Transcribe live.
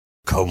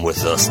Come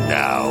with us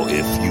now,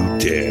 if you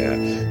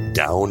dare,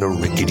 down a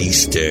rickety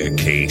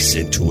staircase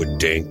into a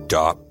dank,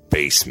 dark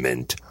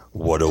basement.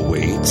 What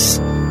awaits?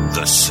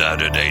 The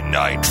Saturday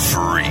Night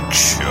Freak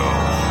Show.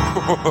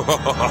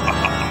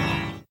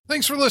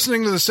 Thanks for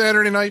listening to the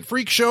Saturday Night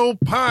Freak Show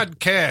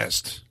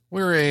podcast.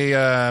 We're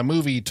a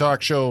movie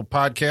talk show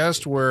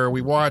podcast where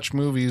we watch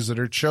movies that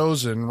are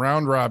chosen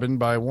round robin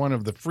by one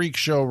of the Freak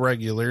Show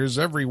regulars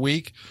every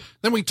week.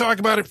 Then we talk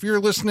about it for your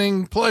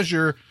listening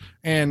pleasure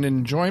and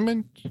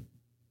enjoyment.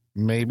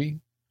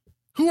 Maybe.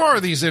 Who are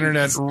these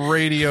internet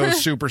radio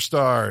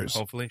superstars?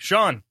 Hopefully.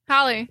 Sean.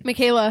 Holly.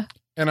 Michaela.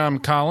 And I'm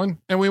Colin.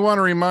 And we want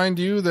to remind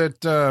you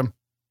that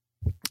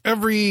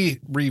every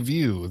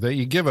review that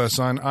you give us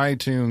on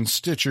iTunes,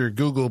 Stitcher,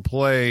 Google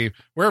Play,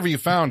 wherever you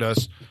found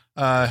us,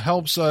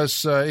 helps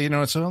us,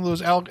 it's one of those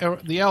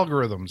the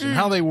algorithms and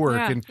how they work.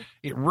 Yeah. And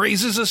it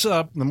raises us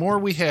up the more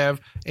we have,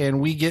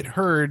 and we get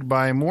heard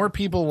by more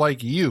people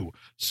like you.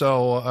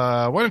 So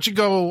why don't you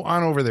go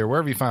on over there,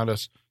 wherever you found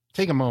us,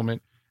 take a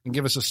moment and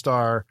give us a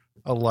star,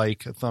 a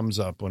like, a thumbs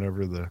up,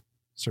 whatever the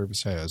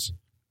service has.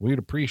 We'd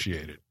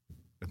appreciate it.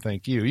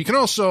 Thank you. You can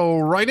also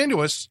write into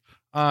us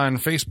on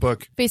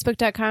Facebook.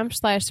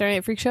 Facebook.com/Saturday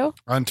Night Freak Show.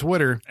 On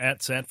Twitter.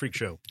 At Sat Freak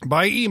Show.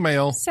 By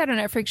email. Saturday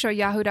Night Freak Show,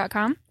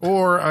 yahoo.com.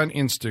 Or on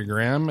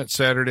Instagram at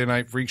Saturday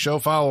Night Freak Show.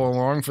 Follow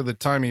along for the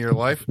time of your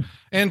life.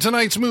 And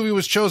tonight's movie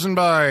was chosen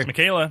by...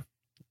 Michaela,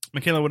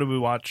 what did we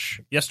watch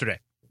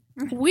yesterday?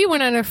 We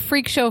went on a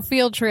Freak Show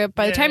field trip.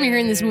 By the time you're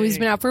hearing this movie's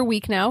been out for a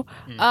week now.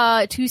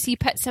 To see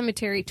Pet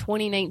Sematary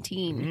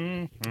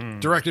 2019. Mm-hmm.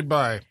 Directed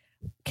by...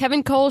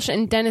 Kevin Kolsch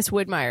and Dennis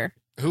Widmeyer.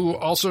 Who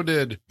also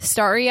did...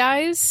 Starry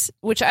Eyes,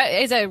 which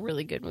is a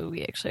really good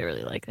movie. Actually, I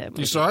really like that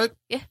movie. You saw it?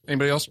 Yeah.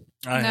 Anybody else?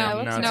 I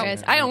have not. Starry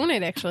Eyes. I own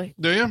it, actually.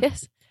 Do you?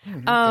 Yes.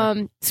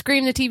 Okay.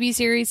 Scream, the TV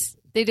series.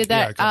 They did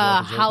Yeah, a that. couple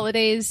episodes.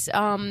 Holidays.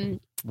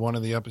 One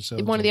of the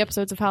episodes. One of the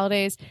episodes of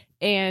Holidays.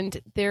 And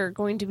they're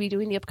going to be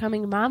doing the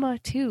upcoming Mama,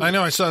 too. I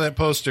know. I saw that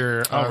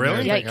poster. Oh,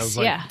 really? I was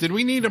like, yeah. did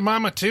we need a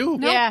Mama, too?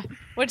 Nope. Yeah.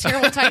 What a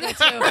terrible title,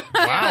 too.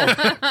 Wow.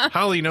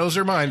 Holly knows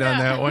her mind on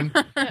that one.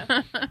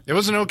 It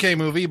was an okay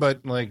movie,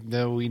 but,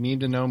 do we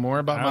need to know more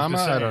about Mama?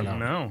 I don't know.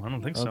 No, I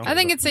don't think so. Okay. I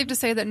think it's safe to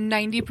say that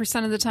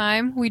 90% of the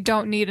time, we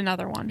don't need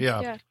another one.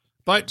 Yeah.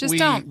 But Just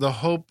don't.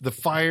 the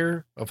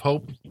fire of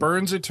hope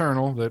burns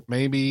eternal that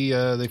maybe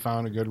they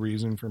found a good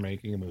reason for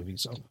making a movie.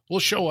 So we'll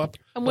show up.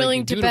 I'm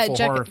willing to bet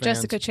dutiful horror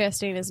Jessica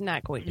Chastain is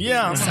not going to be.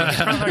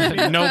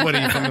 Yeah.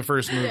 Nobody from the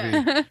first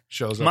movie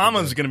shows up.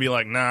 Mama's going to be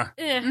like, nah.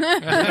 Eh. You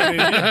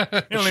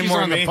don't need She's more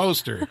on of the me.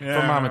 poster for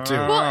Yeah. Mama, too.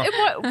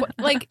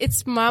 Well,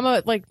 it's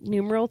Mama,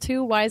 numeral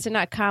 2. Why is it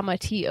not comma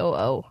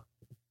TOO?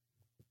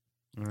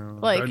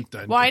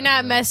 Why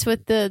not mess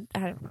with the... I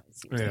don't know. It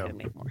seems like it would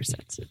make more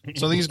sense.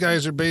 So these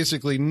guys are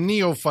basically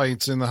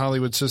neophytes in the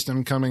Hollywood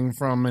system coming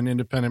from an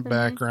independent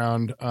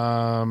background.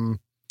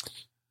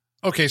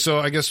 Okay, so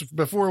I guess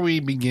before we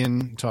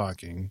begin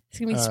talking... It's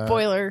going to be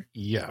spoiler.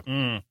 Yeah.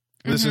 Mm.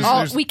 This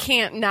is... We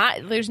can't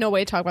not... There's no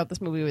way to talk about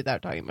this movie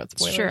without talking about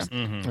spoilers. Sure.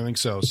 Mm-hmm. I think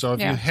so. So if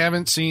you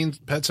haven't seen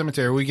Pet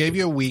Sematary, we gave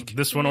you a week.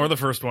 This one or the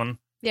first one.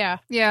 Yeah.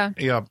 Yeah.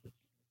 Yep.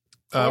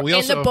 We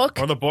also, the book.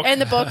 Or the book. And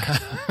the book.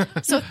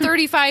 So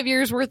 35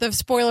 years worth of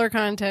spoiler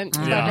content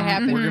is about to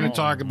happen. We're going to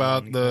talk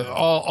about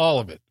all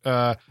of it.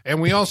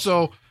 And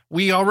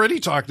we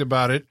already talked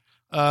about it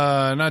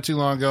not too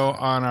long ago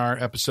on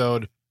our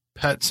episode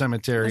Pet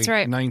Sematary. That's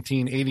right.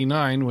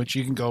 1989, which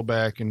you can go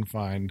back and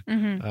find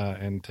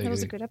and take That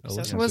was a good episode.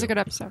 listen It was a to. good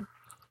episode.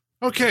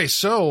 Okay,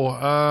 so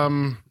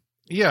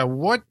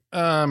what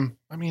I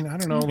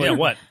don't know. Yeah,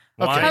 what?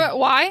 Okay. How about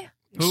why?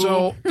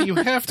 So you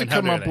have to And how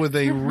come dare up they? with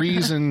a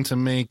reason to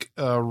make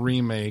a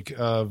remake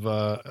of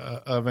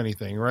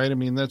anything, right? I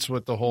mean, that's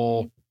what the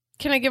whole...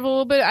 Can I give a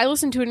little bit? I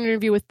listened to an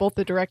interview with both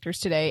the directors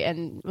today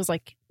and was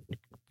like,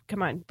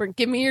 come on,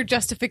 give me your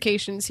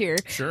justifications here.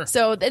 Sure.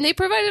 So, and they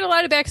provided a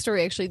lot of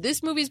backstory, actually.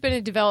 This movie's been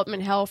in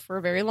development hell for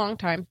a very long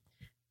time.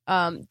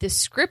 The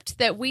script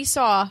that we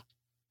saw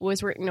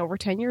was written over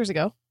 10 years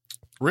ago.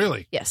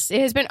 Really? Yes,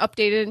 it has been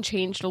updated and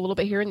changed a little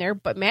bit here and there,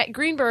 but Matt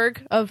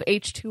Greenberg of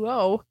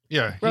H2O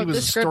Yeah, he wrote was the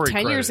a script story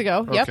 10 years credit.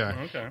 ago. Yep.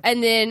 Okay.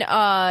 And then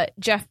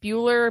Jeff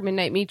Bueller,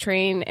 Midnight Meat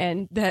Train,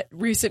 and that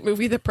recent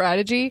movie, The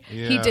Prodigy,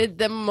 he Yeah. did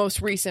the most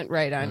recent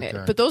write on Okay.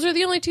 it. But those are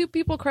the only two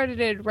people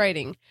credited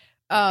writing.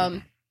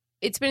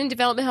 It's been in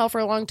development hell for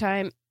a long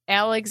time.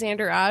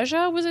 Alexander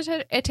Aja was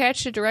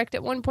attached to direct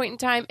at one point in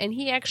time, and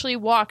he actually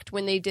walked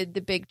when they did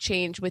the big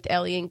change with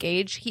Ellie and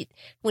Gage.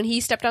 When he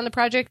stepped on the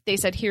project, they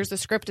said, here's the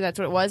script, and that's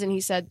what it was. And he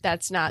said,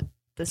 that's not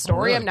the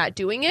story. really? I'm not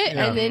doing it.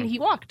 Yeah. And then he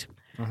walked.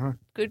 Uh-huh.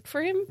 Good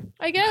for him,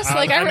 I guess.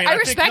 I mean, I think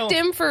respect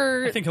him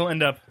for... I think he'll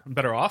end up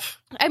better off.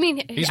 I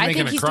mean, He's I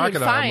making think a he's doing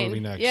crocodile fine. movie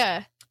next.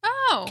 Yeah.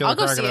 Oh. Killer I'll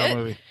go see Crocodile it.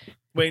 movie.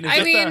 Wait, is I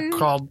that mean- the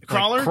Called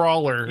Crawler?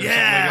 Crawler. or something like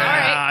Yeah,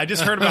 that. I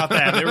just heard about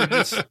that. They were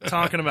just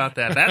talking about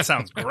that. That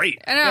sounds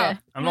great. I know. Yeah.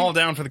 I'm all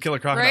down for the Killer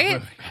Crocodile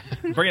Right?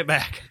 movie. Bring it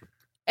back.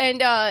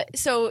 And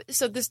so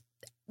this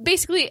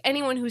basically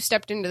anyone who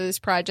stepped into this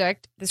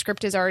project, the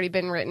script has already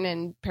been written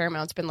and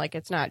Paramount's been like,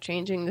 it's not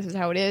changing. This is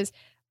how it is.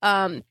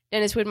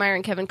 Dennis Widmeyer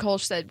and Kevin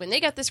Kolsch said when they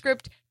got the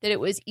script that it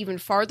was even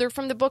farther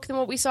from the book than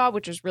what we saw,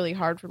 which is really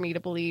hard for me to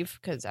believe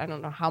because I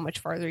don't know how much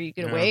farther you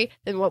get away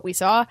than what we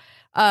saw.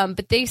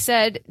 But they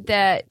said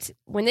that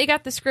when they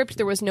got the script,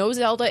 there was no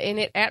Zelda in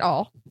it at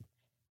all.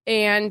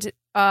 And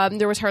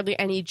there was hardly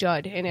any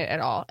Judd in it at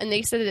all. And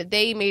they said that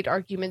they made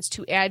arguments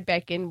to add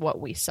back in what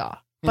we saw.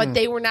 But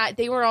they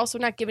were also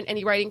not given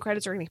any writing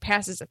credits or any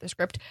passes at the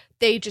script.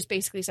 They just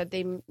basically said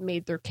they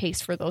made their case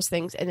for those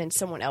things and then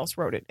someone else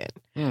wrote it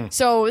in.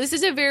 So this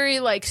is a very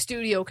like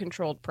studio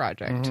controlled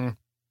project.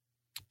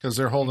 Because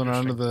they're holding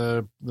on to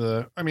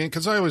the. I mean,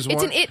 because I always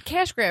It's an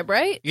cash grab,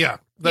 right? Yeah,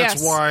 that's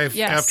Yes. why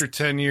Yes. after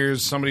 10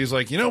 years, somebody's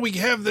like, we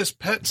have this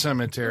pet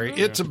cemetery.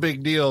 It's a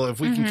big deal if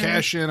we can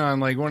cash in on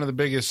like one of the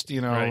biggest,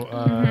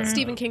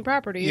 Stephen King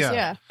properties.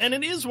 Yeah. And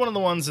it is one of the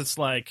ones that's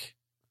like,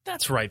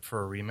 that's ripe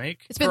for a remake.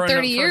 It's been For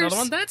 30 for years. Another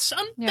one. That's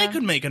Yeah. They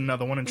could make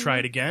another one and try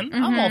it again.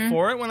 I'm all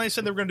for it. When they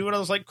said they were going to do it, I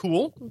was like,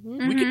 cool.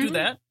 We could do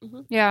that.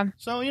 Yeah.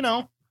 So,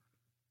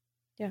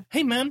 Yeah.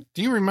 Hey, man.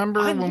 Do you remember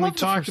I when we love the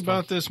talked first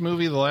about this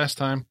movie the last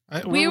time?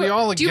 We Were we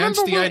all do you against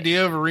remember the when-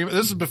 idea of a remake?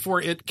 This is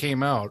before it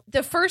came out.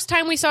 The first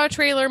time we saw a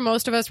trailer,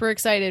 most of us were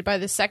excited. By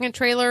the second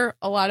trailer,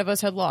 a lot of us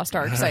had lost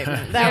our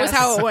excitement. That was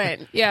how it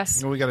went.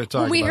 Yes. We got to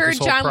talk When we about heard this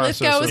whole John process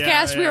Lithgow was of-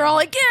 cast, we were all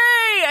like,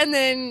 yay! And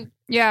then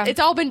Yeah. it's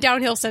all been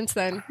downhill since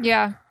then.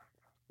 Yeah.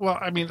 Well,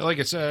 I mean, like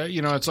it's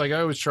it's like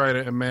I always try to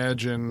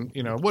imagine,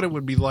 what it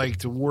would be like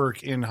to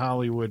work in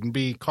Hollywood and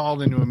be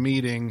called into a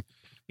meeting.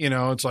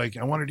 It's like,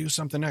 I want to do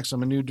something next.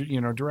 I'm a new,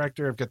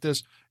 director. I've got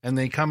this. And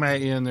they come at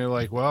you and they're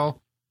like,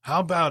 well, how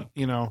about,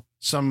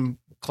 some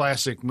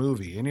classic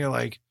movie? And you're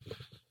like,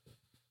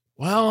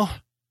 well,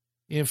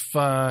 if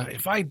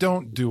I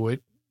don't do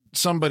it,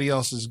 somebody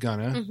else is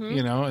gonna,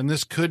 and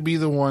this could be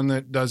the one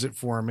that does it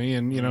for me.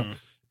 And,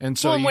 and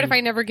so And what if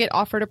I never get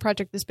offered a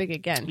project this big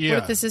again? Yeah.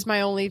 What if this is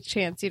my only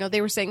chance?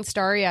 They were saying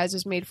Starry Eyes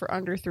was made for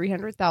under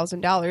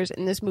 $300,000,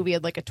 and this movie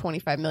had like a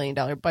 $25 million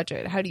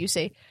budget. How do you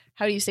say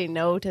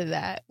no to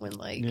that when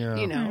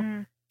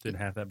Didn't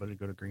have that, but it'd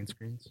go to green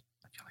screens.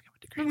 I feel like I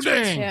went to green Oh,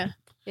 screens. dang.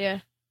 Yeah.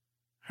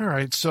 All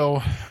right. So,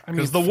 I mean,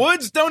 Because the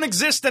woods don't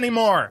exist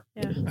anymore.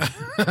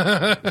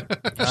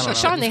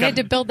 Sean, they had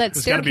to build that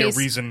There's got to be a staircase.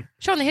 reason.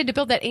 Sean, they had to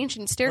build that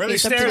ancient Where do the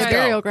staircase up to stairs the go?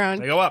 burial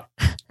ground. They go up.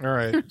 all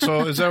right.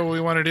 So is that what we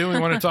want to do? We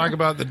want to talk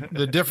about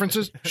the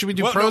differences? Should we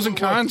do What- pros what- and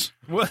cons?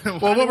 Well,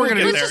 what we're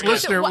gonna do- there.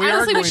 Listener, we are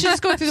honestly, we going should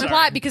just go through the Sorry.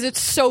 plot because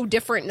it's so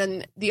different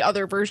than the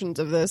other versions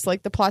of this.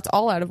 Like the plot's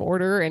all out of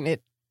order and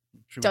it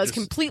Should we does just-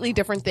 completely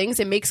different things.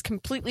 It makes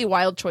completely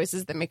wild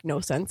choices that make no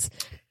sense.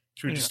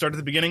 Should we just start at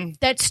the beginning?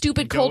 That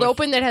stupid Go cold with-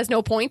 open that has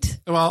no point.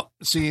 Well,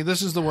 see,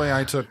 this is the way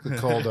I took the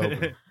cold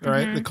open. All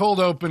right, the cold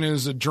open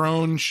is a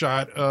drone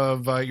shot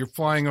of you're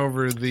flying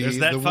over the There's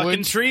that fucking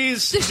woods.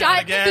 trees. The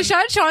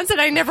shot Sean said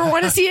I never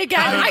want to see again.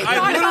 I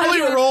thought about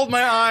literally you. rolled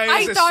my eyes. I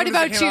as thought soon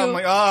as it about came out. you. I'm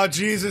like, oh,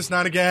 Jesus,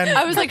 not again.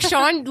 I was like,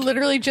 Sean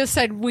literally just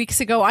said weeks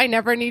ago, I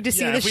never need to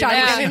see Yeah, this if we shot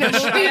never again see in a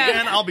this shot movie.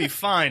 again, I'll be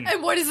fine.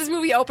 And what does this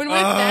movie open with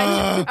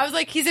then? I was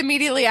like, he's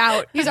immediately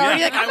out. He's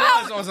already like, I'm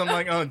out. I'm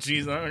like, oh,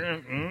 jeez,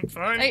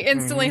 fine. I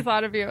instantly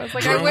thought of you. I was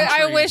like, Drone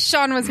I trees. wish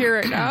Sean was here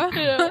right now.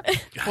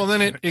 Well,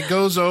 then it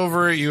goes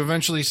over. You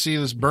eventually see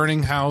this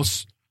burning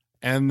house,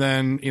 and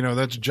then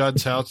that's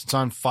Judd's house. It's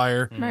on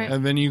fire, Right.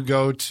 and then you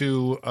go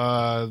to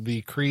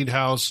the Creed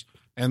house,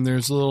 and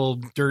there's little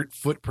dirt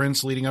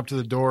footprints leading up to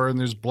the door, and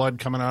there's blood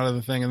coming out of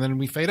the thing, and then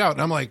we fade out,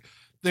 and I'm like,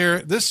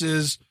 this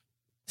is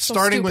So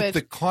starting with stupid.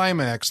 the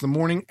climax, the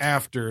morning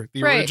after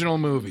the Right. original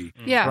movie,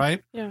 Yeah.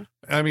 right? Yeah.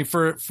 I mean,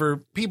 for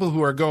people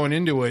who are going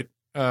into it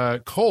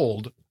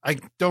cold, I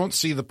don't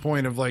see the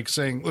point of like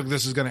saying, look,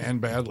 this is going to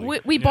end badly.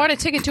 We bought a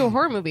ticket to a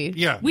horror movie.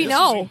 Yeah. We this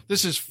know.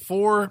 This is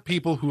for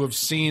people who have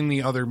seen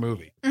the other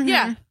movie.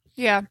 Yeah.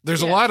 Yeah.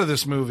 There's a lot of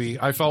this movie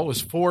I felt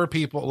was for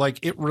people. Like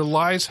it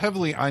relies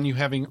heavily on you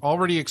having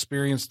already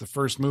experienced the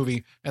first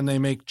movie, and they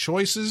make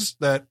choices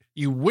that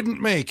you wouldn't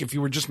make if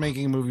you were just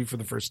making a movie for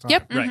the first time.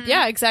 Yep. Right.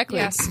 Yeah, exactly.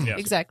 Yes. Yes.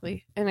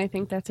 Exactly. And I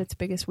think that's its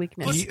biggest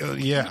weakness.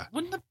 Yeah.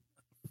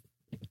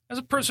 As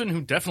a person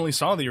who definitely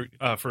saw the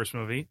first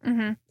movie,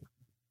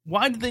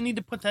 why did they need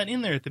to put that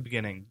in there at the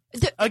beginning?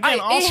 Again, it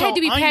also, had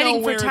to be I know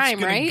padding where for time,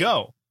 it's gonna right?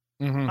 go.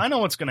 Mhm. I know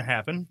what's going to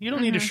happen. You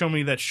don't need to show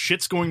me that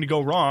shit's going to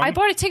go wrong. I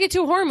bought a ticket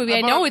to a horror movie. I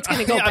know it's going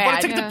to go I bad. bought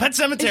a ticket to Pet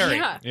Cemetery.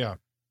 Yeah. Yeah.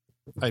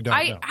 I don't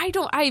know. I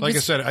don't. I Like I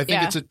was- said, I think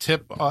yeah. it's a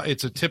tip.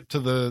 It's a tip to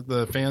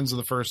the fans of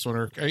the first one,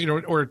 or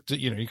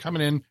you're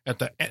coming in at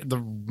the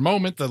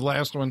moment the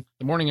last one,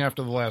 the morning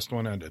after the last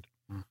one ended,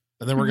 and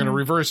then we're going to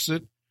reverse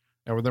it,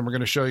 and then we're going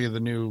to show you the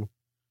new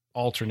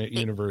alternate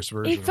universe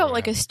version. It felt of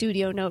like that. a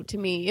studio note to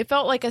me. It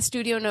felt like a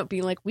studio note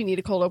being like, "We need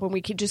a cold open.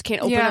 We just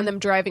can't open Yeah. on them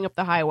driving up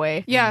the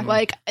highway." Yeah.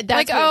 Like that's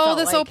Like, what it felt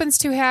this like. opens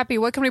too happy.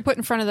 What can we put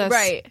in front of this?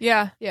 Right.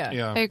 Yeah. Yeah.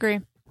 Yeah. I agree.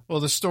 Well,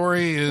 the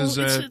story is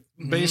Well, it's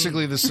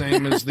basically the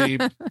same as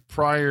the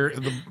prior,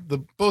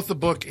 both the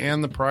book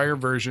and the prior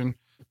version.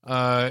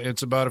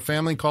 It's about a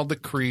family called the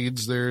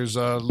Creeds. There's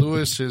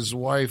Lewis, his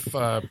wife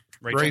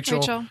Rachel,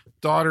 Rachel.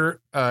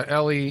 daughter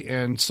Ellie,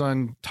 and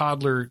son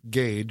toddler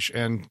Gage.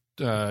 And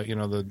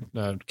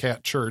the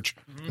cat church.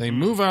 They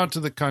move out to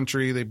the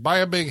country. They buy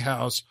a big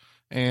house.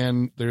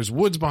 And there's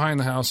woods behind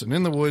the house, and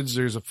in the woods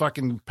there's a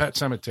fucking pet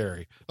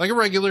cemetery, like a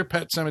regular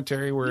pet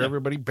cemetery where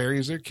everybody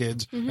buries their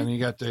kids. And you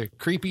got the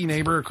creepy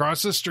neighbor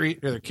across the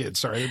street. Or their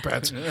kids, sorry, they're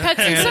pets. Pets,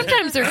 and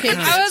sometimes they're kids.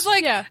 I was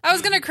like, I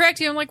was going to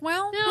correct you. I'm like,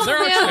 well, No, There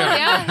are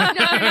yeah,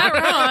 no, you're not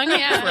wrong.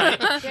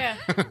 Yeah,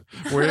 yeah.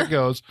 Where it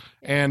goes.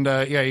 And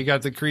you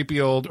got the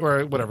creepy old,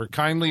 or whatever,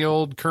 kindly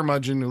old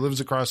curmudgeon who lives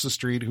across the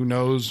street who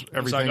knows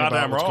everything about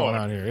goddamn what's wrong. going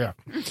on here. Yeah.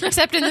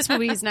 Except in this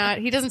movie, he's not.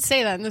 He doesn't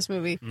say that in this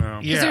movie. No.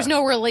 Because there's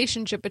no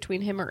relationship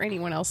between him or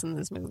anyone else in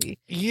this movie.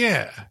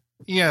 Yeah.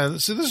 Yeah.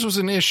 So this was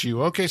an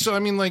issue. Okay. So, I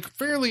mean, like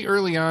fairly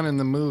early on in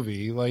the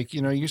movie, like,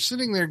 you're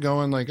sitting there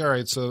going like, all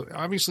right, so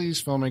obviously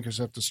these filmmakers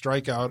have to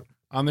strike out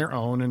on their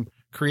own and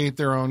create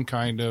their own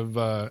kind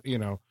of,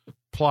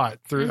 plot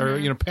through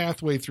or,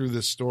 pathway through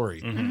this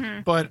story.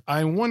 But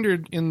I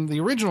wondered in the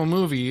original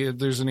movie,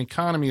 there's an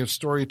economy of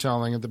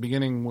storytelling at the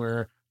beginning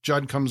where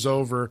Judd comes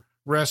over,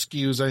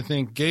 rescues, I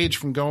think, Gage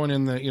from going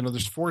in the,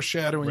 there's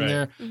foreshadowing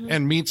there,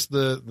 and meets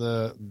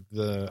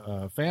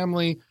the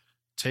family,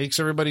 takes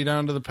everybody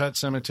down to the pet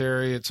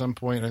cemetery at some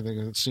point. I think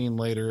it's seen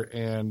later,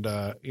 and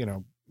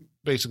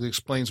basically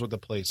explains what the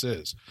place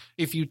is.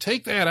 If you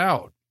take that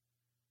out,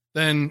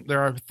 then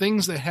there are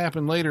things that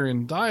happen later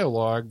in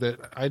dialogue that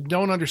I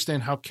don't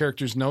understand how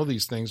characters know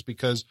these things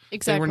because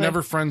they were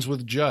never friends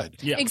with Judd.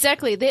 Yeah.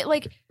 Exactly. They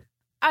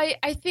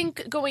I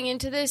think going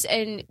into this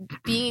and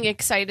being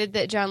excited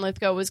that John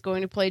Lithgow was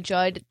going to play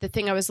Judd, the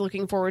thing I was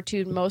looking forward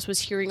to most was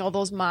hearing all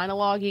those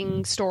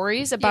monologuing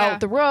stories about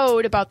the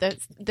road, about the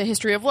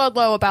history of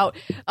Ludlow, about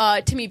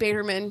Timmy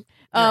Baterman.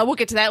 We'll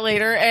get to that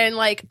later, and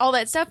like all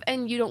that stuff,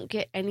 and you don't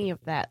get any of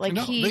that. Like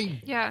they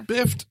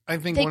biffed. I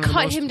think they one cut of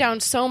the most, him down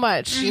so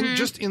much,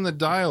 just in the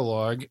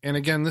dialogue. And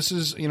again, this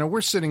is we're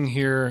sitting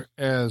here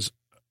as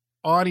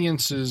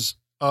audiences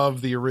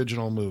of the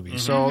original movie,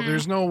 so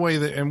there's no way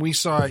that. And we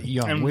saw it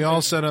young. And we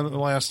all said on the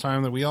last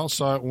time that we all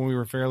saw it when we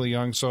were fairly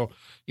young. So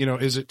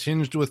is it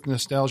tinged with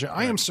nostalgia?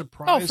 I am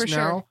surprised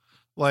now. Sure.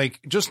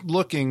 Like just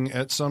looking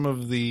at some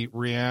of the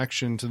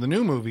reaction to the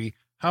new movie.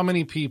 How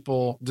many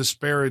people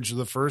disparage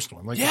the first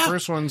one? Like the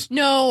first one's...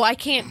 No, I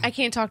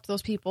can't talk to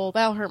those people.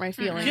 That'll hurt my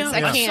feelings. Yeah,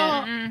 I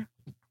can't.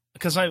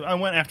 Because I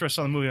went after I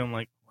saw the movie, I'm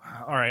like,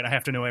 all right, I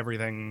have to know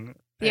everything.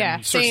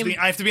 Yeah, same.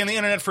 I have to be on the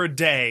internet for a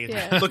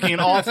day looking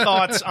at all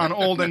thoughts on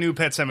old and new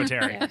Pet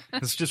Cemetery.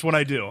 It's just what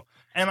I do.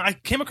 And I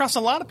came across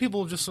a lot of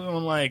people just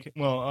like,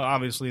 well,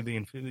 obviously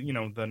the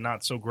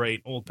not so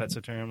great old Pet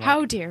Cemetery. Like,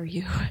 how dare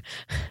you?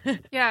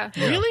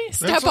 Really?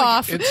 Step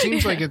off. It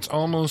seems like it's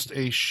almost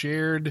a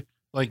shared...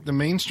 Like the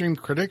mainstream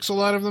critics, a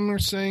lot of them are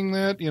saying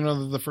that,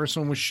 the first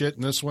one was shit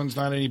and this one's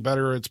not any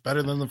better, or it's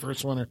better than the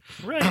first one.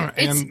 Right.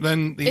 And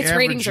then the its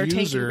average ratings are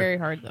user, tanking very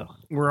hard,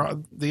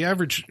 though. The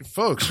average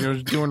folks,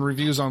 doing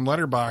reviews on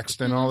Letterboxd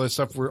and all this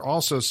stuff, we're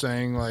also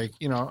saying like,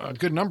 a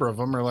good number of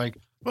them are like,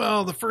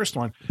 well, the first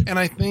one. And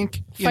I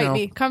think,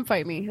 Come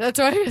fight me. That's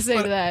what I'm going to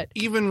say to that.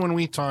 Even when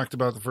we talked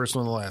about the first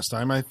one the last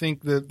time, I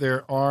think that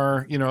there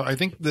are, I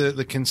think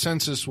the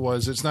consensus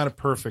was it's not a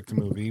perfect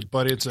movie,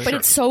 but it's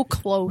so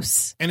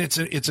close. And it's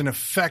an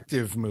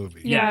effective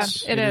movie.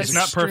 Yes, it is. It's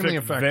not perfect,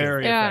 effective.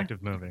 very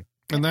effective movie.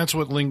 And that's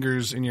what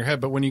lingers in your head.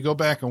 But when you go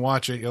back and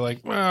watch it, you're like,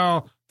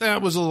 well,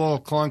 that was a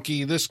little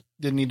clunky. This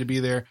didn't need to be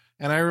there.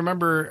 And I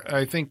remember,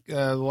 I think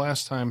the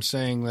last time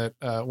saying that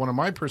one of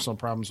my personal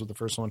problems with the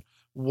first one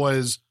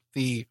was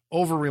the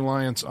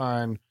over-reliance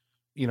on,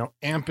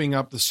 amping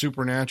up the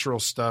supernatural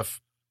stuff,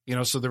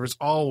 so there was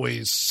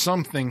always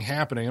something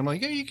happening. I'm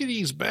like, yeah, you could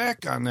ease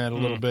back on that a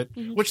little bit,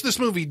 which this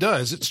movie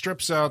does. It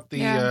strips out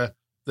the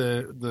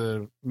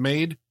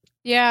maid.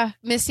 Yeah,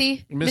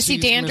 Missy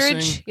Dandridge.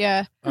 Missing.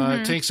 Yeah.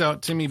 It takes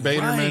out Timmy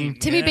Baterman.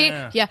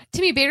 Right.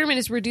 Timmy Baterman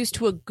is reduced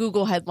to a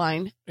Google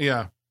headline.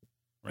 Yeah.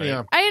 Right.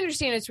 Yeah. I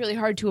understand it's really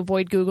hard to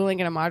avoid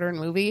Googling in a modern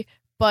movie,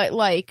 but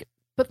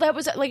that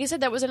was, like I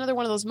said, that was another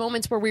one of those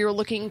moments where we were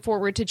looking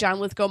forward to John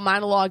Lithgow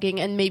monologuing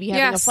and maybe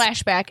having a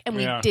flashback, and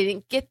we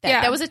didn't get that.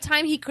 Yeah. That was a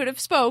time he could have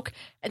spoke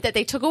that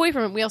they took away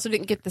from him. We also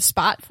didn't get the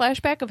spot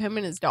flashback of him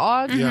and his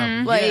dog.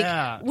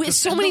 Yeah. With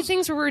so many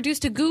things were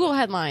reduced to Google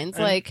headlines.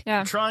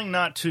 Trying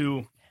not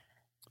to...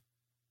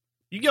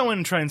 You go in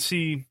and try and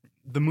see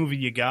the movie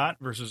you got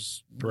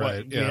versus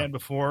what we had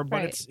before,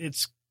 but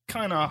it's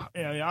kind of...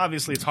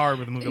 obviously, it's hard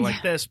with a movie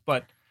like this,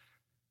 but...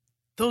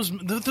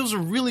 Those are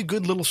really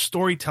good little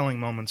storytelling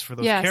moments for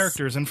those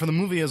characters and for the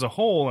movie as a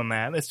whole. And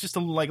that it's just a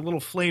little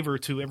flavor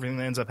to everything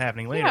that ends up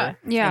happening later.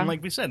 Yeah. And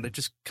like we said, they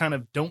just kind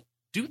of don't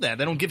do that.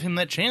 They don't give him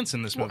that chance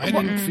in this movie. I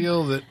didn't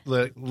feel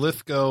that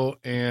Lithgow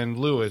and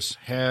Lewis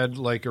had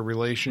like a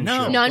relationship.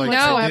 No. None like they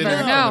did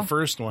whatsoever. in the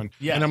first one.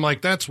 Yeah. And I'm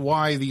like, that's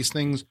why these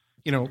things,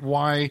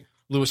 why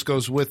Lewis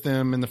goes with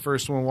them in the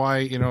first one,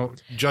 why,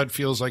 Judd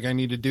feels like I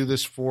need to do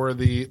this for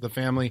the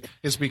family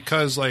is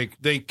because like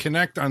they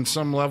connect on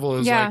some level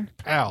as like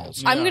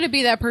pals. I'm going to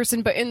be that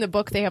person, but in the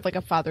book they have like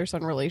a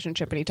father-son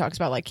relationship, and he talks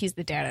about like he's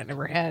the dad I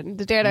never had,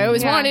 the dad I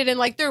always wanted, and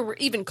like they're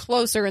even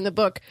closer in the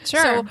book.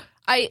 Sure. So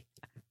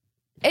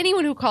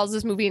anyone who calls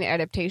this movie an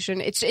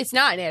adaptation, it's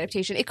not an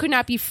adaptation. It could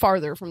not be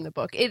farther from the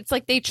book. It's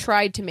like they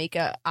tried to make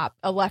a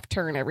left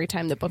turn every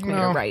time the book made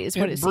a right. Is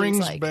what it seems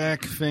like. It brings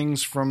back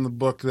things from the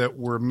book that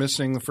were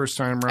missing the first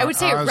time around. I would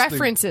say it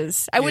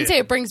references. I wouldn't say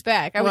it brings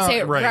back. I would say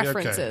it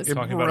references. Okay.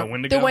 Talking about a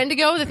Wendigo. The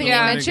Wendigo, the thing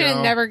I mentioned,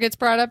 and never gets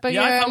brought up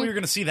again. Yeah, I thought we were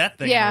going to see that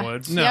thing in the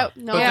woods. No,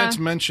 but that's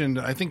mentioned.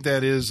 I think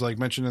that is like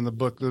mentioned in the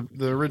book.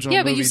 The original.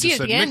 Yeah, but movie you see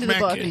it at the end of the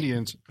book.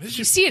 Indians.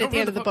 You see it at the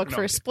end of the book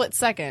for a split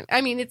second.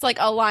 I mean, it's like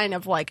a line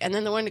of like, and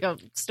then the Wendigo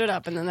stood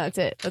up, and then that's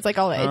it. That's like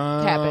all that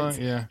happens.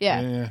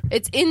 Yeah.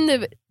 It's in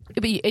the.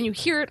 And you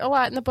hear it a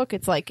lot in the book.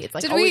 It's like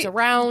always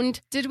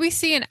around. Did we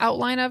see an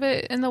outline of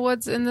it in the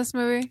woods in this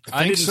movie?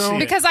 I think so.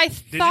 Because I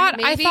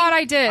thought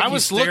I did. I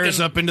was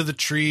stares up into the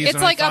trees. It's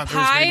and like I up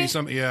high.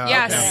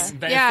 Yes. Okay.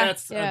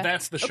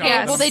 That's the shot.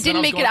 Okay. Well, they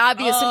didn't make it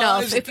obvious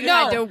enough. If you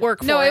had to work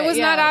for it. No, it was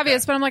not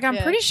obvious. But I'm like, I'm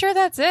pretty sure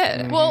that's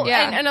it. Well,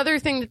 and another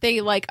thing that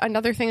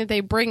they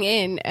bring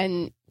in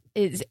and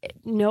is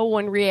no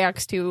one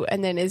reacts to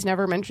and then is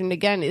never mentioned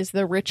again is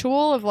the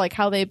ritual of like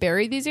how they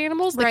bury these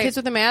animals, the kids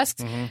with the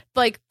masks.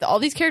 Like all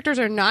these characters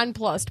are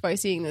nonplussed by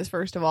seeing this,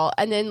 first of all,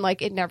 and then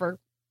like it never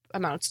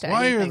amounts to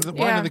anything.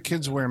 Why do the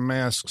kids wear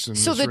masks?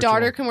 So the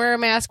daughter can wear a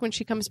mask when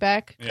she comes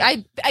back.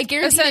 I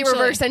guarantee they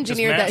reverse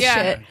engineered that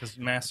shit. Because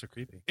masks are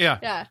creepy.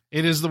 Yeah,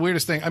 it is the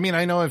weirdest thing. I mean,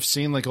 I know I've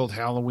seen like old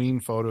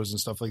Halloween photos and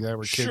stuff like that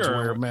where kids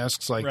wear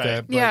masks like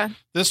that. But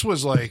this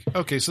was like,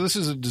 okay, so this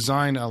is a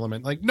design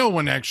element. Like no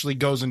one actually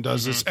goes and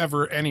does this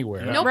ever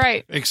anywhere,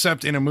 right?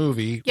 Except in a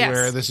movie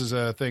where this is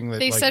a thing that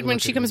they said when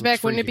she comes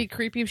back, wouldn't it be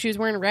creepy if she was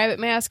wearing a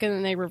rabbit mask? And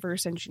then they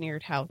reverse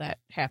engineered how that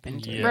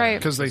happened, right?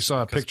 Because they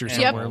saw a picture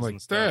somewhere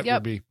like that.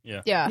 Would be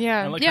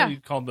I like how you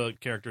called the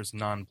characters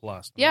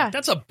nonplussed. Like,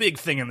 that's a big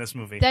thing in this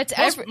movie. That's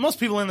most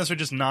people in this are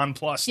just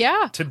nonplussed.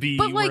 To be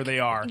where they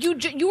are.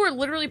 You are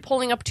literally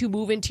pulling up to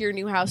move into your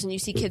new house, and you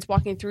see kids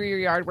walking through your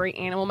yard wearing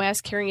animal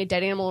masks, carrying a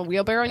dead animal in a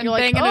wheelbarrow, and you're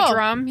like, banging a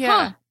drum.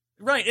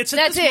 Right. It's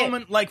at this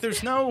moment like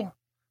there's no.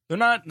 They're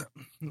not.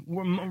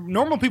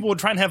 Normal people would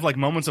try and have like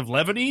moments of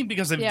levity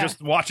because they're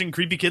just watching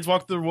creepy kids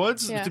walk through the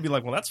woods to be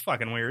like, well, that's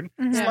fucking weird.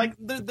 It's like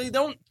they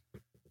don't.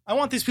 I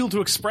want these people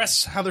to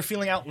express how they're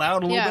feeling out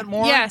loud a little bit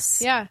more.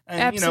 Yes. Yeah.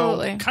 And,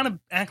 absolutely. kind of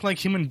act like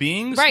human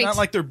beings. Right. Not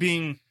like they're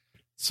being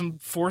some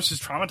force is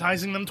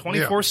traumatizing them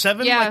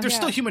 24/7. Like they're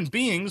still human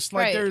beings.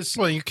 Like there's.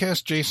 Well, you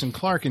cast Jason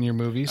Clarke in your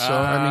movie, so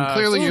I mean,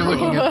 clearly you're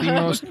looking at the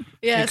most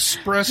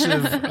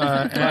expressive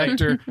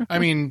actor. I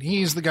mean,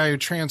 he's the guy who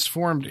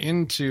transformed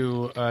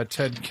into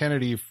Ted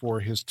Kennedy for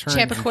his turn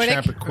in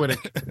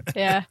Chappaquiddick.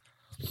 Yeah.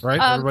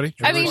 Right, everybody?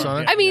 Saw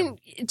that? I mean,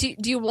 do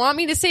you want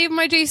me to save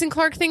my Jason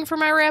Clarke thing for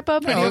my wrap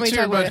up? No, let's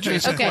hear about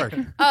Jason Clarke.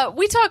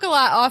 We talk a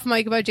lot off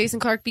mic about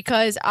Jason Clarke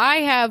because I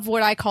have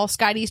what I call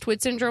Scott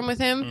Eastwood syndrome with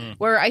him,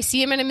 where I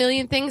see him in a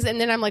million things, and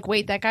then I'm like,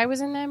 wait, that guy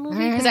was in that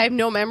movie? Because I have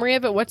no memory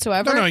of it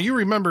whatsoever. No, you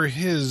remember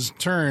his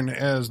turn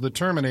as the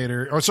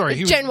Terminator. Oh, sorry.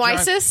 He Gen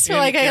Wysis,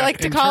 like I like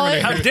to call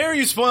it. How dare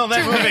you spoil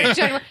that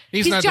movie?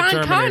 He's not John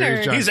the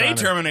Terminator. Connor. He's a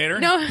Terminator.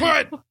 No.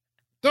 What?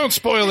 Don't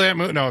spoil that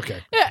movie. No, okay.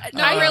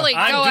 Not really.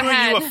 I'm doing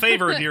ahead. you a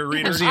favor, dear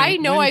reader. I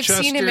know I've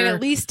seen him in at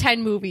least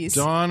 10 movies.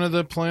 Dawn of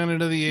the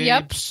Planet of the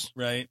Apes.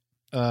 Right.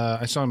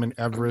 I saw him in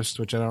Everest,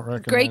 which I don't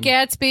recommend. Great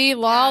Gatsby,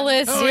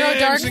 Lawless, Zero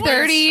Dark 30.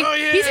 Oh,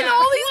 yeah. He's in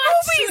all these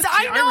movies.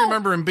 I know. I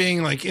remember him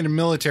being like in a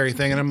military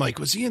thing, and I'm like,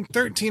 was he in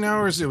 13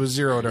 Hours? It was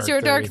Zero Dark 30.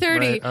 Zero Dark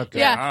 30. Right? Okay.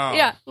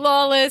 Yeah.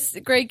 Lawless,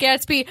 Great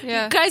Gatsby.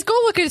 Yeah. Guys, go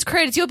look at his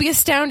credits. You'll be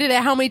astounded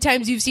at how many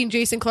times you've seen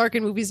Jason Clarke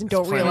in movies and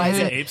don't realize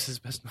it. Apes is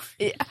best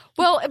movie.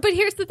 Well, but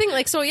here's the thing.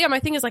 Like, so yeah,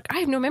 my thing is like, I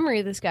have no memory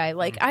of this guy.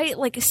 Like, I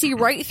like see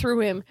right through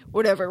him,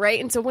 whatever,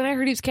 right? And so when I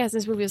heard he was cast in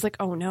this movie, I was like,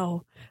 oh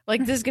no.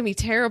 Like, this is going to be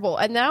terrible.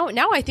 And now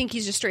I think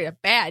he's just straight up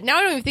bad. Now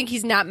I don't even think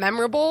he's not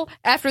memorable.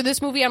 After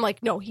this movie, I'm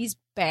like, no, he's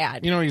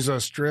bad. You know, he's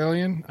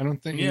Australian. I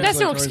don't think that's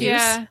no excuse.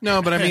 Yeah.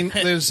 No, but I mean,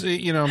 there's,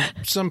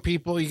 some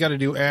people, you got to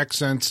do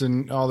accents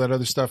and all that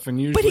other stuff. And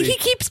usually. But he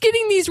keeps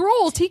getting these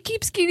roles. He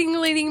keeps getting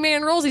leading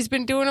man roles. He's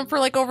been doing them for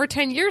like over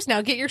 10 years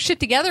now. Get your shit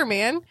together,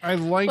 man. I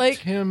liked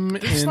him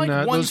in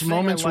those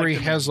moments where he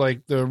has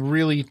like the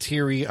really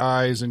teary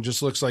eyes and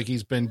just looks like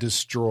he's been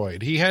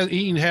destroyed. He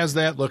has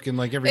that look in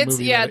like every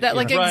movie. Yeah, that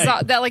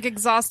like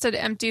exhausted,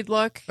 emptied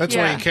look. That's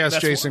why he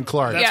cast Jason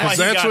Clarke.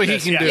 That's what he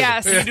can do.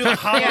 Yes. He can do the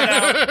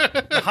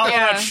hollowed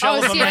out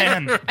shell of a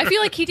man. I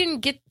feel like he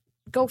didn't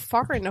go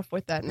far enough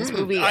with that in this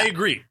movie. I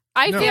agree.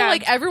 I feel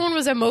like everyone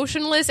was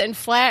emotionless and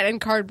flat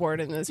and cardboard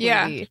in this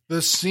movie.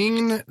 The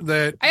scene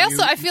that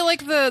I feel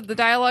like the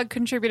dialogue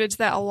contributed to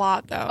that a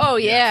lot, though. Oh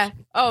yeah,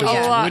 a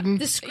lot.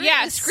 The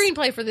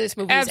screenplay for this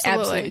movie is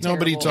absolutely terrible.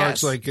 Nobody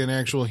talks like an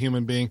actual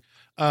human being.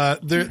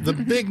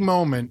 The big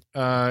moment,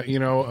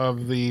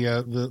 of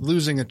the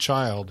losing a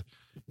child.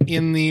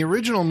 In the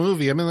original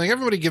movie, I mean, like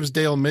everybody gives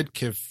Dale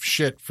Midkiff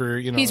shit for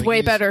he's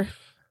way better.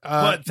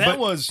 But that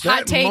was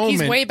hot take.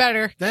 He's way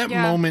better. That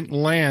moment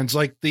lands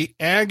like the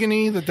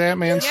agony that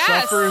man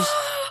suffers.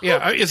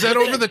 Yeah, is that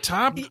over the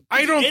top?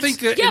 I don't think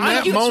that in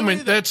that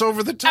moment that's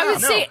over the top. I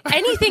would say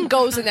anything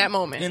goes in that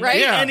moment, right?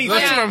 Yeah,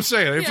 that's what I'm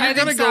saying. If you're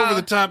going to go over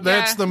the top,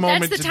 that's the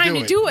moment. That's the time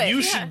to do it.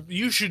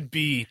 You should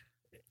be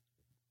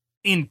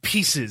in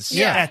pieces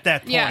Yeah. at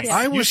that point. Yes.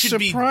 I You was should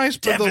be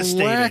surprised by the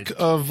devastated. lack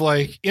of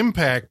like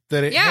impact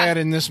that it Yeah. had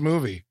in this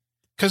movie.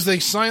 Because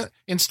they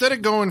instead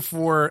of going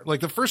for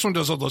like the first one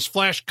does all those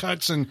flash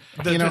cuts and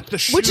The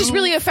shoe, Which is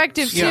really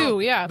effective Yeah. too.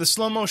 Yeah. the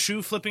slow-mo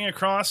shoe flipping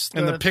across.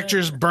 and the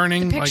pictures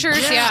burning. The pictures,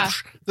 like, yeah.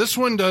 This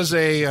one does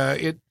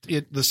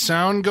the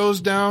sound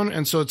goes down,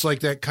 and so it's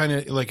like that kind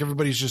of like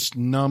everybody's just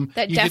numb.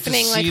 That You get to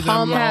deafening like see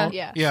them hum. all.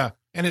 Yeah. Yeah,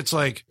 and it's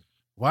like,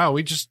 wow,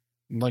 we just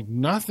like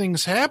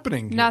nothing's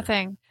happening. here.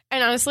 Nothing.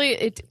 And honestly,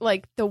 it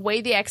like the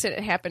way the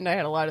accident happened, I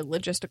had a lot of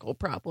logistical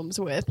problems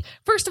with.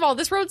 First of all,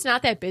 this road's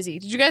not that busy.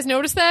 Did you guys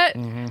notice that?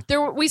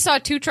 We saw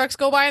 2 trucks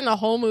go by in the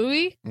whole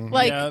movie.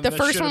 Like Yeah, the that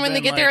first should one have when they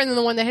been, get there, like- and then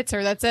the one that hits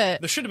her. That's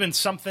it. There should have been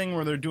something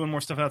where they're doing more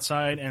stuff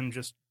outside and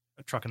just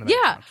a truck in the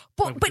Yeah,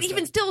 background. but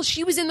even still,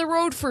 she was in the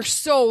road for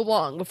so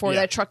long before Yeah.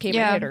 that truck came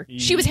Yeah. and hit her.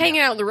 She was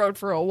hanging out in the road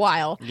for a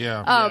while.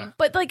 Yeah,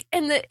 But like,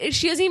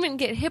 she doesn't even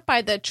get hit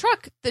by the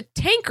truck. The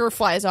tanker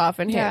flies off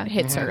and Yeah.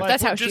 hits her. Like,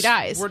 That's we're how she just-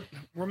 dies.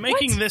 We're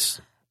making this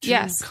too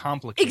Yes.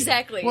 complicated.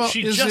 Exactly. Well,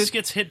 She is just it-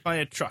 gets hit by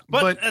a truck,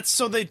 but- but that's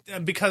so they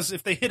because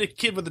if they hit a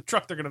kid with a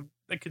truck,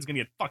 that kid's gonna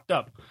get fucked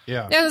up.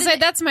 yeah. Yeah, I was gonna say,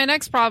 that's my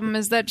next problem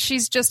is that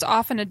she's just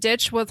off in a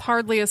ditch with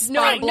hardly a spot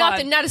no, of blood.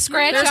 nothing. Not a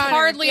scratch. There's on her.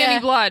 hardly Yeah. any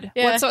blood.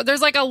 Yeah. So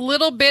there's like a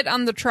little bit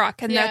on the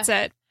truck, and Yeah. that's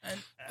it.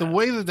 The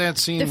way that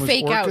scene The was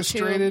fake out, too.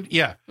 orchestrated,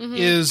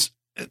 is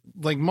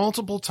like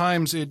multiple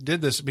times it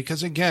did this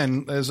because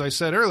again, as I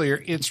said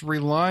earlier, it's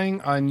relying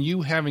on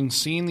you having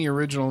seen the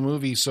original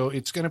movie, so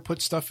it's going to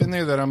put stuff in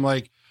there that I'm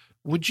like,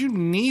 would you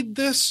need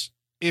this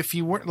if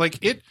you weren't like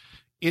it?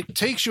 It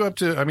takes you up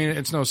to. I mean,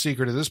 it's no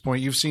secret at this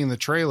point. You've seen the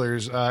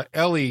trailers.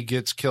 Ellie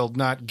gets killed,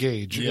 not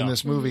Gage, in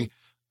this movie,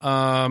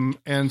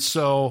 and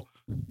so.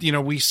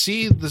 We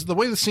see the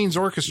way the scene's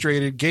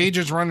orchestrated. Gage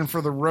is running for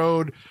the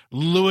road.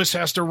 Lewis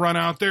has to run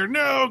out there.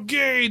 No,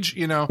 Gage,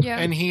 Yeah.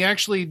 and he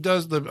actually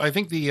does I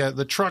think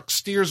the truck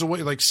steers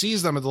away, like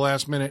sees them at the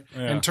last minute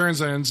and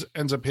turns and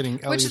ends up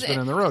hitting Ellie who's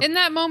been in the road. In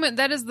that moment,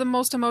 that is the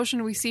most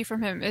emotion we see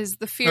from him is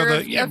the fear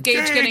No, of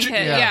Gage getting hit.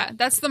 yeah. Yeah,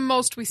 that's the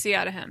most we see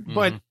out of him.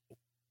 But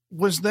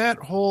was that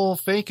whole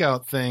fake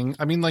out thing?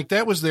 I mean, like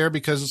that was there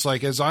because it's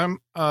like as I'm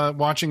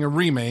watching a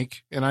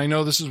remake and I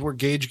know this is where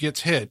Gage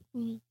gets hit,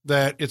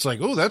 that it's like,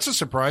 oh, that's a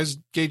surprise.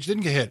 Gage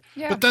didn't get hit.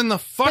 Yeah. But then the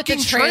fucking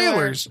trailer.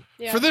 trailers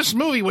Yeah. for this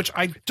movie, which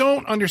I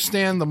don't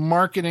understand the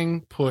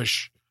marketing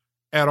push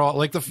at all.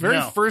 Like the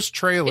very first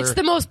trailer. It's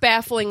the most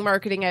baffling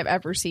marketing I've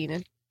ever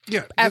seen.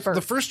 Yeah, ever.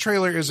 The first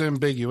trailer is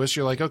ambiguous.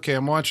 You're like, okay,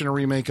 I'm watching a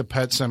remake of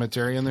Pet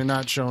Sematary, and they're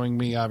not showing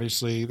me.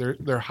 Obviously,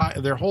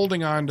 they're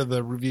holding on to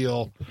the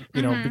reveal,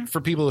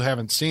 for people who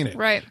haven't seen it.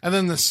 Right. And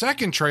then the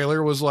second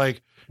trailer was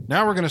like,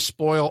 now we're going to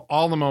spoil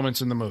all the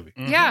moments in the movie.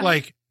 Yeah.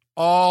 Like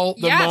all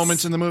the Yes.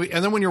 moments in the movie,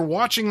 and then when you're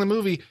watching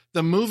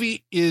the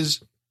movie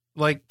is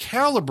like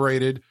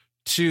calibrated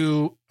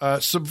to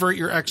subvert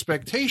your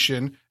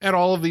expectation at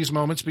all of these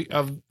moments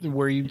of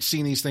where you've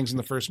seen these things in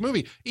the first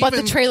movie. But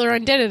the trailer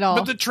undid it all.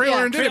 But the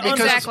trailer did it because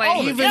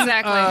Exactly. even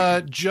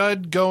Exactly.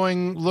 Judd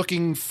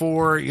looking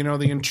for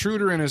the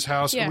intruder in his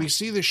house, Yeah. and we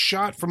see this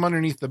shot from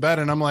underneath the bed,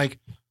 and I'm like,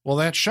 well,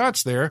 that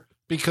shot's there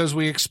because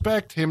we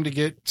expect him to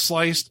get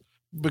sliced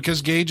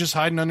because Gage is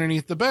hiding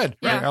underneath the bed,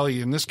 Yeah. or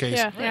Ellie in this case.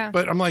 Yeah. Yeah.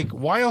 But I'm like,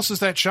 why else is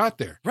that shot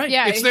there? Right.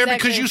 Yeah, It's there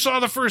exactly. because you saw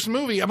the first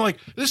movie. I'm like,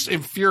 this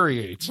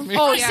infuriates me.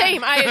 Oh, Yeah.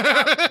 same.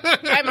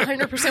 I'm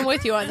 100%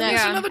 with you on that.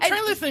 Yeah. Another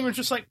trailer thing. We're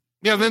just like,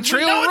 Yeah, then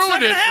trailer know it's not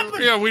ruined it. gonna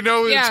happen. Yeah, we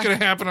know Yeah. it's going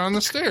to happen on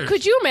the stairs.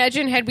 Could you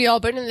imagine had we all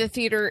been in the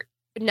theater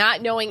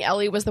not knowing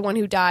Ellie was the one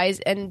who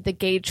dies and the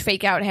Gage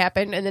fake out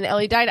happened and then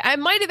Ellie died? I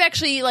might have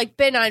actually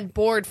been on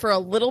board for a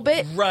little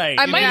bit. right.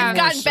 I might Yeah. have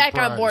gotten back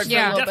on board for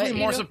Yeah. a little Definitely bit.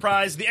 more you know?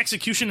 surprised. The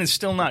execution is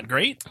still not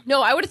great.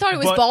 No, I would have thought it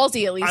was But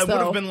ballsy at least, I would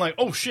though. have been like,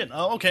 oh shit,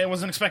 oh, okay, I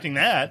wasn't expecting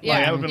that. Yeah.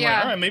 Like, I would have been Yeah.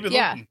 like, all right, maybe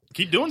Yeah. they'll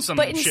keep doing some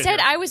But shit instead,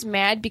 here. I was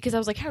mad because I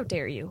was like, how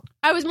dare you?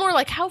 I was more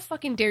like, how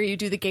fucking dare you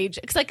do the Gage?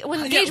 Because like when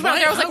the Yeah, Gage went out why-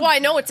 there, I was like, how- well, I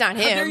know it's not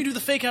How dare you him. do the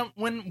fake out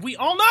when we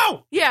all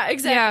know? Yeah,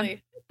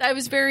 exactly. I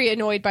was very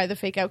annoyed by the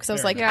fake out because I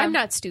was Fair like, enough. I'm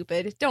not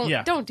stupid. Don't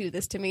Yeah. do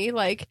this to me.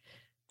 Like,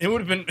 It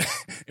would have been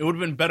it would have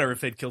been better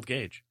if they'd killed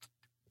Gage.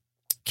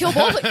 kill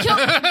both. Kill.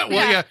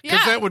 Well,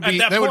 because that would At be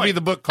that that would be point.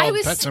 the book I called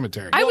was- Pet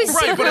Sematary. I was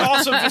right, but super-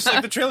 also just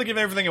like the trailer gave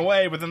everything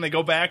away, but then they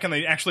go back and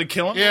they actually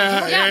kill him.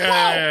 Yeah, Whoa,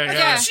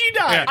 yeah. she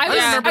died.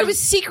 Yeah. I was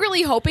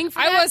secretly hoping for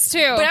that. I was too.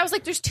 But I was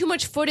like, there's too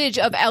much footage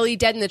of Ellie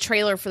dead in the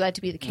trailer for that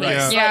to be the case.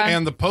 Yeah. Yeah.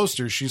 And the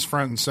poster, she's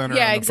front and center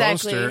Yeah, on the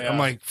exactly. poster. Yeah. I'm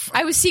like,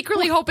 I was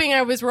secretly hoping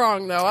I was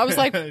wrong, though. I was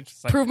like,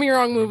 Just like- prove me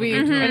wrong, movie,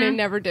 and it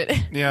never did.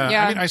 yeah.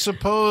 Yeah. I mean, I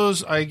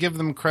suppose I give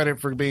them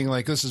credit for being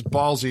like, this is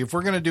ballsy. If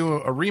we're going to do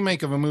a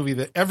remake of a movie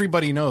that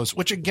everybody knows,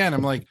 which again,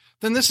 I'm like,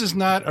 then this is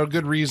not a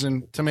good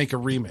reason to make a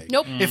remake.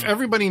 Nope. If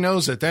everybody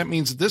knows it, that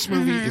means this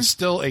movie is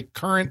still a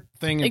current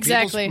thing in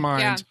Exactly. people's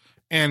minds.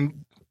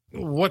 And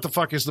what the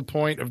fuck is the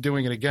point of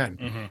doing it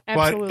again? But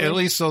Absolutely. at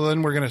least so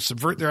then we're going to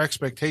subvert their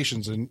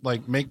expectations and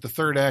like make the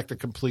third act a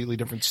completely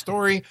different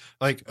story.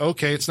 Like,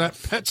 okay, it's not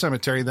Pet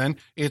Sematary then,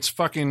 it's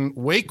fucking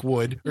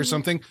Wakewood or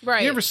something.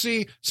 Right. You ever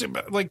see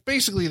like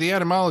basically the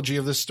etymology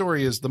of this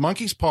story is the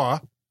monkey's paw.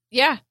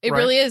 Yeah, it Right.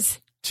 really is.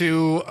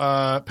 to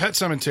Pet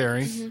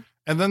Sematary.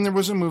 And then there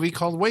was a movie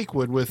called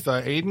Wakewood with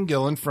Aidan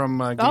Gillen from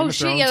Game of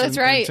Thrones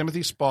and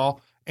Timothy Spall.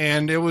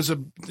 And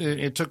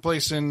it took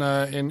place in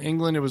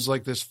England. It was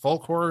like this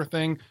folk horror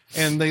thing,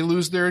 and they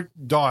lose their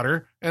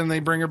daughter and they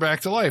bring her back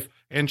to life.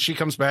 And she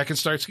comes back and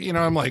starts,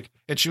 I'm like,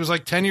 and she was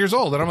like 10 years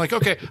old. And I'm like,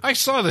 okay, I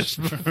saw this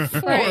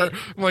before. Right.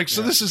 I'm like,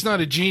 so this is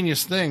not a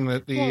genius thing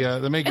that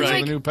the makers of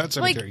the new Pet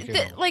Sematary came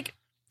out.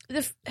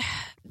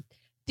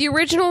 The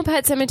original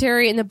Pet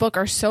Sematary and the book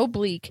are so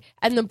bleak,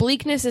 and the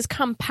bleakness is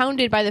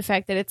compounded by the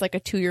fact that it's like a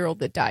 2-year-old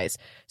that dies.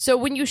 So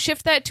when you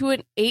shift that to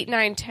an 8,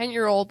 9,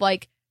 10-year-old,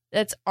 like,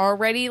 that's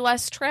already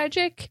less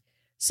tragic.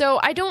 So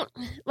I don't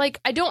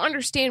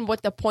understand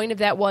what the point of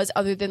that was,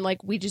 other than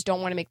like, we just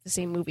don't want to make the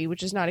same movie,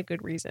 which is not a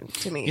good reason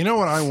to me. You know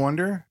what I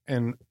wonder?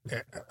 And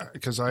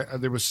because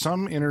there was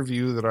some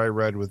interview that I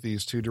read with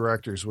these two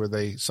directors where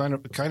they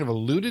kind of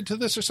alluded to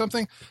this or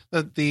something,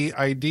 that the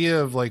idea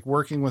of like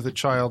working with a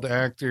child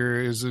actor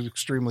is an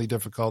extremely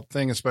difficult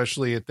thing,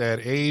 especially at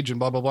that age and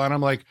blah, blah, blah. And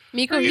I'm like,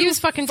 Miko Hughes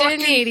fucking did in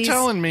the 80s.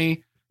 Telling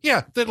me,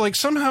 that like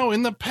somehow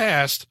in the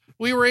past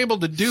we were able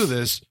to do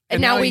this,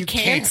 and now we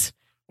can't.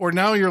 Or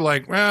now you're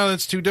like, well,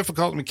 it's too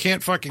difficult, and we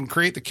can't fucking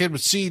create the kid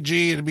with CG.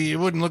 It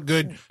wouldn't look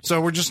good,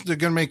 so we're just going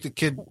to make the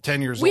kid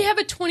 10 years old. We have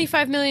a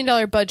 $25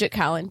 million budget,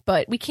 Colin,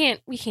 but we can't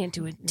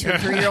do a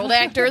 2-3-year-old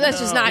actor. That's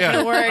just not going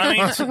to work. I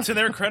mean, to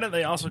their credit,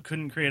 they also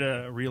couldn't create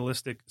a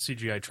realistic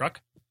CGI truck.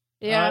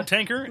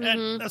 Tanker at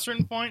a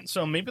certain point,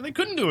 so maybe they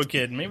couldn't do a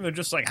kid. Maybe they're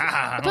just like,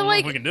 I don't know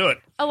if we can do it.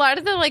 A lot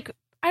of the, like,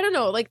 I don't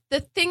know, like, the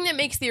thing that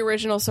makes the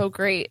original so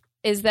great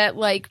is that,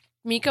 like,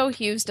 Miko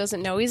Hughes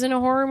doesn't know he's in a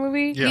horror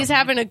movie. Yeah. He's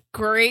having a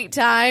great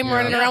time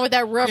running around with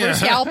that rubber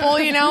scalpel,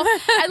 And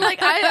like,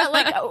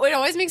 it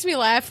always makes me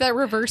laugh, that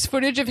reverse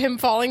footage of him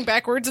falling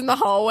backwards in the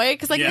hallway,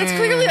 because like it's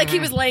clearly like he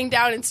was laying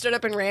down and stood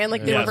up and ran.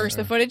 Like they reversed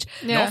the footage.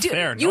 Yeah. No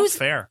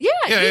fair.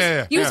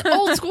 Use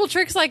old school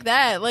tricks like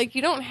that. Like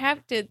you don't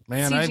have to.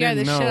 Man, CGI I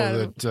didn't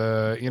the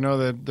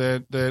know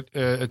that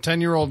a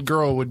 10-year-old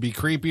girl would be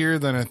creepier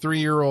than a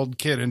 3-year-old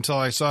kid until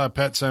I saw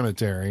Pet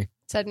Sematary.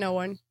 Said no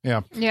one.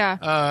 Yeah.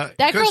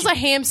 That girl's a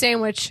ham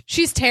sandwich.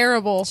 She's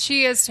terrible.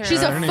 She is terrible.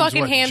 She's a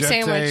fucking ham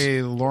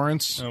sandwich.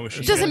 Lawrence?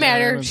 It doesn't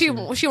matter. She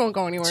won't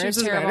go anywhere. It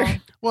doesn't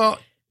matter. Well,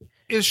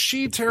 is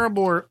she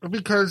terrible?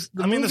 Because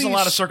there's a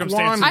lot of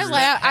circumstances.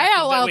 I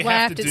out loud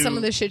laughed at some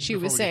of the shit she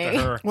was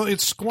saying. Well, it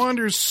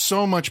squanders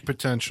so much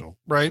potential,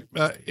 right?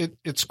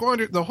 It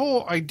squandered the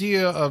whole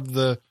idea of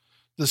the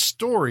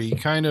story.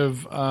 Kind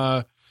of,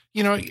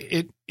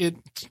 it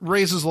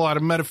raises a lot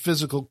of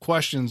metaphysical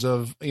questions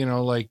of,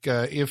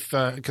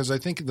 because I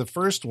think the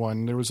first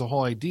one, there was a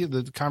whole idea,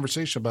 the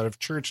conversation about if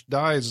church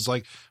dies is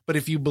like, but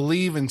if you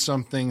believe in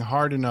something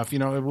hard enough,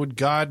 would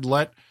God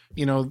let,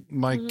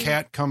 my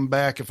cat come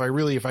back if I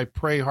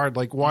pray hard,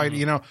 like why,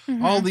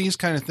 all these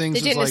kind of things.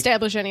 They didn't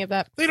establish any of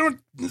that. There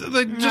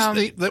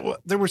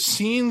were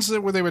scenes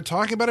where they were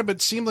talking about it, but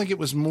it seemed like it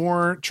was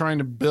more trying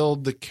to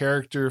build the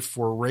character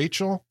for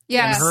Rachel.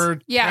 Yes. And her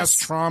past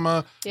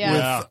trauma.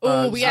 Yeah.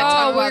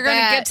 We're going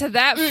to get to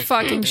that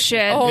fucking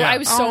shit. I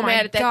was so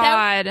mad at that.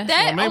 God.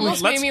 That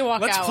almost made me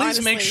walk out. Let's please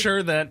honestly. make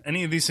sure that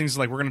any of these things,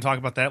 like we're going to talk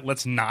about that,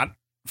 let's not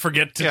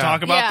forget to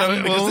talk about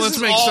them. Well, let's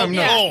make some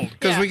notes,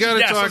 because we got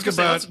to talk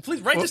about.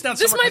 Please write this down.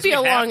 This might be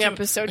a long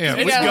episode. Yeah,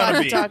 we got a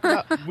lot to talk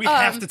about. We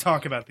have to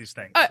talk about these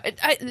things.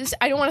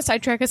 I don't want to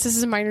sidetrack us. This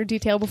is a minor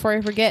detail before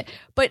I forget.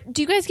 But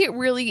do you guys get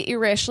really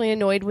irrationally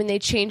annoyed when they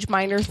change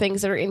minor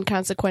things that are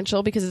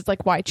inconsequential? Because it's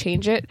like, why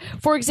change it?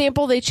 For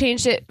example, they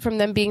changed it from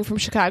them being from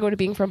Chicago to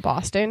being from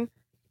Boston.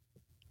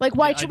 Like,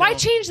 why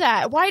change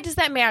that? Why does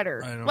that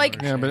matter?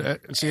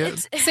 See,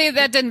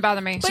 that didn't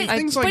bother me.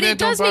 But it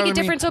does make a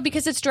difference, though,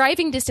 because it's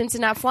driving distance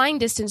and not flying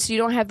distance, so you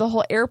don't have the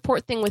whole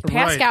airport thing with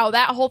Pascal. Right.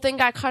 That whole thing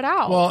got cut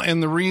out. Well,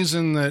 and the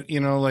reason that,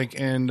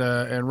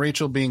 and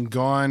Rachel being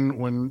gone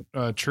when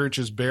Church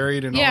is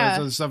buried and all that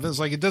other stuff, is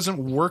like, it doesn't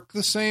work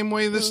the same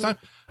way this time.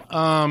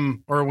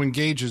 Or when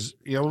Gage is,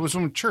 it was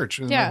when Church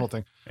and the whole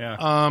thing.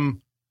 Yeah.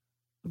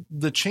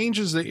 The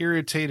changes that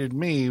irritated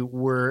me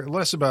were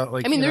less about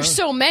like. there's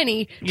so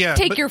many. Yeah,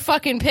 take your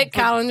fucking pick,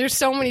 Colin. There's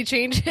so many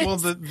changes. Well,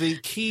 the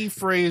key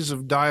phrase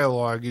of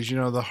dialogue is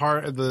the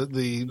heart,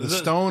 the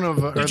stone of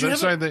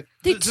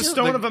the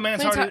stone of a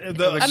man's heart.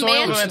 The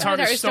soil of a man's heart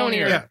is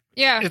stonier.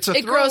 Yeah, it's a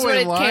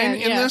throwaway line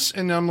in this,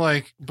 and I'm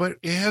like, but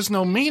it has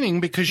no meaning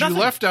because you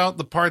left out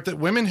the part that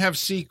women have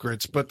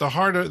secrets, but the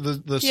heart of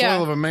the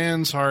soil of a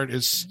man's heart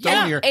is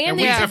stonier, and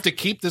we have to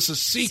keep this a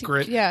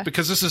secret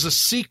because this is a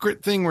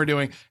secret thing we're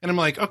doing. And I'm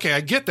like, okay, I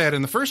get that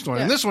in the first one,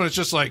 and this one it's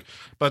just like,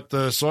 but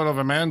the soil of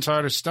a man's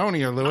heart is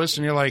stonier, Lewis,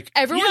 and you're like,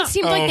 everyone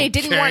seemed like they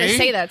didn't want to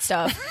say that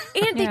stuff,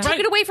 and they took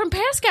it away from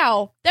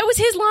Pascal. That was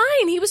his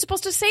line; he was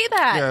supposed to say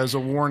that. Yeah, as a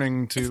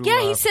warning to.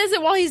 Yeah, he says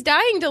it while he's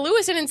dying to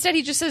Lewis, and instead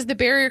he just says the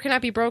barrier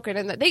cannot be broken,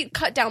 and they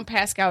cut down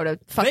Pascal to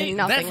fucking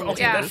nothing.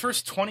 That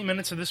first 20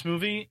 minutes of this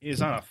movie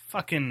is on a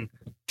fucking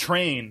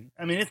train.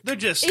 They're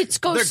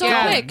just quick.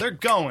 They're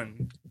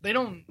going. They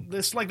don't.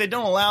 It's like they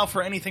don't allow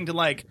for anything to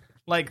like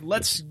Like,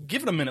 let's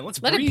give it a minute.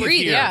 Let's Let it breathe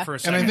breathe, here yeah. for a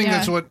And second. I think Yeah.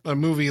 that's what a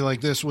movie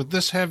like this, with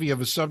this heavy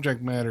of a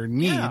subject matter,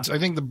 needs. I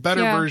think the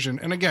better Yeah. version,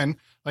 and again,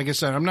 like I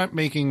said, I'm not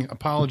making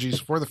apologies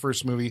for the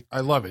first movie. I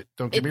love it.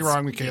 Don't get me It's-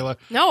 wrong, Michaela.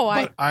 No,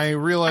 But I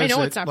realize I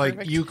know it's that not like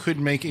perfect. you could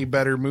make a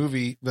better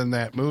movie than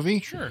that movie.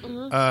 Sure.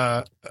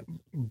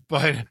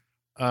 But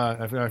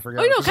I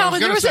forgot. Oh, no, 'cause I was Calvin,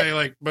 there going to was say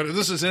like, but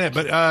this isn't it.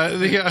 But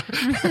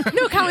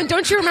No, Colin,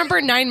 don't you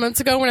remember 9 months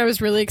ago when I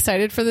was really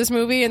excited for this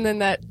movie and then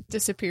that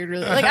disappeared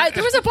really? Like,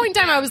 there was a point in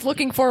time I was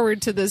looking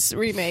forward to this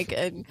remake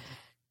and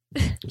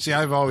see,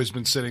 I've always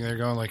been sitting there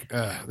going like,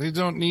 they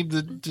don't need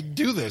to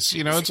do this.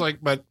 You know, it's like,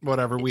 but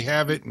whatever, we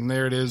have it and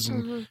there it is.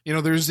 And, you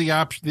know, there's the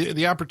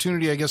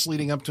opportunity, I guess,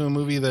 leading up to a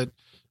movie that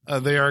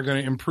they are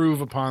going to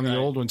improve upon the Right.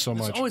 old one so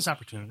There's much. always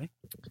opportunity.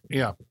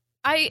 Yeah.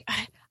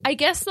 I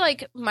guess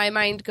like my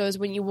mind goes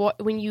when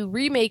you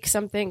remake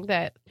something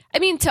that, I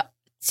mean, to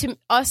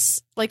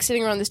us, like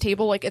sitting around this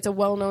table, like it's a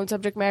well-known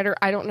subject matter.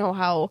 I don't know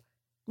how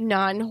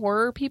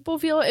non-horror people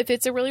feel, if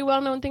it's a really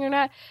well-known thing or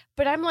not,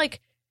 but I'm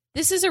like,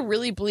 this is a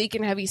really bleak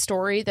and heavy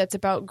story that's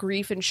about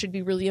grief and should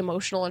be really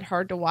emotional and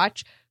hard to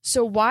watch.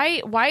 So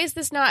why is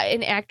this not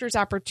an actor's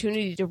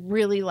opportunity to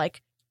really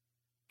like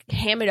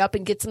ham it up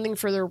and get something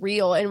for the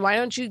real? And why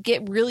don't you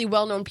get really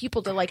well-known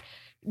people to like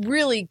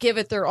really give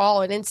it their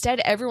all? And instead,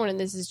 everyone in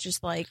this is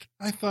just like,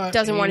 I thought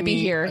doesn't want to be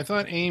here. I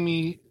thought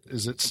Amy,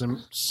 is it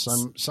Simons?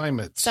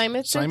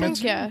 Simons, I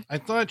think, yeah. I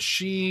thought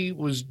she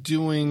was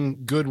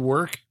doing good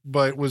work,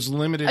 but was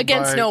limited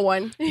Against by, no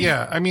one.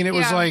 Yeah, I mean, it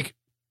was Yeah. like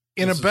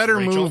in This a is better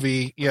Rachel?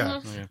 movie. Yeah,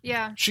 Mhm.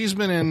 Yeah. she's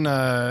been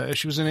in.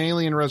 She was in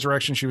Alien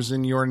Resurrection. She was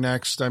in Your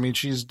Next. I mean,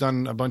 she's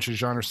done a bunch of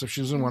genre stuff.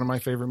 She was in one of my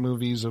favorite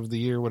movies of the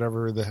year,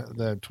 whatever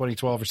the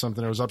 2012 or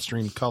something. It was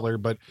Upstream Color,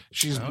 but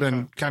she's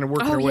been kind of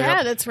working Oh, her way yeah,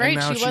 up. that's right. And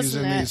now She was she's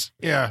in in that. these.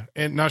 Yeah,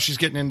 and now she's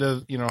getting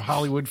into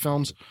Hollywood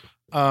films.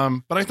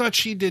 But I thought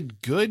she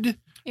did good.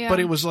 Yeah.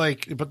 But it was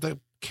like, but the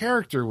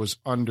character was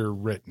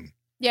underwritten.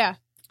 Yeah.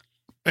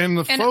 And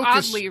the And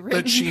focus oddly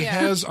written, that she yeah.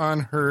 has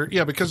on her,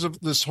 because of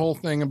this whole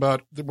thing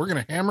about that we're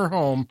going to hammer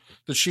home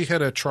that she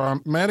had a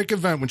traumatic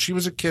event when she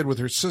was a kid with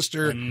her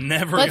sister. And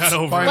never Let's- got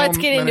over spinal Let's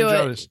get into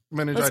it.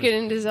 meningitis. Let's get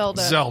into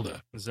Zelda.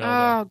 Zelda. it. Zelda.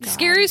 Oh, God.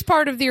 Scariest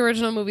part of the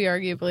original movie,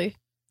 arguably.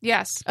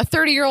 Yes. A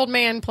 30-year-old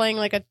man playing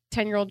like a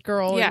 10-year-old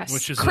girl. Yes.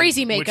 Which is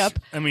Crazy makeup.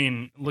 Which, I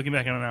mean, looking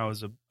back on it now,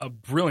 is a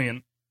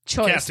brilliant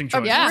Choice. casting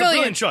choice. Yeah. It's a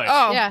brilliant choice.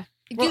 Oh, Yeah.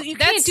 Well, you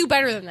that's- can't do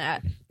better than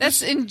that.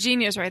 that's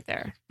ingenious right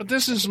there. But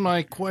this is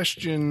my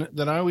question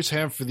that I always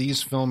have for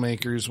these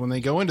filmmakers when they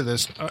go into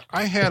this.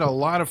 I had a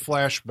lot of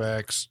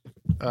flashbacks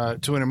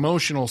to an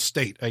emotional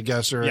state, I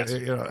guess, or Yes.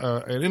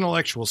 an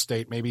intellectual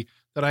state, maybe,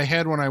 that I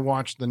had when I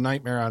watched the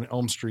Nightmare on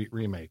Elm Street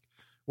remake,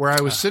 where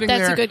I was sitting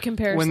That's there a good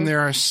comparison. when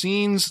there are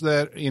scenes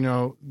that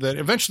that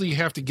eventually you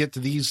have to get to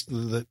these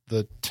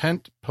the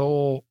tent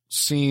pole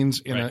scenes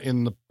in Right.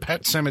 in the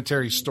Pet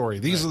Cemetery story.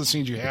 These are the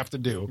scenes you have to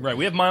do. Right.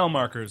 We have mile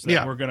markers that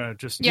Yeah. we're going to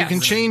just. Yeah. You can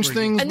change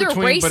things And they're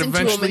between, but racing to 'em in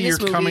eventually you're this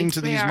movie. coming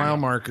to They these are. mile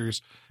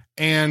markers.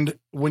 And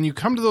when you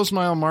come to those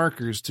mile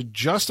markers, to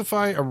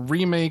justify a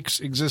remake's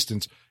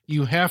existence,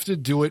 you have to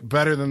do it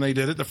better than they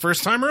did it the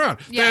first time around.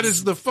 Yes. That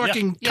is the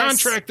fucking Yes.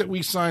 contract that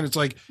we signed. It's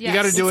like, you Yes.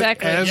 got to do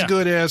Exactly. it as Yeah.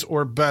 good as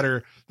or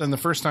better than the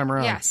first time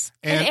around. Yes.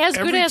 and as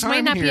good every as might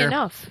time not be here-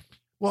 enough.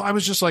 Well, I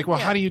was just like, Yeah.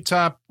 how do you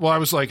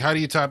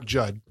top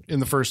Judd in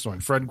the first one,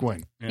 Fred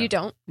Gwynn? Yeah. You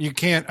don't. You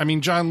can't. I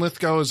mean, John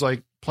Lithgow is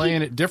like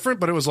playing it different,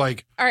 but it was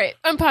like, All right.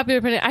 Unpopular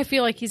opinion. I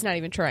feel like he's not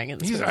even trying in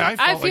this movie. I felt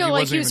like feel he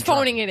like wasn't he was even trying.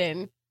 phoning it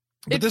in.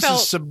 but It this felt-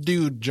 is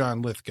subdued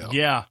John Lithgow.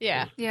 Yeah.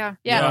 Yeah. Yeah.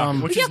 Yeah.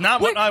 Which Yeah, is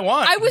not what I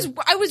want. I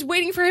was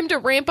waiting for him to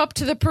ramp up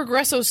to the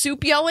Progresso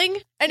soup yelling,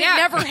 and Yeah. it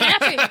never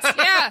happened.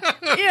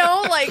 Yeah. You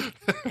know, like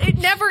it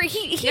never.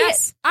 He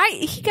Yes.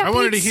 he got I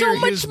wanted to paid hear so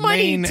much his money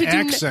Maine to do.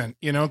 accent,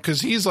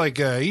 because he's like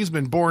he's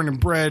been born and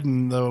bred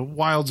in the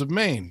wilds of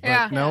Maine. But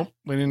Yeah. nope,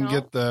 we didn't No.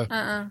 get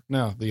the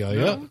No. He's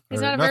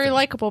or not a very nothing.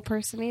 likable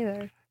person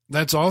either.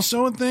 That's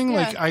also a thing. Yeah.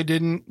 Like I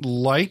didn't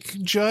like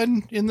Judd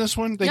in this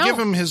one. They No. give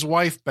him his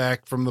wife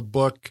back from the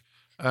book,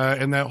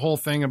 and that whole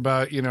thing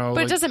about But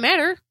like, it doesn't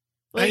matter.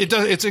 Like, it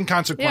does. It's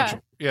inconsequential.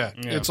 Yeah.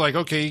 Yeah. It's like,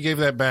 okay, you gave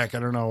that back. I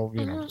don't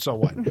know, so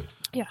what?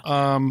 Yeah.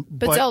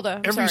 But Zelda,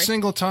 I'm every sorry.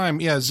 single time,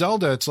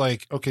 Zelda, it's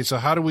like, okay, so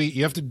how do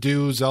you have to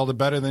do Zelda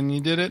better than you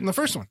did it in the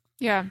first one?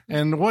 Yeah.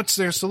 And what's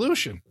their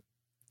solution?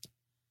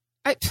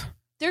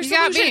 There's You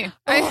got solution. me.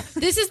 Oh,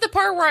 this is the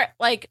part where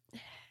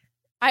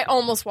I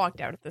almost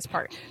walked out at this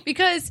part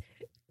because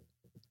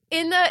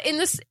in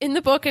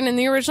the book and in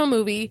the original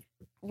movie,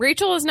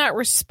 Rachel is not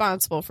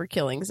responsible for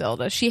killing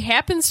Zelda. She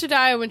happens to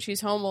die when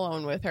she's home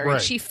alone with her. Right.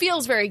 And she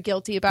feels very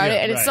guilty about Yeah,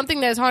 it, and it's right. something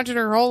that has haunted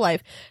her whole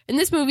life. In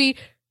this movie,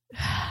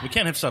 We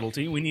can't have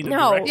subtlety. We need a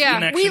No. direct Yeah.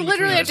 connection We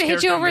literally between have to this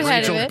hit you character over and the head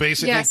Rachel. of Rachel it.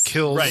 basically Yes.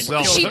 kills Right.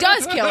 Zelda. she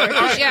does kill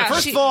her. Yeah.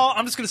 First she- of all,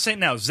 I'm just going to say it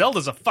now.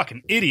 Zelda's a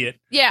fucking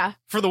idiot Yeah.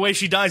 for the way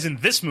she dies in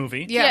this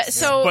movie. Yes. Yeah,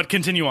 so But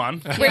continue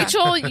on.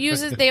 Rachel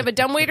they have a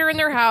dumbwaiter in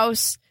their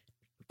house.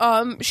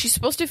 she's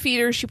supposed to feed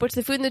her. She puts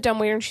the food in the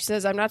dumbwaiter, and she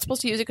says, I'm not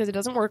supposed to use it because it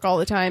doesn't work all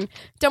the time.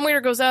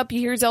 Dumbwaiter goes up. You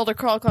hear Zelda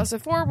crawl across the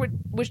floor,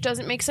 which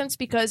doesn't make sense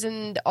because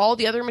in all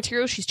the other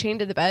materials, she's chained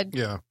to the bed.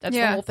 Yeah. That's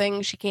the whole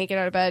thing. She can't get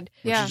out of bed.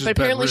 Yeah. But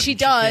apparently she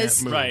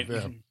does. Right.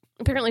 Yeah.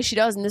 Apparently she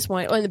does in this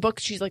one. Oh, in the book,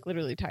 she's like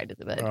literally tied to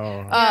the bed.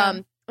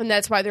 Oh. And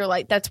that's why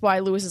that's why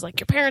Lewis is like,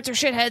 your parents are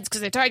shitheads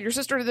because they tied your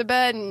sister to the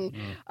bed.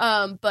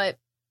 And, but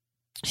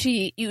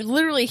you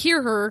literally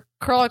hear her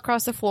crawl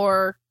across the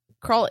floor,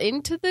 crawl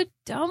into the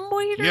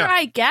dumbwaiter,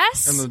 I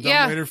guess. And the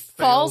dumbwaiter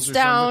falls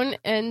down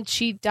and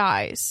she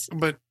dies.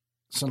 But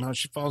somehow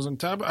she falls on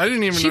top. I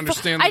didn't even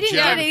understand the I didn't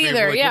get it geography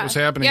either. of what was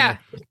happening. Yeah.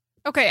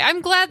 Okay,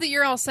 I'm glad that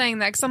you're all saying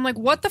that because I'm like,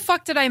 what the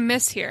fuck did I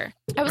miss here?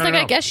 I was I like, know.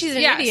 I guess she's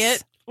an Yes.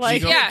 idiot.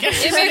 Like,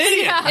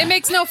 It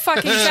makes no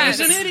fucking sense.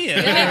 She's an idiot.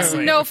 It makes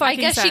no I fucking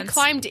guess sense. she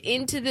climbed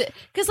into the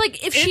because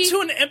like if she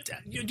Into an empty.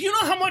 Do you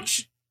know how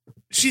much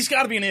she's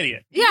got to be an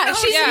idiot? Yeah, you know how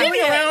she's much an moving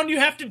idiot. around you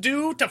have to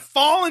do to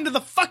fall into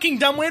the fucking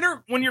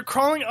dumbwaiter when you're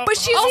crawling up. But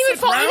she doesn't even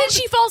fall, and then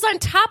she falls on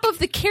top of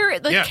the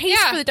carrot, the Yeah. case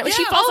Yeah. for the dumb. Yeah,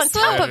 She falls also-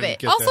 on top I of didn't it.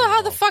 get Also, that how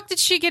at the all. fuck did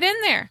she get in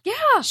there?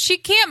 Yeah, She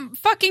can't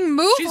fucking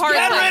move She's hardly.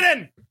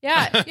 bedridden.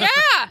 yeah.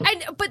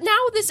 Yeah. But now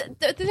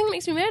the thing that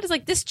makes me mad is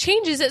like this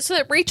changes it so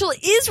that Rachel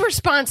is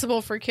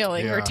responsible for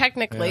killing her Yeah.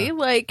 technically. Yeah.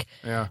 Like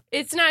Yeah.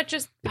 it's not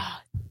just.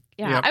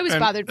 Yep. I was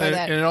bothered by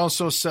that. And it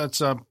also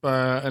sets up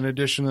an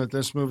addition that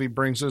this movie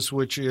brings us,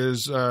 which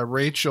is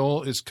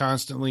Rachel is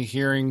constantly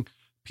hearing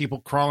people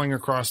crawling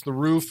across the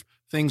roof,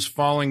 things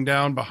falling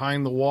down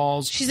behind the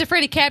walls. She's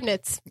afraid of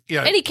cabinets.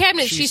 Yeah, Any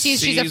cabinet she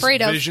sees, she's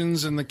afraid of.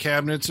 Visions in the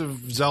cabinets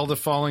of Zelda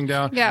falling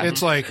down. Yeah.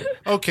 It's like,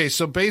 okay,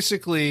 so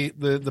basically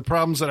the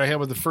problems that I had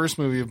with the first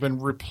movie have been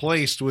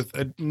replaced with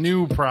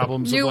new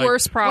problems. New of like,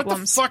 worse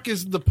problems. What the fuck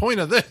is the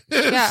point of this?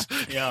 Yeah.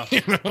 Yeah.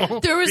 You know?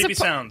 There was Creepy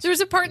sounds. there was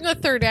a part in the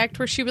third act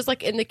where she was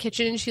like in the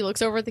kitchen and she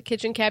looks over at the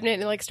kitchen cabinet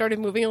and it like started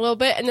moving a little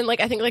bit and then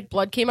like I think like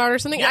blood came out or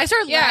something. I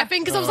started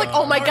laughing because I was like,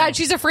 oh my god,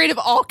 she's afraid of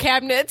all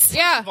cabinets.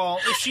 Yeah. First of all,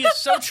 if she is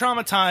so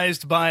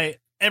traumatized by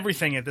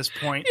everything at this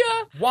point,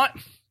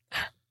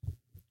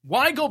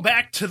 why go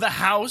back to the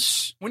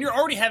house when you're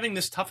already having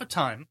this tough a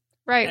time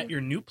Right. at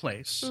your new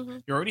place? Mm-hmm.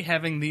 You're already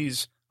having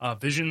these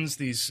visions,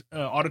 these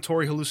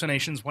auditory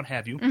hallucinations, what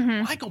have you.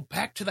 Mm-hmm. Why go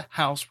back to the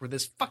house where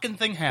this fucking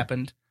thing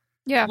happened?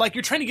 Yeah. Like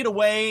you're trying to get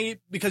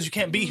away because you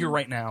can't be here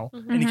right now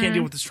Mm-hmm. and you can't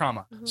deal with this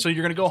trauma. So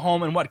you're going to go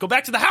home and what? Go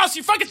back to the house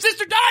your fucking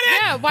sister died in?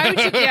 Yeah, why would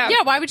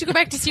you? Why would you go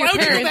back to see Why your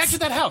would you parents? go back to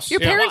that house? Your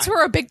parents Why?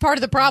 were a big part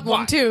of the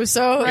problem Why? too.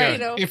 So Yeah. you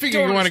know, You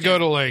figure you want to go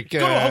to like to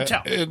a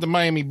hotel. the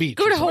Miami Beach,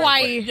 go or to something.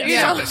 Hawaii. Yeah,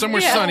 you know?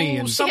 somewhere Yeah. sunny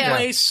and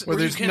someplace where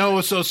where there's you can- no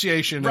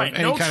association Right, of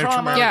any no kind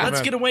trauma. of traumatic Let's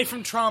event. get away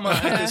from trauma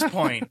at this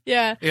point.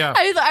 Yeah, Yeah.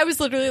 I was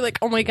literally like,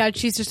 oh my god,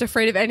 she's just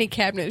afraid of any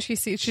cabinet she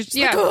sees. She's just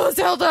Yeah. like, oh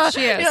Zelda.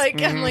 She is. You're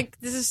like, I'm like,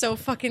 this is so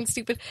fucking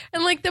stupid.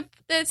 And like the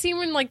scene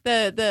when like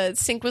the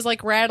sink was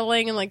like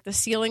rattling and like the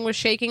ceiling was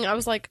shaking, I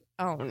was like,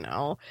 oh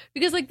no,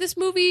 because like this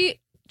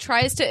movie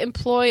tries to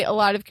employ a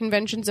lot of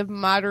conventions of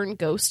modern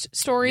ghost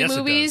story Yes, it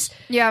movies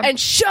Yeah. and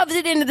shoves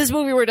it into this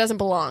movie where it doesn't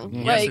belong.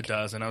 Yes, Like, it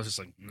does. And I was just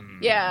like,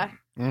 yeah.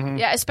 Mhm.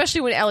 Yeah,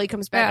 especially when Ellie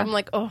comes back. Yeah. I'm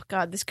like, oh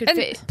god, this could And-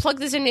 fit. Plug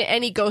this into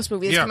any ghost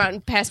movie that's Yeah. come out in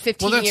the past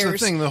 15 Well, that's years.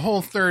 the thing. The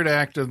whole third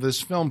act of this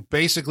film,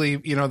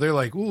 basically, you know, they're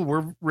like, "Ooh,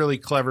 we're really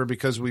clever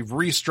because we've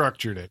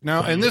restructured it."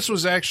 Now, and this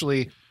was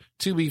actually,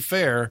 to be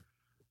fair,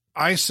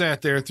 I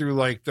sat there through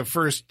like the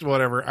first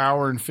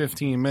hour and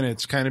 15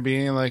 minutes, kind of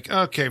being like,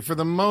 "Okay, for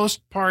the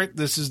most part,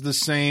 this is the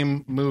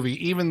same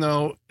movie. Even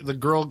though the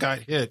girl got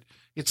hit,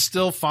 it's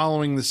still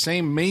following the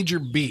same major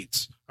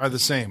beats are the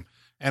same."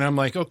 And I'm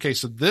like, okay,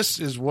 so this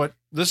is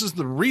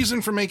the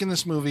reason for making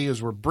this movie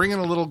is we're bringing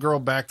a little girl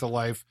back to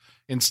life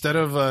instead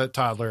of a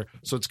toddler.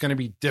 So it's going to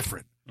be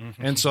different.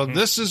 And so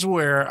this is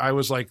where I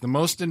was like the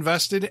most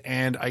invested,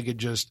 and I could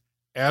just,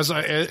 as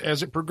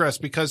it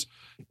progressed, because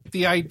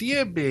the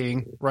idea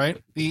being,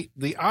 right, the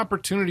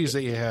opportunities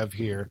that you have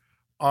here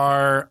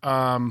are,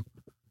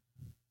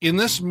 in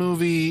this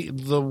movie,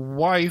 the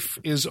wife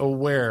is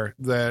aware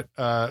that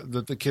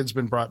the kid's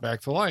been brought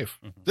back to life.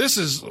 This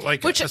is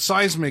like a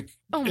seismic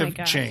Oh my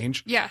God.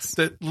 change. Yes.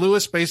 That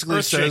Lewis basically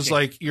Earth-shaking. says,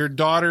 like,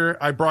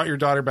 I brought your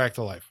daughter back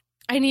to life.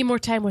 I need more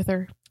time with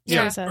her.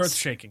 Yeah. That's what he earth says.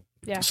 shaking.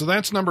 Yeah. So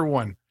that's number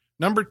one.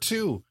 Number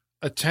two,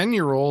 a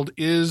 10-year-old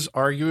is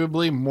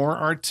arguably more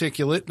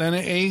articulate than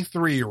a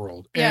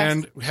 3-year-old. Yes.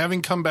 And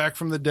having come back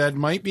from the dead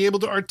might be able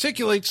to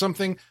articulate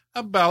something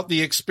about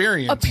the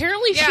experience.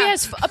 Apparently, she Yeah.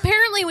 has.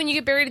 Apparently, when you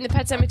get buried in the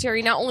pet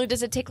cemetery, not only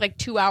does it take like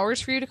 2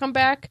 hours for you to come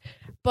back,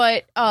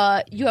 but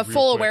you have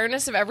full quick.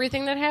 awareness of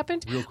everything that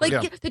happened. Like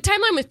Yeah. the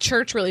timeline with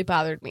Church really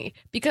bothered me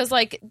because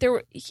like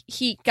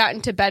he got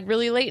into bed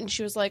really late and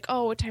she was like,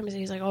 "Oh, what time is it?"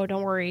 He's like, "Oh,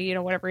 don't worry, you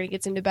know, whatever." He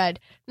gets into bed,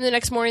 and the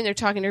next morning they're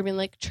talking to her, being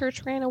like,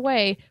 "Church ran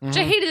away," which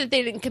I hated that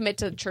they didn't commit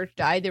to Church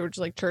died. They were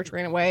just like, "Church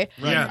ran away."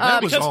 Yeah,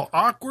 that was because- all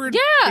awkward.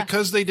 Yeah.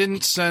 Because they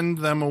didn't send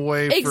them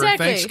away for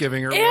Exactly.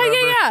 Thanksgiving or Yeah, whatever.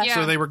 yeah. Yeah.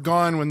 So they were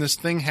gone when this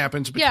thing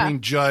happens between Yeah.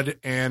 Judd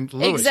and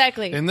Lewis.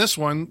 Exactly. In this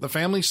one, the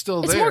family's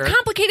still It's there. more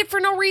complicated for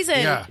no reason.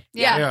 Yeah.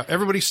 Yeah,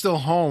 everybody's still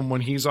home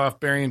when he's off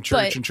burying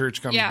Church and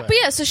Church comes back. But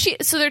yeah,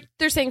 so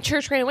they're saying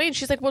Church ran away, and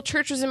she's like, well,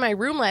 Church was in my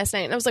room last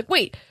night. And I was like,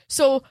 wait,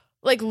 so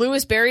like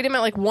Lewis buried him at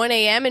like 1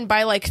 a.m. and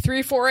by like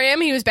 3, 4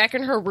 a.m. he was back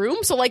in her room.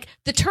 So like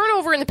the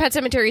turnover in the Pet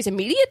Cemetery is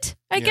immediate,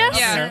 I guess.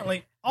 Yeah.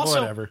 Apparently.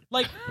 Also, Whatever.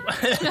 like,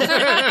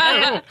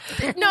 No,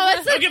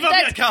 that's don't give up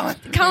yet, Colin.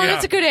 Colin,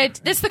 that's a good edge.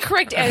 That's the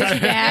correct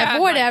attitude to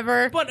have.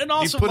 Whatever. But and You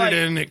also, put like, it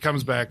in, it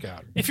comes back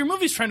out. if your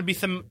movie's trying to be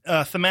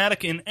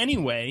thematic in any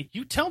way,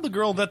 you tell the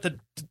girl that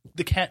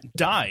the cat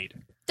died.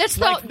 That's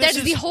Like,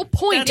 that's the whole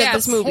point that's of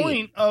this the movie.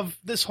 point of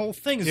this whole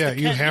thing. Is Yeah,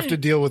 the you cat- have to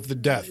deal with the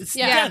death. It's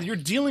Yeah. you're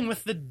dealing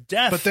with the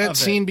death. But that of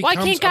scene it. Why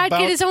becomes can't God about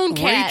get his own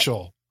cat?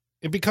 Rachel.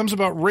 It becomes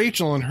about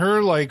Rachel and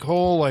her like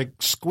whole like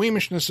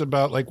squeamishness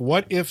about like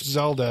what if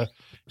Zelda,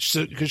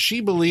 because she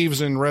believes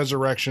in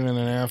resurrection and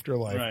an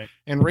afterlife, Right.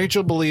 and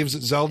Rachel believes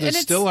that Zelda's And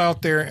it's- still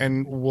out there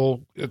and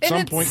will at And some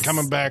it's- point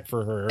coming back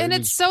for her. And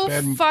it's so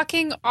bad-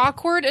 fucking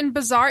awkward and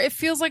bizarre. It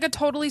feels like a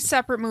totally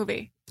separate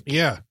movie.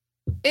 yeah.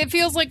 It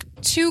feels like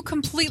two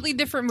completely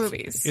different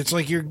movies. It's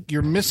like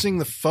you're missing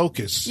the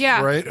focus,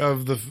 Yeah. right,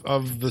 of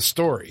the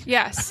story.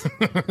 Yes.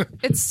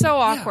 It's so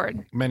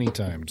awkward. Many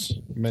times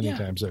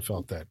I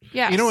felt that.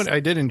 Yes. You know what I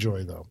did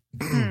enjoy though?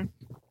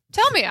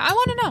 Tell me. I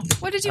want to know.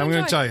 What did you I'm enjoy?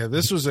 going to tell you,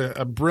 this was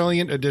a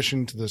brilliant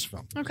addition to this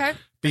film Okay.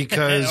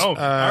 because all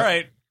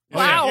right.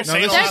 Wow. You're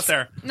saying a That's- lot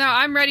there. No,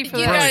 I'm ready for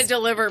You this. gotta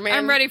deliver, man.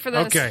 I'm ready for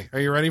this. Okay, are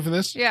you ready for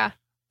this? Yeah.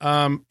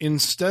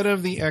 Instead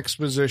of the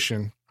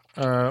exposition,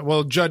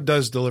 well, Judd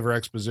does deliver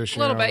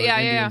exposition. A little bit, the yeah,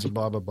 yeah, Indians yeah. and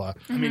blah blah blah.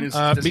 I mean,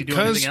 does he do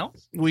Because anything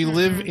else? we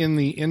live in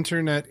the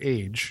internet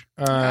age,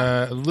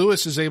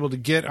 Lewis is able to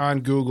get on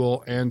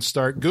Google and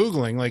start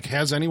Googling. Like,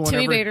 has anyone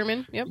Timmy ever?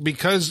 Baderman. Yep.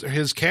 Because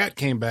his cat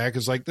came back,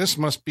 is like this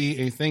must be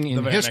a thing in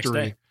The very next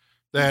history. day.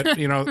 That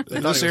he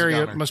this was a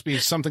area goner. must be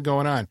something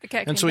going on, The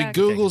cat and came so he back.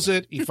 Googles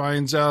it. He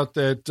finds out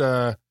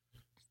that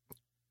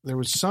there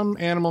was some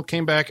animal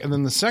came back, and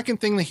then the second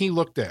thing that he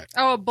looked at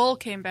Oh, a bull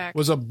came back.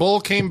 was a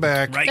bull came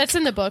back, Right. That's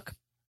in the book.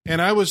 and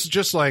I was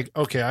just like,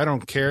 okay, I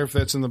don't care if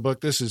that's in the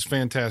book. This is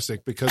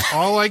fantastic because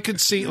all I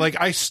could see, like,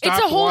 I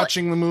stopped whole-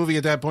 watching the movie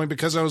at that point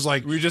because I was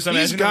like, Were you just these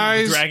imagining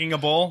guys, dragging a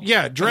bull?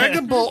 yeah, drag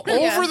a bull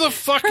Yeah. over the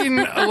fucking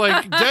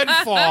like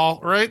deadfall,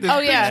 right? Oh,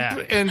 yeah.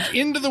 and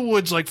into the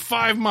woods like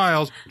 5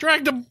 miles.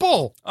 Dragged a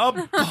bull, A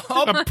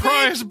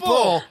prize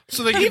bull,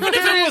 so they Even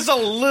if it was a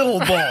little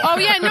bull. Oh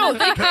yeah, no. In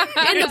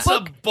the It's a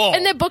book, bull.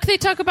 in the book, they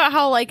talk about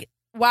how like,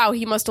 wow,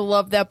 he must have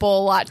loved that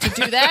bull a lot to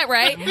do that,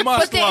 right?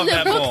 Must but love in the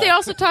that book, bull. they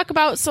also talk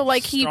about so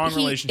like Strong it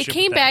relationship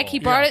came with that back, bull. he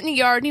brought Yeah. it in the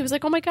yard, and he was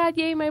like, oh my god,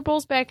 yay, my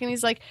bull's back, and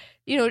he's like,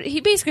 you know,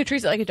 he basically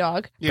treats it like a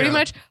dog, pretty Yeah.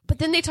 much. But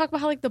then they talk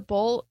about how like the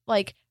bull,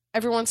 like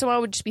every once in a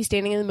while would just be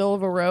standing in the middle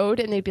of a road,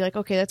 and they'd be like,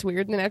 okay, that's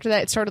weird. And then after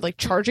that, it started like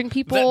charging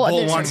people, That and bull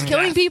then it started wants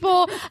killing death.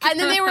 people, and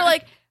then they were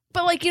like.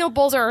 But, like, you know,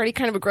 bulls are already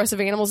kind of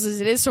aggressive animals as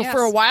it is. So Yes.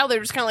 for a while, they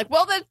were just kind of like,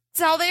 well, that's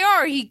how they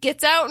are. He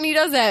gets out and he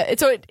does that. And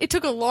so it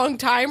took a long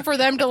time for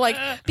them to, like,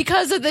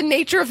 because of the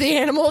nature of the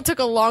animal, it took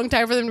a long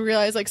time for them to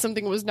realize, like,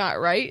 something was not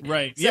right.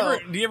 Right. So-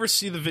 Do you ever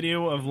see the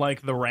video of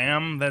like the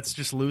ram that's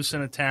just loose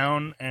in a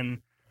town and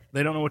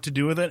they don't know what to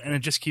do with it and it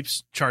just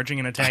keeps charging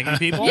and attacking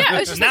people? Yeah,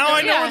 it's just now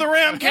like- I know yeah. where the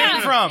ram came Yeah.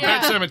 from. Yeah.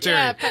 Pet Cemetery.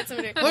 Yeah, Pet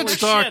Cemetery.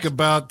 Let's Holy talk shit.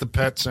 about the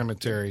Pet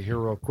Cemetery here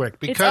real quick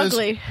because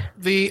ugly.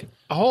 the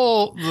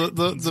whole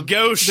the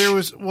gauche. there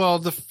was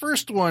the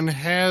first one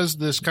has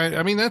this kind.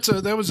 I mean that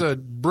was a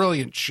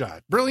brilliant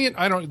shot. Brilliant.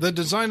 The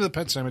design of the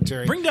Pet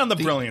Cemetery. Bring down the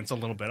brilliance a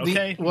little bit,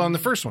 okay? Well, in the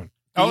first one.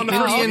 Oh, in the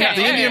first one. Indian, Okay,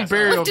 the yeah, Indian yeah.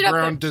 burial Lift it up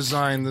ground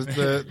design,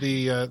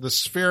 the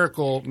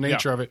spherical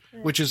nature of it,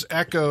 which is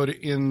echoed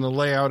in the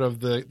layout of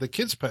the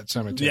kids' pet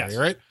cemetery, Yes.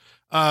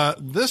 right?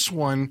 This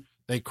one,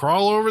 they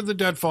crawl over the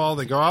deadfall,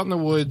 they go out in the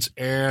woods,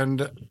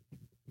 and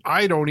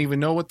I don't even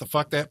know what the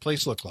fuck that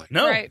place looked like.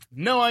 No, Right.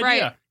 no idea.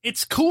 Right.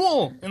 It's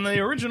cool in the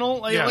original.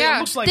 Like, Yeah. it Yeah.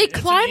 looks like They it's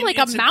an climb Indian- like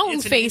a it's an- mountain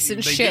it's an face Indian-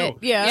 and they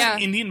shit. do. Yeah. Yeah. It's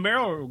an Indian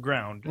burial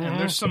ground, and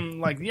there's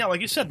some like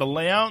you said, the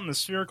layout and the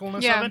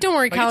sphericalness Yeah. of it. Don't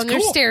worry, Like, Colin. it's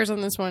There's cool. stairs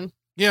on this one.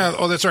 Yeah,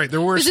 that's right. There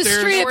were There's a stairs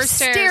straight up Or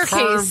stairs.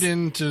 carved staircase.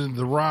 into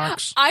the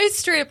rocks. I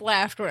straight up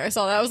laughed when I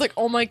saw that. I was like,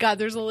 "Oh my god,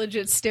 there's a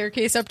legit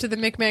staircase up to the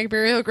Micmac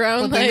burial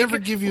ground." But they like, never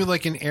give you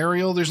like an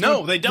aerial. There's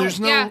No, they don't. There's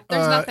no Yeah,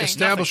 there's nothing.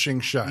 establishing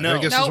shot. No.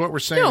 I guess Nope. is what we're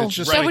saying. no, It's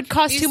just that like, would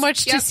cost too You-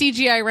 much to yep.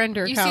 CGI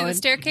render. You see Colin. the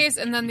staircase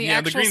and then the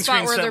Yeah, the actual green spot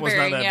screen where set they're was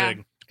burying. not that Yeah.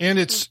 big. and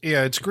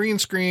it's green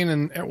screen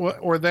and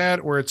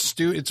or it's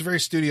very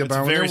studio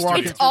bound. When very they're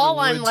walking studio. It's through all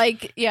the on woods,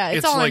 like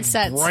it's all like on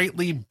sets.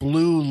 brightly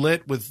blue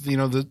lit with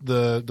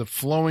the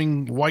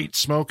flowing white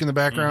smoke in the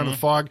background of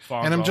fog.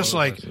 Fog's And I'm all just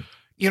over the like, place.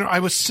 I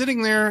was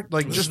sitting there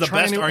like This just is the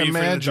trying best to Are You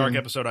Afraid of the Dark imagine.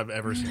 episode I've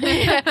ever seen.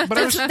 But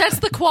I was That's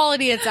the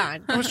quality it's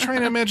on. I was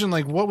trying to imagine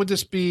like what would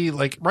this be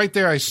like right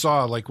there. I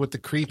saw like what the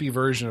creepy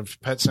version of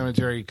Pet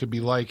Cemetery could be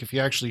like if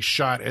you actually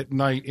shot at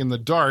night in the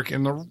dark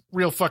in the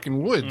real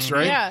fucking woods,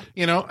 right? Yeah.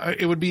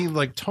 It would be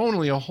like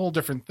totally a whole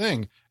different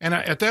thing. And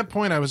at that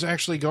point, I was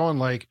actually going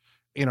like,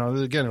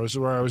 again, it was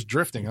where I was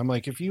drifting. I'm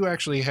like, if you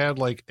actually had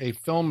like a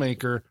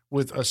filmmaker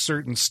with a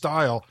certain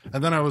style,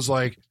 and then I was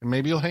like, and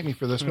maybe you'll hate me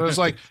for this, but I was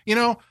like,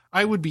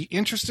 I would be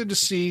interested to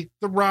see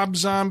the Rob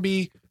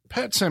Zombie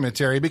Pet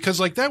Sematary, because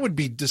like that would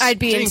be distinctive. I'd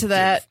be into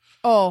that.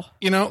 Oh,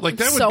 that would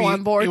so be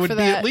on board it would for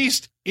be that. at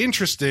least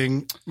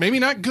interesting, maybe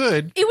not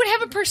good. it would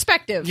have a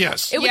perspective.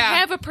 Yes. It would Yeah.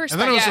 have a And perspective.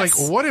 then I was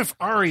like, what if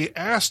Ari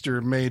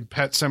Aster made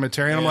Pet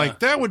Sematary? And I'm like,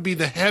 that would be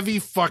the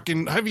heaviest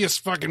fucking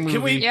movie.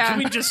 Can we Yeah. can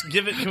we just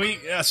give it? Can we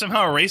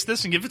somehow erase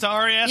this and give it to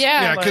Ari Aster?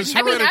 Yeah, because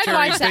I mean, I'd Hereditary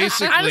watch that.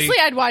 basically. Honestly,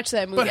 I'd watch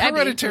that movie. but I'd be into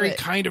Hereditary it.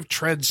 kind of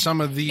treads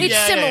some of these. It's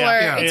Yeah, similar.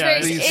 yeah, It's yeah.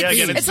 very. These- It's, yeah,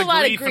 again, it's it's a the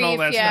lot of grief and all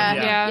grief. that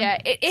stuff, Yeah, yeah.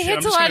 It Shit, I'm hits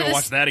a just lot gonna of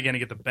watch this. that again and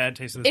get the bad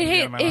taste of this movie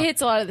out of my It mouth.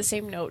 hits a lot of the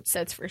same notes.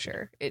 That's for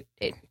sure. It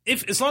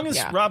If as long as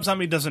Yeah. Rob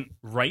Zombie doesn't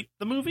write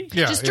the movie,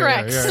 Yeah, just yeah,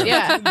 directs. yeah,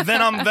 yeah. Yeah.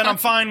 then I'm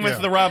fine with Yeah.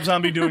 the Rob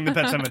Zombie doing the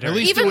Pet Sematary. At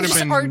least it Even would have just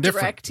been art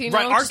different. direct, you know,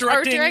 Right, art just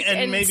directing direct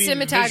and maybe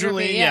cinematography.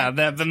 visually, Yeah,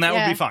 then that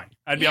would be fine.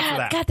 I'd be up for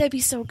that. God, that'd be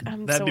so.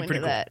 I'm That'd so be into pretty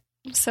cool. that.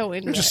 I'm so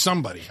into Or just that.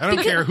 somebody. I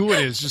don't care who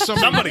it is. Just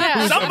somebody, Somebody.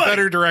 who's Somebody. a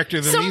better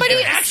director than Somebody-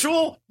 these guys.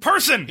 Actual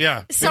person.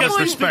 Yeah, Someone- because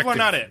these people perspective. are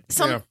not it.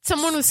 Yeah.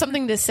 Someone with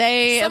something to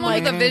say Someone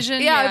and like with a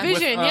vision. yeah, Yeah. a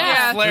vision. With,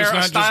 yeah. flair, Who's a not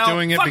just style.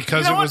 doing it Fuck,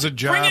 because you know it was what? a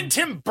job. Bring in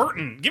Tim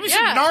Burton. Give me Yeah.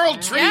 some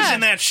gnarled trees Yeah. in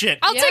that shit.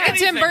 I'll take a Anything.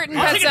 Tim Burton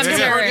I'll Pet take a Tim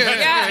Sematary. Burton Pet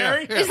Yeah.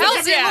 Sematary. Is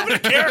Hells that- yeah. A little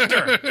bit of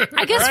character.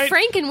 I guess Right?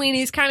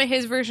 Frankenweenie's kind of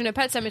his version of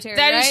Pet Sematary.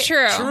 That right? is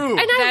true. True. And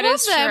I That love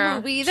is that true.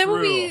 movie. That True.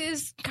 movie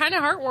is kind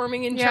of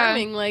heartwarming and Yeah.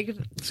 charming. Like,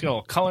 Let's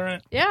go. Color in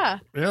it. yeah.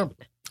 Yeah.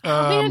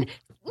 Man, now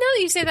that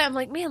you say that, I'm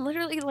like, man,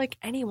 literally, like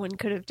anyone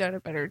could have done a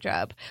better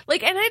job.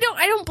 Like, and I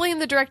don't blame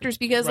the directors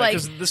because, Right, like,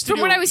 'cause the from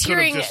studio what I was could have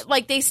hearing, just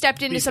like they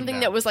stepped into beefed something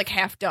that. that was like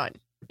half done.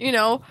 You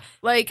know,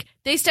 like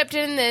they stepped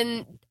in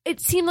and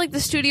it seemed like the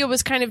studio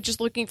was kind of just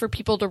looking for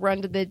people to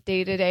run to the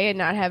day to day and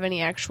not have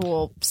any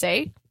actual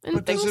say. in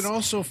But does things. it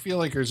also feel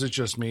like, or is it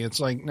just me? It's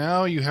like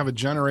now you have a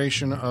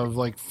generation of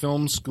like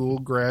film school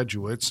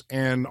graduates,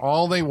 and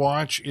all they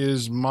watch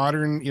is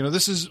modern.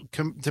 This is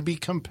to be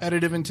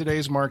competitive in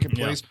today's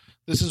marketplace.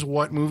 This is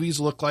what movies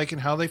look like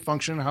and how they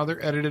function, how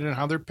they're edited, and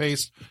how they're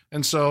paced.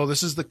 And so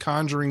this is the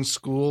Conjuring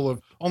school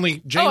of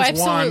only James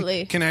Wan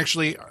absolutely. can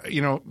actually,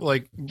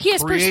 like He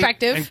has create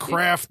perspective. and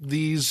craft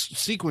these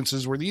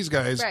sequences where these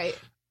guys Right.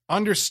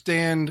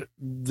 understand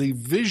the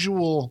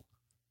visual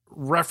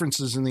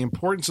references and the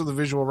importance of the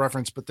visual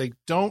reference, but they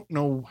don't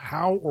know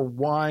how or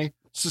why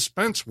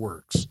suspense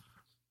works.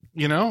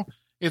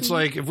 It's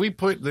like if we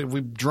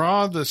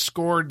draw the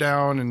score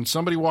down and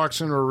somebody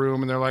walks into a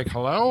room and they're like,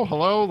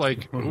 hello,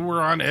 like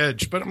we're on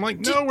edge. But I'm like,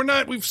 no, we're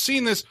not. We've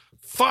seen this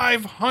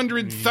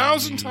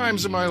 500,000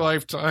 times in my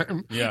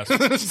lifetime. Yes.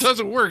 This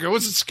doesn't work. I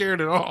wasn't scared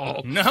at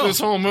all. No. This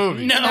whole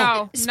movie. No.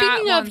 No, Speaking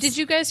not of, once. did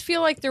you guys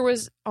feel like there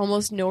was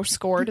almost no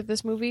score to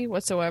this movie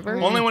whatsoever?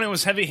 Only when it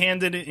was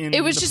heavy-handed in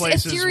It was the just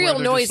places ethereal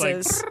where they're just like,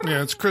 noises.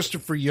 Yeah, it's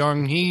Christopher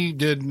Young. He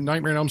did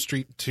Nightmare on Elm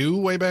Street 2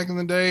 way back in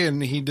the day,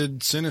 and he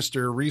did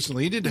Sinister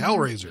recently. He did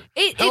Hellraiser.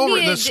 It The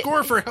needed-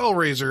 score for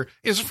Hellraiser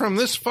is from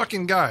this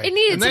fucking guy. It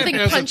needed And that something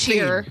has a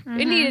punchier. theme.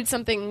 It needed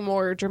something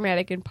more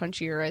dramatic and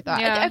punchier, I thought.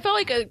 Yeah. I felt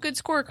like a good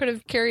score could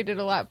have carried it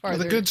a lot farther.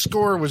 The good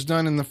score was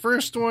done in the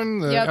first one.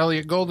 The Yep.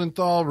 Elliot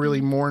Goldenthal,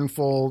 really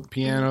mournful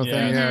piano Yeah.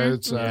 thing. Yeah,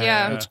 it's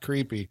Yeah. it's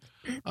creepy.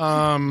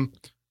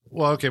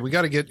 Well, okay, we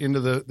got to get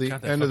into the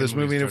God, that end of this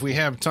fucking movie, and if movie's we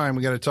have time,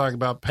 we got to talk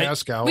about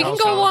Pascal. we can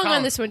Also, go long Colin,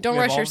 on this one. Don't we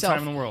have rush all the yourself.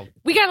 time in the world.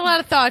 We got a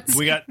lot of thoughts.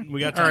 We got All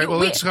time. right, well,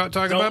 We- let's talk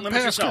Don't about limit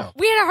Pascal. yourself.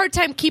 We had a hard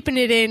time keeping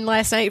it in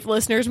last night,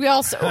 listeners. We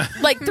also,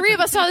 like, three of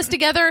us saw this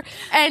together,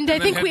 and I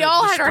think had we to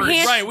all had our disperse.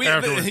 hands. Right, we,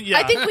 Afterwards. yeah.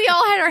 I think we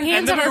all had our And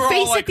hands then on we were our all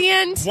face like at the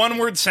end.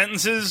 one-word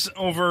sentences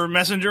over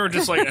Messenger,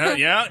 just like,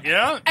 yeah,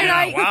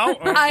 And wow.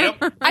 Oh,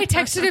 yep. I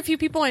texted a few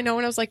people I know,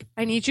 and I was like,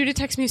 I need you to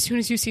text me as soon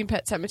as you've seen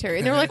Pet Cemetery.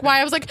 And they were like, why?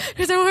 I was like,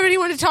 because I don't have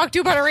anyone to talk to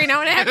about it right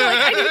now, and I have to,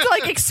 I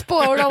need to,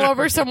 explode all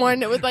over someone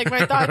with,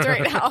 my thoughts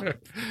right now.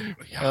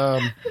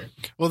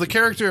 Well, the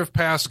character of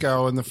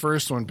Pascal in the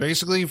first one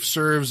basically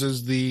serves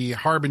as the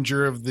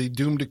harbinger of the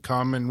doom to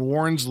come and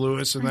warns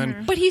Lewis, and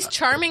then But he's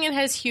charming and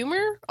has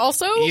humor,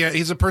 also. yeah,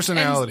 he's a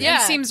personality.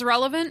 yeah. It seems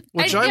relevant.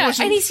 Which and, I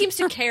wasn't. and he seems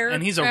to care.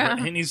 And he's Yeah.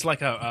 and he's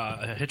like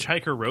a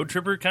hitchhiker road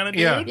tripper kind of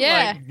dude. Yeah.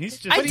 Yeah. Like, he's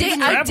just I dig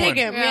traveling.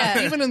 him. Yeah.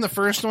 Yeah. Even in the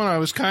first one, I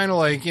was kind of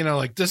like,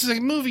 does the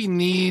movie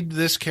need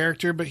this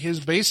character? But his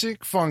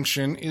basic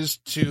function is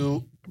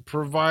to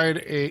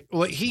provide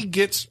he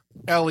gets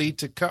Ellie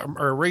to come,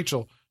 or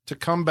Rachel to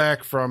come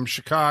back from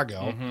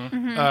Chicago.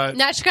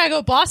 Not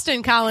Chicago,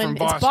 Boston, Colin.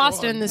 From It's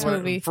Boston in this where-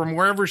 movie. From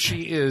wherever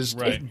she is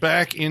Right.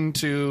 back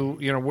into,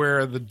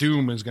 where the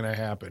doom is going to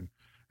happen.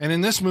 And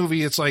in this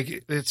movie, it's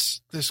like, it's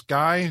this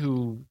guy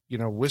who,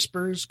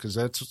 whispers because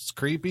that's what's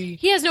creepy.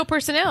 He has no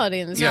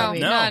personality in this Yeah. movie.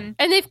 No. None.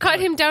 And they've cut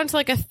him down to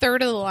a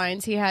third of the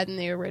lines he had in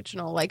the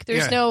original.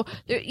 There's Yeah.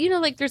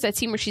 there's that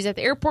scene where she's at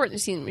the airport and the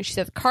scene where she's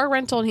at the car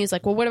rental, and he's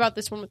like, well, what about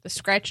this one with the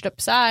scratched up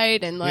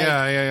side? And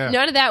Yeah.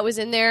 none of that was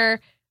in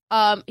there.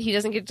 He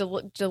doesn't get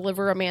to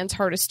deliver a man's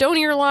heart of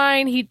stonier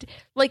line.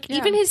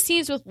 Even his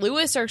scenes with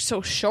Lewis are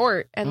so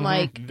short and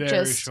Very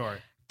just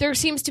short. there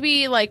seems to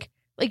be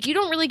you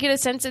don't really get a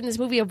sense in this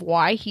movie of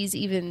why he's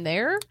even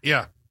there.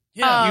 Yeah.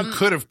 Yeah. You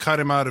could have cut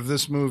him out of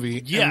this movie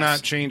and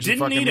not changed the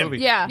fucking movie.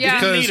 Yeah.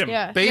 Because Didn't need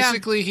him.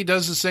 basically he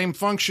does the same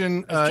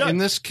function in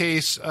this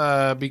case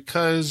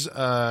because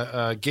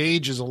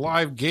Gage is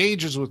alive.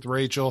 Gage is with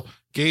Rachel.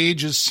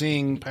 Gage is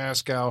seeing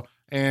Pascal,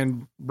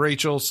 and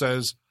Rachel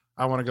says,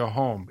 I want to go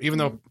home. Even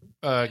though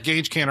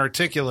Gage can't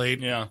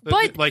articulate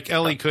like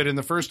Ellie could in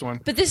the first one.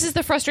 But this is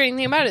the frustrating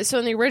thing about it. So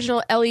in the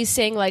original, Ellie's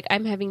saying, like,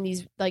 I'm having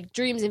these like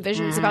dreams and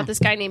visions about this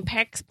guy named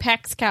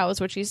Pascal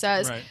is what she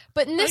says. Right.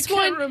 But in this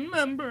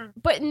remember.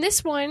 But in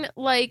this one,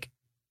 like,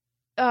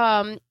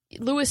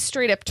 Lewis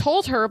straight up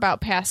told her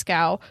about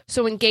Pascal.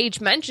 So when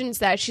Gage mentions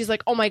that, she's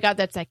like, oh my God,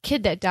 that's that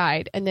kid that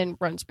died, and then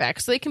runs back.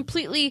 So they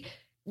completely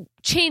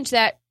changed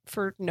that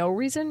for no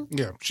reason.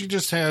 Yeah, she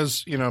just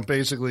has,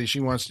 basically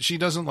she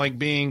doesn't like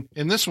being,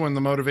 in this one,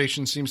 the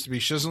motivation seems to be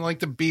she doesn't like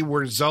to be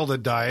where Zelda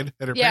died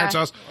at her parents'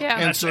 house. Yeah.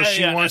 And so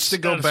she wants to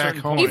go back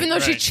home. Even though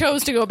she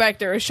chose to go back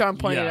there, as Sean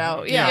pointed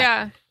out.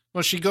 Yeah.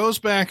 Well, she goes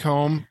back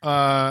home.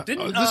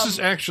 This is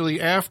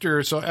actually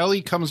after, so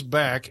Ellie comes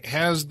back,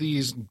 has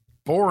these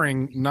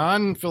boring,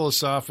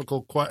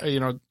 non-philosophical,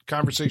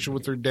 conversation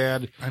with her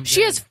dad.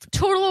 She has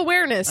total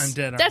awareness. I'm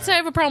dead. That's what I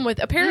have a problem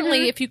with.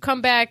 Apparently, if you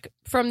come back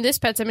from this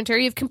pet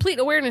cemetery, you have complete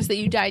awareness that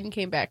you died and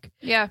came back.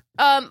 Yeah.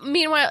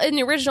 Meanwhile, in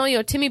the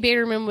original, Timmy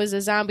Baterman was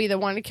a zombie that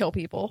wanted to kill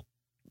people.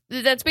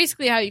 That's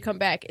basically how you come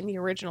back. In the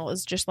original,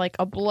 is just like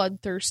a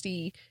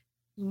bloodthirsty,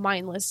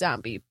 mindless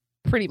zombie,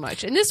 pretty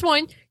much. In this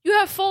one, you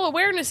have full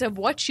awareness of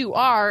what you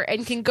are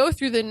and can go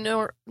through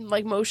the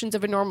motions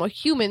of a normal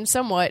human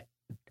somewhat,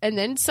 and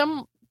then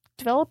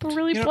develop a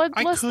really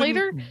bloodlust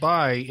later. I couldn't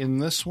buy in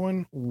this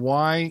one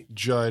why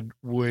Judd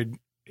would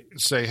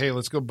say, "Hey,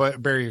 let's go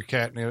bury your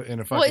cat in a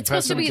fucking." Well, it's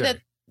supposed cemetery. to be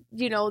that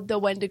the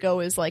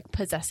Wendigo is like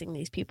possessing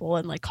these people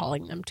and like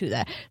calling them to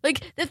that.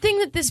 Like the thing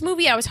that this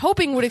movie I was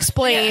hoping would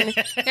explain,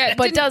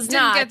 but does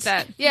not get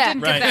that. Yeah,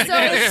 Didn't get that. So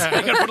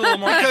I got to put a little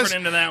more effort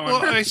into that one.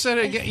 Well, I said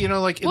it again.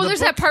 well,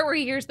 there's that part where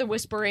he hears the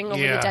whispering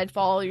over the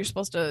deadfall. You're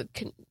supposed to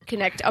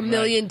connect a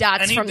million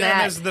dots and from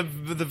that. Is the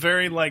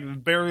very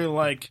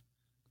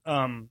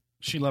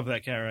she loved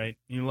that cat, right?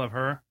 You love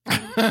her?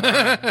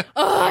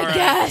 I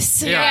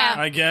guess. Yeah.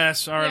 I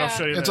guess. All right, I'll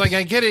show you It's this. like,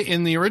 I get it.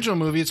 In the original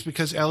movie, it's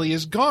because Ellie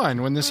is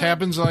gone. When this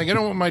happens, like, I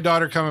don't want my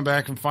daughter coming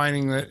back and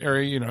finding that,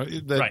 or,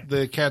 that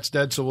the cat's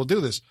dead, so we'll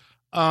do this.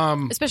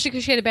 Especially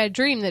because she had a bad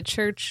dream that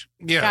Church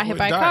got hit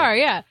by a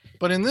car,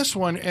 But in this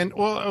one,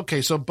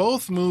 so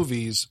both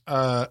movies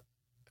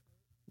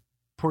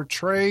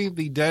portray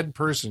the dead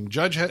person.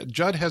 Judd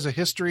has a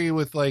history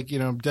with,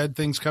 dead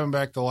things coming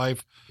back to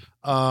life.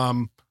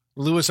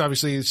 Lewis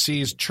obviously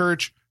sees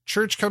Church.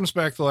 Church comes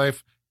back to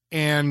life,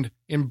 and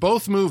in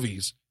both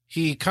movies,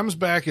 he comes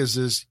back as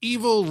this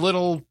evil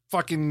little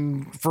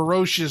fucking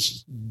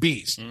ferocious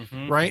beast,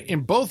 right?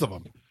 In both of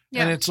them,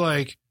 and it's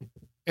like,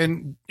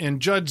 and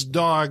Judd's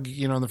dog,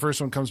 in the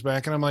first one comes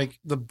back, and I'm like,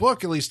 the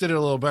book at least did it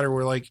a little better,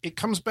 where like it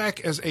comes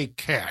back as a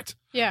cat,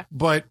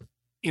 but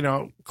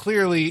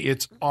clearly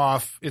it's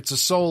off. It's a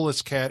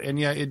soulless cat. And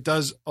it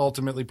does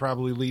ultimately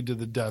probably lead to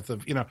the death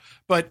of,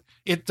 but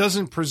it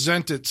doesn't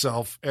present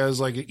itself as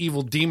like an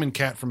evil demon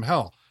cat from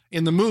hell.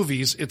 In the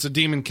movies, it's a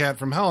demon cat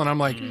from hell. And I'm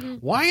like,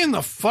 why in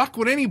the fuck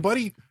would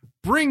anybody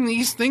bring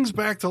these things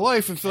back to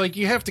life if like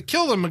you have to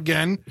kill them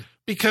again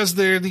because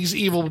they're these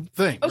evil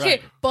things?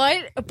 Okay,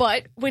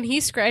 but when he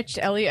scratched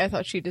Ellie, I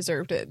thought she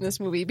deserved it in this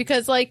movie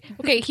because, like,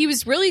 he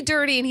was really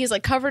dirty and he's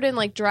like covered in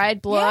like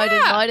dried blood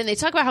and mud, and they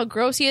talk about how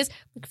gross he is.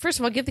 First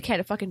of all, give the cat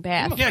a fucking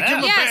bath. Yeah, give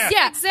him a bath.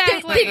 Yeah,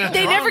 exactly.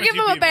 They never give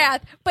him a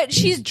bath, but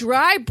she's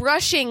dry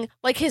brushing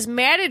like his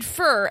matted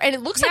fur, and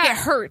it looks like it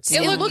hurts.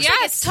 It looks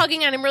like it's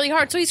tugging on him really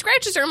hard. So he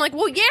scratches her. I'm like,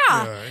 well,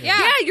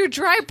 yeah, you're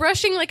dry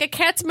brushing like a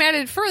cat's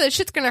matted fur. That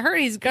shit's gonna hurt.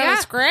 He's gonna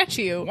scratch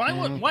you.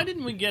 Why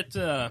didn't we get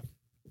a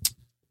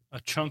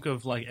chunk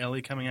of like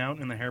Ellie coming out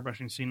in the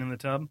hairbrushing scene in the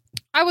tub?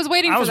 I was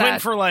waiting for that. Waiting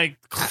for like.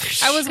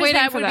 I was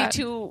waiting for would that.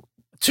 Be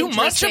too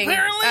much,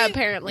 apparently.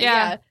 Apparently,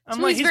 yeah.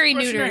 I'm like, he's very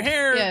brushing neutered. her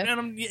hair, Yeah.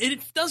 and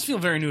it does feel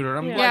very neutered.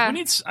 I'm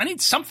like, I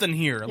need something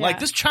here. Yeah. Like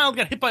this child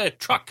got hit by a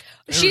truck.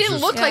 She didn't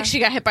look like she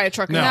got hit by a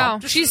truck. No.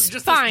 She's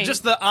fine.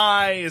 Just the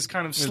eye is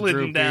kind of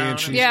slidden down.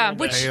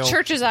 Which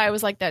Church's eye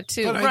was like that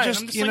too. But Right. I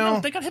just, I'm just like, no,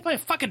 they got hit by a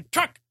fucking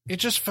truck. It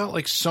just felt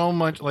like so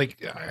much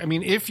like, I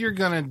mean, if you're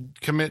going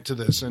to commit to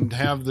this and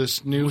have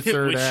this new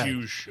third act,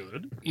 you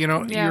should.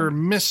 You're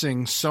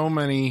missing so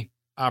many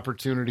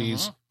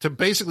opportunities to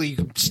basically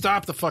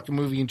stop the fucking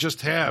movie and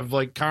just have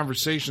like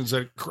conversations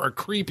that are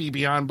creepy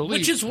beyond belief.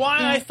 Which is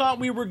why I thought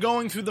we were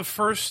going through the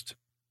first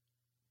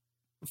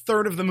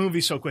third of the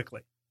movie so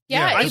quickly.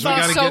 I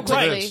thought so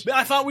quickly.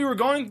 I thought we were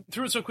going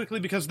through it so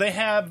quickly because they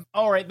have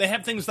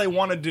things they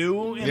want to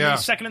do in the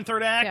second and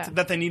third act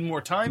that they need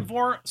more time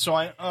for. So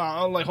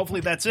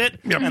hopefully that's it,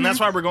 and that's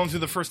why we're going through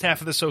the first half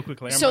of this so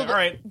quickly. I'm like, all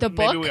right,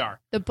 maybe we are.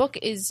 The book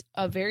is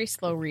a very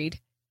slow read.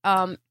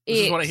 This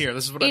is what I hear.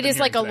 This is what it is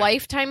like a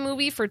Lifetime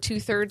movie for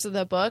 2/3 of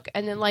the book,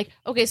 and then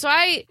so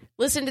I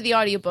listened to the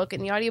audiobook,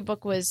 and the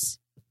audiobook was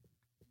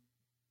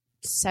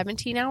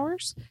 17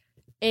 hours.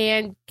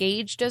 And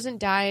Gage doesn't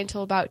die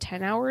until about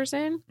 10 hours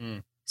in.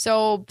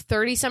 So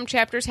 30-some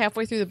chapters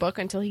halfway through the book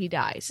until he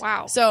dies.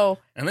 Wow. So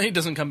And then he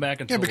doesn't come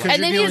back until because like,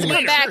 and then he you're doesn't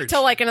dealing come with back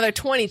till like another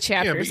 20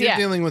 chapters. but you're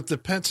dealing with the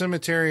Pet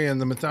Cemetery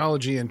and the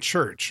mythology and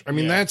church. I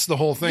mean, that's the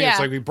whole thing. Yeah. It's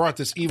like we brought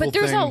this evil But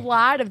there's thing. a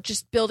lot of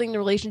just building the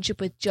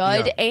relationship with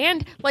Judd,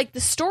 and like the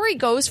story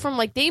goes from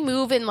like they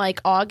move in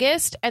like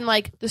August, and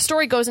like the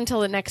story goes until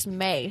the next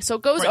May, so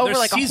it goes over there's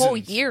like a whole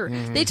seasons. year.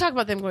 Mm-hmm. They talk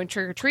about them going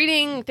trick or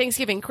treating,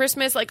 Thanksgiving,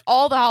 Christmas, like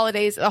all the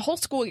holidays. The whole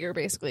school year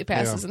basically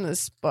passes in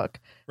this book.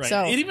 right.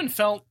 So It even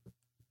felt,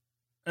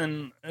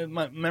 and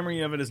my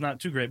memory of it is not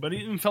too great, but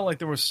it even felt like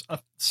there was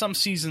some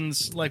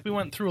seasons, like we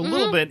went through a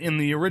little bit in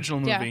the original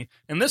movie. Yeah.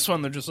 And this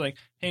one, they're just like,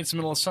 hey, it's the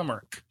middle of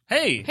summer.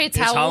 Hey, it's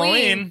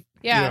Halloween.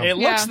 Yeah. It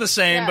looks the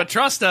same, Yeah. but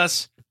trust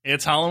us,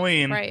 it's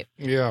Halloween. Right.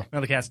 Yeah. Now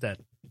the cat's dead.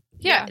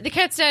 Yeah, the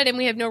cat's dead, and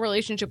we have no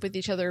relationship with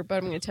each other. But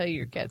I'm going to tell you,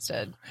 your cat's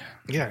dead.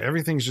 Yeah,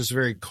 everything's just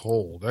very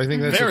cold. I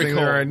think that's Very the thing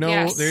there. cold. I know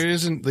Yes. there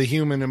isn't the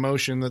human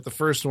emotion that the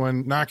first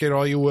one, knock it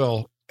all you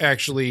will,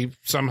 actually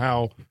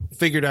somehow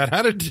figured out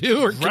how to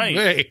do or Right.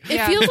 convey.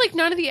 It feels like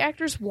none of the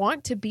actors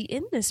want to be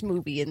in this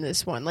movie. In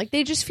this one, like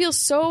they just feel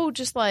so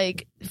just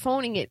like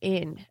phoning it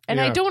in, and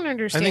I Yeah. don't I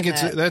understand. think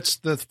that. that's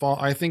the fault.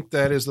 I think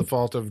that is the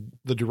fault of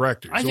the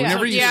directors. I think Whenever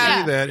so, you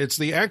yeah. see that, it's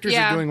the actors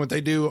Yeah. are doing what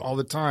they do all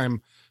the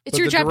time. It's but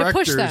your the job to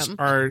push directors them.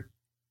 are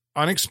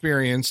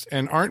unexperienced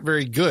and aren't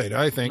very good,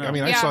 I think. No. I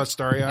mean, I Yeah. saw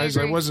Starry Eyes.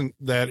 I agree. wasn't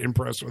that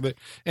impressed with it.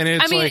 And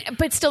it's I mean, like,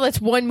 but still, that's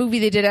one movie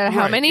they did out of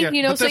how Right, many? yeah.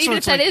 You know, But so that's even what if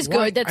it's that like, is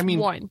why- good, that's I mean,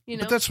 one. You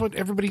know, but that's what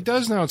everybody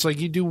does now. It's like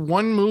you do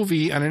one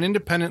movie on an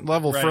independent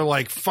level for Right.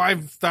 like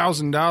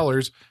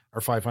 $5,000 or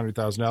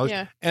 $500,000,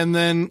 Yeah. and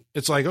then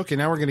it's like, okay,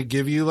 now we're going to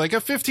give you like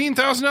a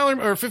 $15,000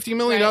 or $50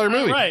 million Right.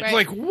 movie. Right. It's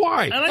like,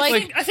 why? And I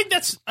like think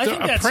that's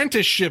the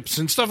apprenticeships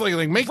and stuff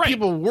like make Right.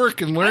 people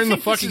work and learn the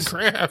think this fucking is-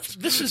 craft.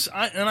 This is,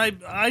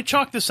 I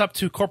chalk this up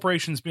to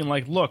corporations being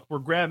like, look, we're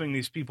grabbing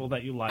these people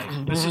that you like.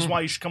 This is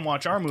why you should come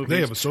watch our movies.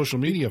 They have a social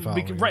media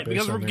following, Right, based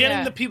because we're on getting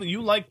Yeah. the people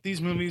you like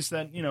these movies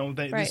that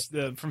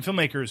Right. from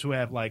filmmakers who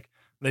have like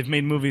they've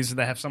made movies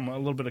that have a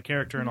little bit of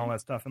character and all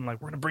that stuff, and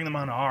like we're gonna bring them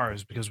onto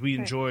ours because we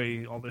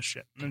enjoy all this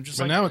shit. And just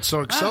But like now it's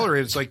so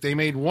accelerated. It's like they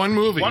made one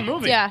movie. one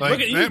movie. Yeah. Like,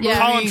 Look at you, that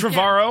Colin movie-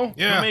 Trevorrow.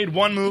 Yeah. who made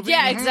one movie.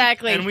 yeah,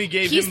 exactly. And we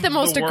gave He's him the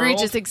most the world.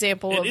 egregious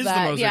example It of is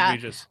that. the most yeah.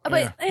 egregious.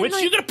 But and, Which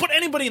like, you could have put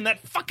anybody in that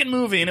fucking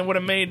movie and it would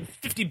have made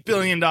 $50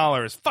 billion.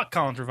 Fuck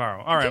Colin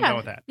Trevorrow. All right, I'm done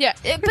with that. Yeah,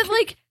 but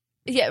like,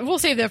 yeah, we'll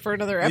save that for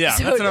another episode.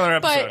 Yeah, that's another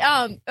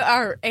episode. But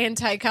our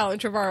anti-Colin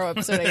Trevorrow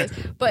episode, I guess.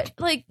 But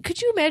like,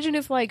 could you imagine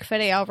if like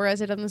Fede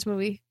Alvarez had done this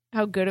movie?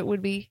 How good it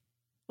would be.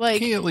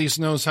 Like, He at least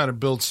knows how to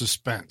build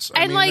suspense. I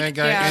and mean, like that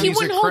guy, and he he's a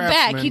wouldn't hold back.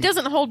 craftsman. He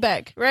doesn't hold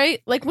back,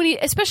 right? Like when he,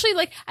 especially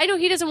like, I know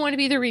he doesn't want to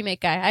be the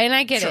remake guy, and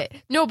I get Sure. it.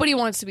 Nobody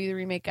wants to be the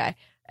remake guy,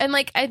 and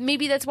like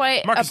maybe that's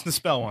why Marcus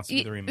Nispel wants to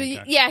be the remake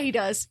guy. Yeah, he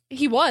does.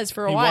 He was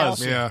for a He while.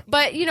 was. Yeah.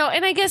 But you know,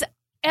 and I guess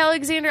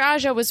Alexander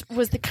Aja was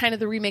the kind of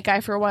the remake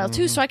guy for a while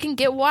too. So I can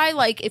get why,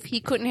 like, if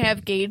he couldn't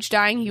have Gage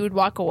dying, he would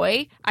walk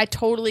away. I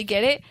totally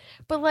get it.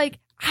 But like,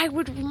 I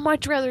would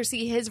much rather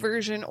see his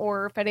version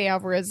or Fede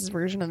Alvarez's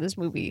version of this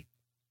movie.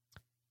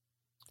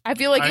 I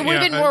feel like it would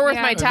have been more worth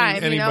yeah. my I think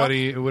time.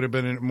 anybody, it would have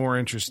been more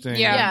interesting.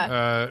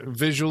 Yeah.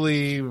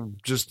 Visually,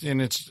 just in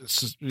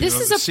its This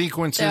is a-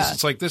 sequences, yeah.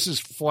 it's like this is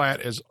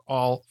flat as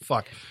all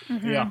fuck.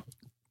 Yeah.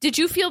 Did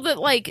you feel that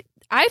like?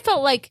 I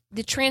felt like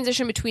the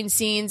transition between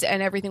scenes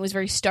and everything was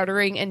very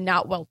stuttering and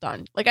not well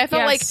done. Like I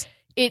felt like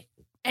it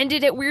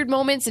ended at weird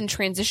moments and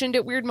transitioned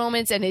at weird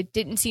moments, and it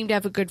didn't seem to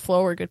have a good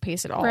flow or a good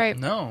pace at all. Right.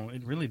 No,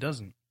 it really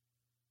doesn't.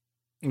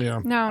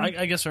 Yeah. No.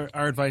 I guess our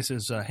advice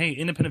is, hey,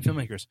 independent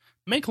filmmakers,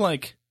 make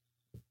like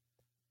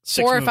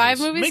 6 4 or 5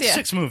 movies? Make Yeah.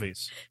 6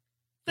 movies.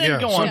 Then Yeah,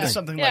 go on to something.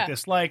 something Yeah. like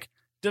this. Like,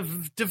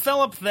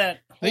 develop that.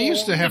 They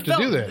used to have to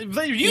do that.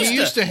 They You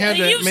used to have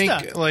They to used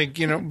make to. like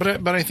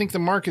but I think the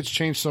market's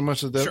changed so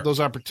much that Sure. those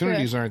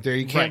opportunities aren't there.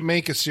 You can't Right.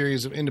 make a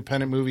series of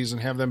independent movies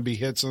and have them be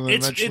hits and then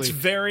It's eventually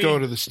very go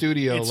to the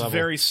studio It's level.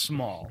 very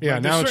small. Yeah,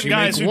 Like, now there's it's certain you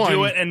guys make who do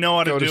one, it and know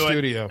how to go to do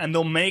studio. it, and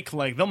they'll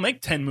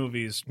make 10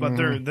 movies, but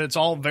it's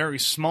all very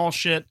small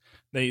shit.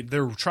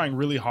 They're trying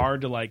really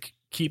hard to like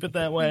keep it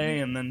that way,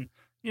 and then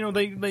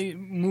they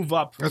move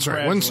up. That's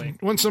right. gradually.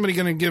 When's somebody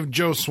going to give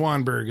Joe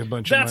Swanberg a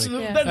bunch That's of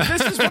money? this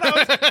is what I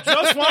was.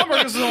 Joe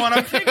Swanberg is the one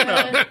I'm thinking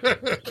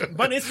of.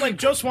 But it's like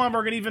Joe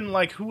Swanberg, and even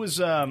like who's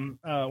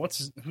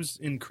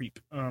in Creep,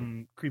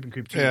 Creep and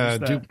Creep 2. Yeah, Who's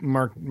that?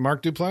 Mark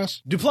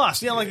Duplass.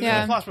 Duplass, yeah,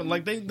 Yeah. Duplass, but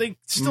like they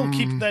still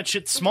keep that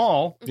shit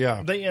small.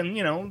 Yeah.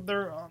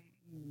 They're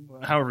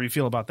however you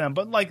feel about them,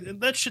 but like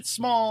that shit's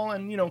small,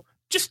 and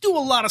just do a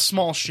lot of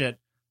small shit,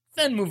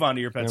 then move on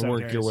to your pet And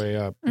work your cemeteries. way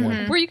up. Mhm.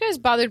 Yeah. Were you guys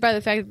bothered by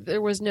the fact that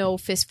there was no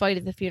fist fight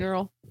at the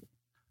funeral?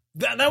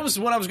 That was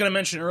what I was going to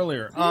mention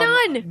earlier.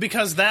 None!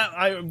 Because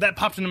that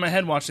popped into my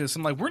head watching this.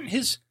 I'm like, weren't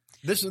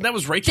that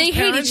was Rachel's They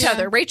hate parents? each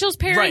other. Rachel's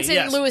parents Right,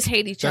 and yes. Lewis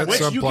hate each That other.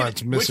 Which you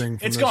subplot's can- missing which-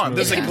 from it's this gone. movie.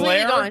 There's a It's completely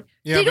glare. gone.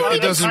 Yeah, They but don't it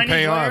even doesn't tiny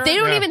pay glare. off. They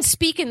don't Yeah. even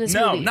speak in this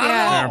No, movie. not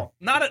Yeah. at all.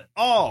 Not at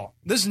all.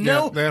 There's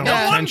no that no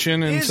whole one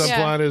tension and is-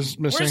 subplot is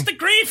missing. Where's the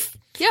grief?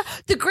 Yeah,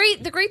 the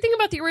great thing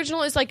about the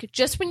original is like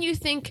just when you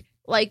think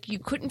like you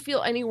couldn't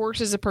feel any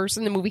worse as a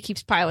person. The movie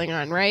keeps piling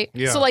on, right?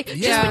 Yeah. So like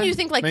just when you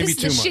think like Maybe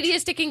this is the too much.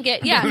 shittiest it can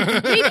get,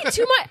 maybe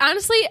too much.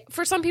 Honestly,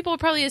 for some people it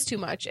probably is too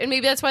much, and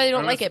maybe that's why they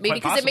don't like it. Maybe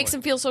because it makes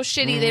them feel so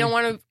shitty they don't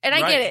want to. And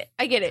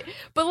I get it.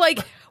 But like,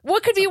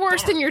 what could be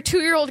worse than your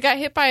 2-year-old got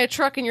hit by a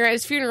truck and you're at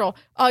his funeral?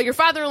 Your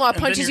father-in-law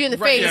punches you in the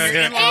face,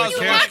 and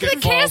you knock the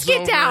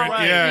casket down.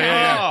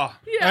 Yeah.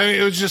 I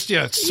mean, it was just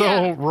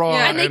so raw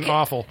and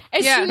awful.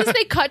 As soon as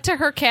they cut to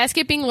her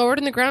casket being lowered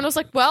in the ground, I was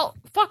like, well,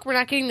 fuck, we're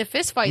not getting the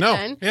fist fight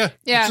then. It's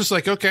just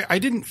like, okay, I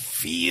didn't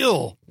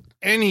feel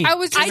any. I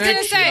was just going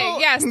to say,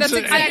 yes, that's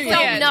exactly I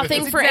felt it.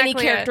 nothing for any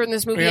character in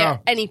this movie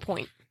at any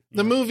point.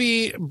 The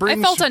movie brings.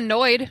 I felt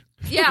annoyed.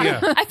 Yeah.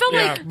 I felt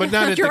like, but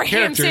not at the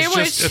characters,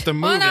 just at the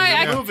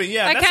movie.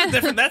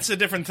 That's a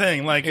different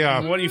thing. Like,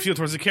 what do you feel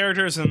towards the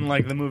characters and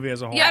like the movie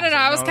as a whole? Yeah, I don't know.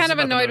 I was kind of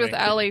annoyed with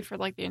Ellie for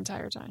like the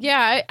entire time.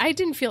 Yeah, I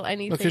didn't feel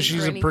anything because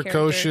she's for a any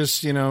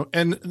precocious, character.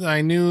 and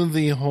I knew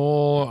the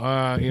whole,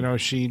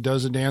 she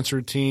does a dance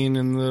routine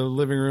in the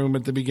living room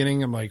at the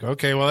beginning. I'm like,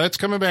 okay, well, that's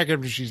coming back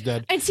after she's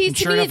dead. And see,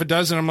 sure enough, it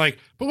does. And I'm like,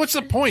 but what's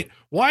the point?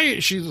 Why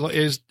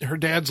is her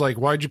dad's like,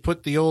 why'd you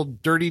put the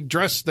old dirty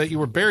dress that you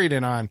were buried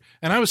in on?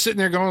 And I was sitting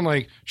there going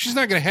like, she's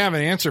not going to have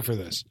an answer for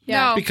this.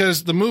 Yeah.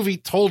 Because the movie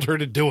told her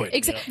to do it.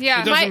 Exactly.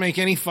 Yeah. It doesn't make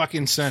any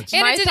fucking sense.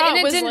 And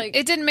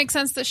it didn't make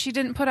sense that she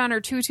didn't put on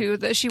her tutu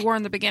that she wore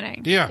in the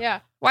beginning. Yeah.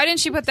 Why didn't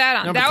she put that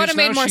on? No, that would have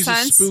made more she's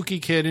sense. She's a spooky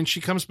kid, and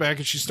she comes back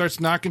and she starts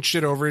knocking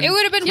shit over. And it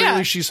would have been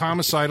clearly she's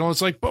homicidal.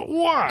 It's like, but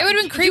why? It would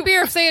have been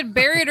creepier if they had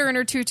buried her in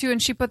her tutu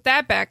and she put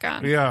that back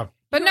on. Yeah.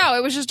 But no,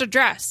 it was just a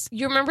dress.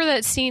 You remember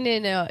that scene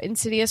in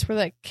Insidious where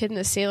that kid in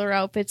the sailor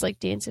outfit's like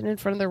dancing in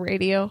front of the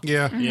radio?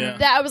 Yeah. Yeah.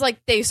 That I was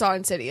like, they saw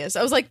Insidious.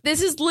 I was like,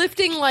 this is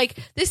taking,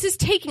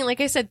 like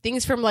I said,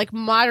 things from like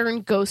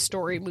modern ghost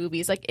story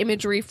movies, like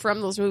imagery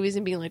from those movies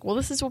and being like, well,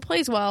 this is what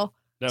plays well.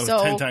 That was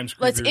so 10 times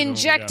creepier let's than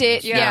inject what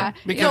it. Yeah.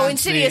 Because No,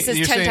 Insidious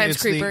is 10 times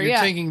creepier. You're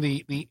taking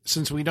the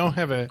since we don't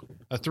have a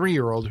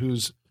 3-year-old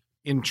who's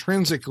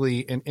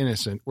intrinsically an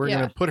innocent, we're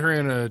going to put her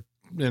in a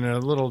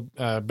little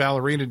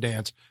ballerina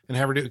dance and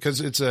have her do, because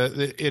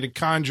it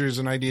conjures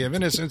an idea of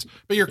innocence,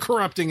 but you're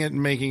corrupting it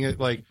and making it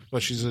like,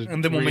 well, she's a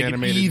and then we'll reanimated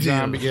make it evil.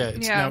 zombie. Yeah,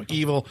 it's now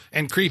evil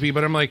and creepy.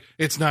 But I'm like,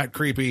 it's not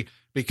creepy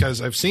because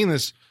I've seen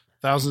this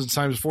thousands of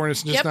times before, and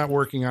it's just not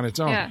working on its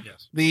own. Yeah.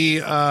 Yes.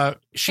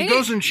 She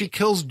goes and she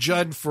kills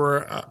Judd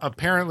for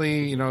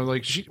apparently,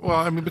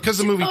 because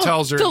the movie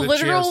tells her that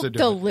she has to do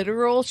the it.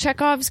 literal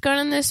Chekhov's gun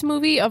in this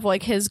movie of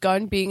like his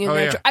gun being in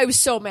the drawer. I was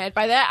so mad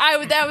by that. I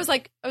was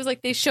like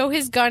they show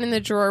his gun in the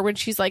drawer when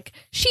she's like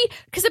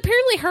because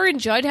apparently her and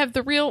Judd have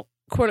the real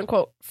quote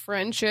unquote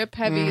friendship,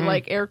 heavy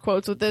like air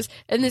quotes with this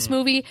in this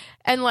movie,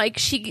 and like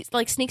she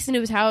like sneaks into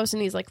his house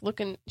and she's like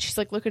looking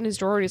in his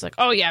drawer and he's like,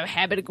 oh yeah, I have a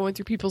habit of going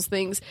through people's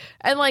things,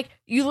 and like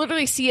you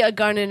literally see a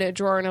gun in a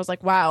drawer and I was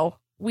like, wow,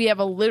 we have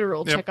a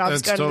literal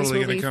Chekhov's gun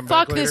totally in this movie.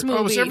 Fuck this movie.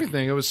 Oh, it was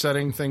everything. It was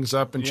setting things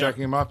up and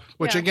checking them off,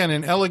 which again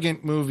an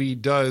elegant movie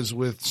does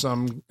with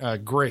some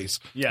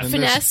grace. Yeah, and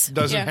finesse this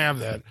doesn't have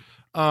that.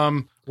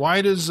 Who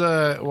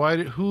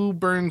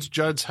burns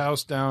Judd's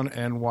house down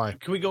and why?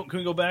 Can we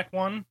go back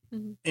one?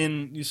 Mm-hmm.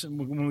 And you said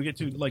when we get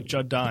to like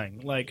Judd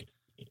dying, like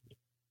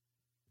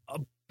a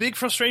big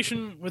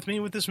frustration with me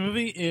with this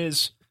movie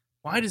is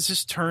why does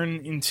this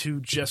turn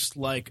into just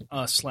like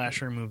a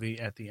slasher movie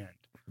at the end?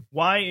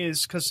 Why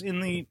is because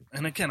and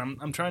again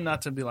I'm trying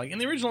not to be like in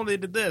the original they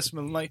did this,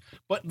 but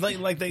they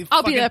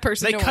I'll be that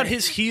person. They cut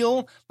his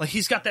heel, like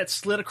he's got that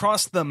slit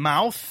across the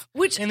mouth,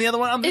 which and the other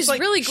one I'm just is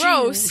like really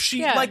gross.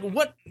 Like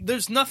what?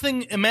 There's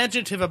nothing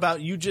imaginative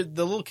about you.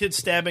 The little kid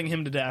stabbing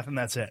him to death, and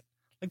that's it.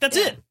 Like that's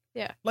it.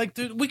 Yeah. Like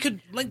dude, we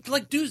could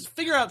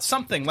figure out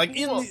something. Like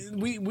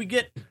we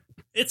get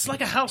it's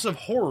like a house of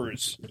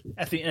horrors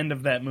at the end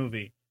of that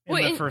movie.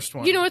 The first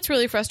one. You know what's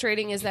really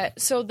frustrating is that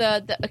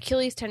the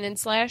Achilles tendon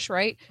slash,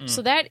 right?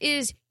 So that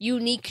is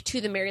unique to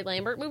the Mary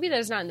Lambert movie. That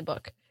is not in the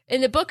book. In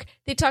the book,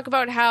 they talk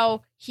about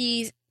how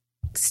he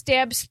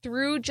stabs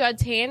through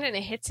Judd's hand and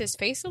it hits his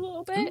face a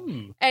little bit.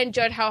 And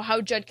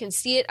how Judd can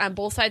see it on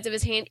both sides of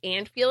his hand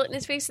and feel it in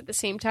his face at the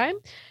same time.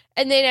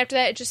 And then after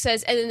that, it just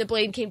says, and then the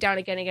blade came down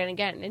again,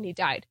 and he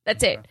died.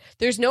 That's it.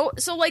 There's no,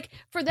 so like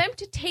for them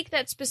to take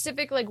that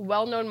specific like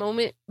well-known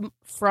moment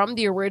from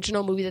the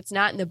original movie that's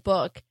not in the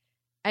book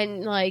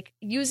and like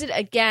use it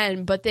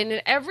again, but then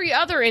in every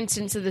other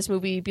instance of this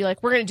movie, be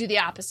like, we're going to do the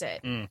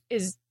opposite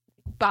is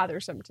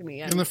bothersome to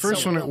me. In the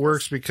first one, it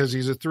works because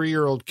he's a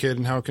 3-year-old kid,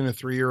 and how can a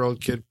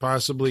 3-year-old kid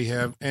possibly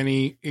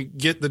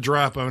get the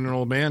drop on an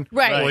old man?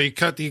 Right. Well, you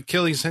cut the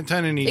Achilles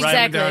tendon and he's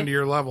right down to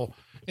your level.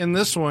 In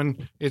this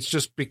one, it's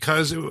just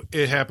because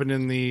it happened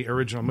in the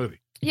original movie.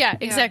 Yeah,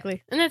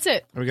 exactly. And that's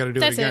it. We got to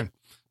do it again.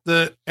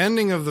 The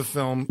ending of the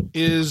film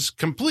is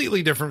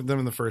completely different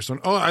than the first one.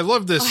 Oh, I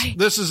love this.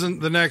 This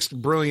isn't the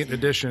next brilliant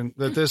addition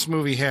that this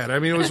movie had. I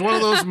mean, it was one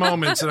of those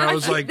moments that I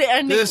was like,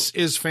 this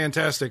is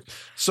fantastic.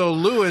 So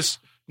Lewis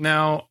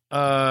Now,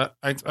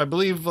 I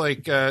believe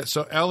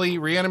so Ellie,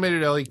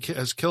 reanimated Ellie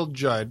has killed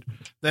Judd.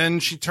 Then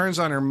she turns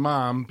on her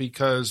mom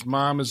because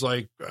mom is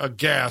like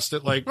aghast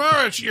at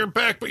you're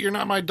back, but you're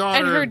not my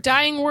daughter. And her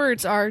dying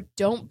words are,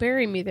 "Don't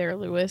bury me there,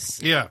 Lewis."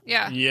 Yeah.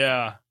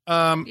 Yeah.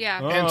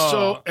 And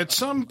so at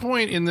some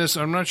point in this,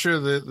 I'm not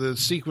sure the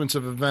sequence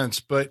of events,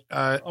 but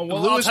Lewis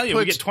I'll tell you,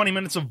 we get 20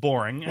 minutes of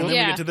boring, and then we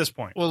get to this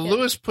point. Well,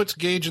 Lewis puts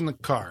Gage in the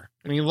car,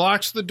 and he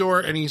locks the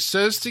door, and he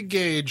says to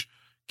Gage,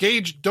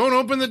 don't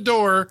open the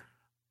door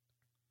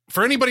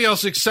for anybody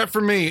else except for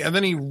me. And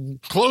then he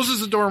closes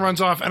the door and runs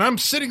off, and I'm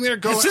sitting there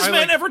going... Has this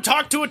man ever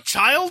talked to a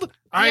child?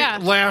 I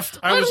laughed.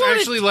 I was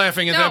actually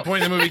laughing at that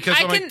point in the movie because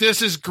I'm like,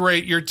 this is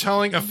great. You're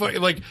telling a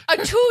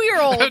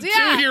 2-year-old. A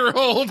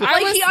 2-year-old.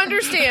 He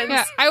understands.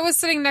 Yeah, I was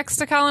sitting next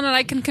to Colin, and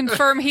I can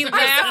confirm he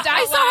laughed.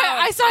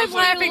 I saw him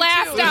laughing.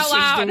 Laughed out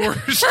loud.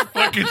 This is the worst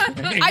fucking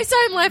thing. I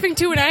saw him laughing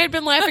too, and I had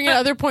been laughing at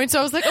other points. So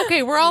I was like,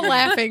 okay, we're all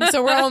laughing,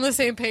 so we're all on the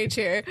same page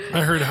here.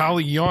 I heard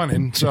Holly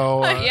yawning,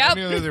 so I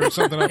knew there was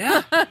something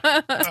up.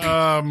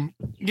 I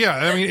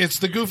mean, it's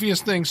the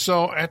goofiest thing.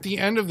 So at the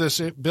end of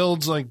this, it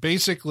builds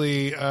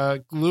basically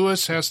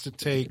Lewis has to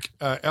take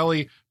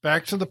Ellie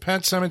back to the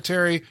pet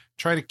cemetery,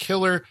 try to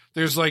kill her.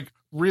 There's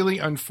really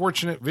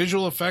unfortunate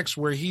visual effects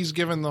where he's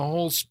given the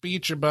whole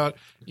speech about,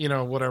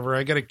 whatever,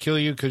 I got to kill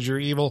you because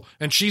you're evil.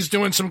 And she's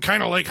doing some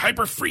kind of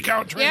hyper freak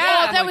out.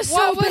 Yeah, that was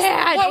so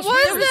bad. What was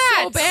that?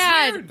 So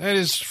bad. That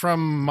is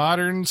from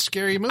modern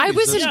scary movies. I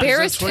was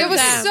embarrassed. It was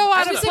so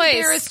out of place.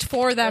 Embarrassed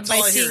for them.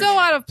 So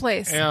out of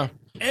place. Yeah.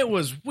 It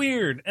was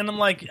weird. And I'm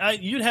like,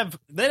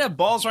 they'd have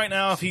balls right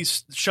now if he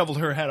shoveled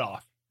her head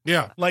off.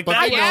 Yeah.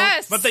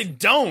 But they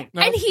don't.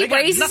 No. And he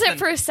raises it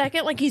for a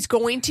second like he's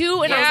going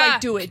to, and I was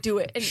like, do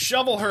it. And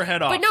shovel her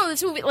head off. But no,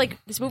 this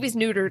movie's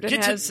neutered.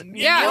 And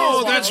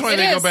that's why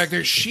they go back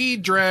there. She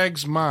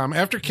drags mom.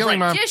 After killing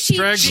mom,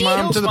 drags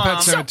mom to the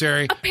pet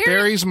cemetery,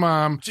 buries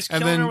mom, just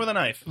and killing then her with a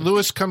knife.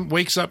 Lewis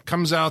wakes up,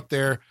 comes out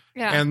there,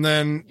 and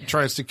then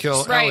tries to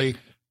kill Ellie.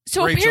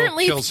 So Rachel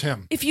apparently, kills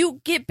him. If you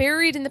get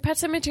buried in the pet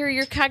cemetery,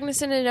 you're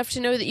cognizant enough to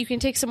know that you can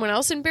take someone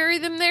else and bury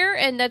them there,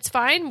 and that's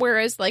fine.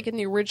 Whereas, in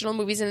the original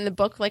movies and in the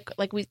book,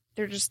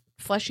 they're just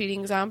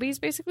flesh-eating zombies,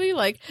 basically.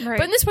 But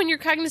in this one, you're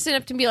cognizant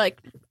enough to be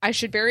like, I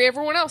should bury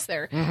everyone else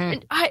there. Mm-hmm.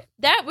 And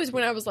that was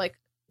when I was like,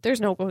 there's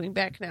no going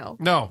back now.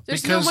 No,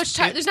 there's no much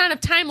time. There's not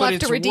enough time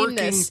left to redeem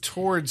this. It's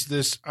working towards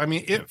this. I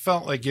mean, it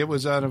felt like it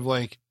was out of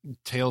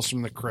Tales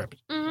from the Crypt.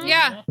 Mm-hmm.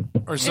 Yeah.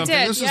 Or something.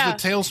 This is the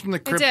Tales from the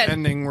Crypt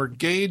ending where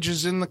Gage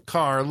is in the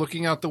car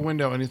looking out the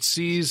window and it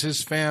sees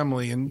his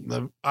family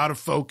and out of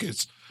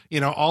focus.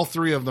 All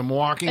three of them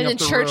walking up the road. And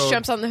then Church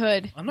jumps on the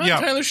hood. I'm not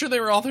entirely sure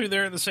they were all three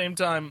there at the same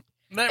time.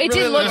 That it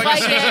really did look like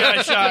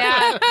it. Shot.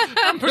 Yeah.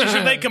 I'm pretty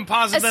sure they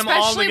composite them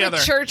all together.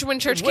 Especially when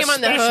Church came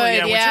on the hood.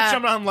 When Church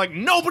jumped on, I'm like,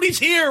 nobody's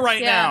here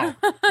right now.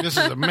 This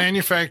is a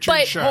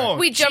manufactured shot.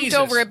 We jumped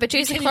over it, but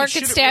Jason Clarke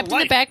gets stabbed in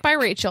the back by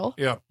Rachel.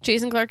 Yeah.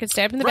 Jason Clarke gets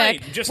stabbed in the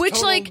back, which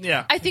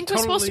I think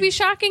was supposed to be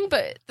shocking,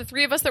 but the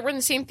three of us that were in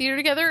the same theater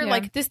together,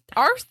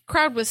 our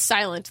crowd was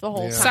silent the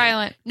whole time.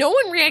 Silent. No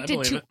one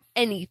reacted to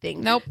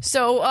anything. Nope.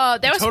 So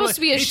that was supposed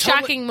to be a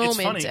shocking moment.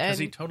 It's funny because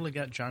he totally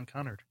got John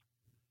Connered.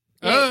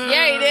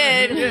 Yeah, he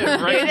did. He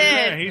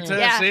did. He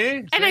did.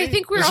 See? And I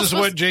think this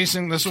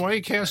is why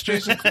he cast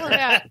Jason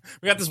Clarke.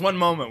 We got this one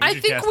moment. I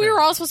think we were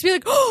all supposed to be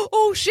like,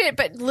 oh shit,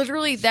 but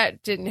literally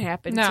that didn't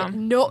happen.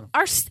 No,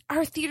 so,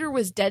 our theater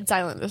was dead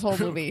silent this whole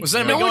movie. Was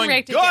no one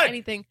reacted to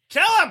anything.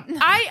 Kill him!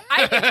 I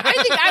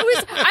think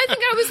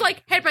I was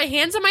had my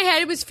hands on my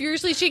head, was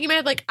furiously shaking my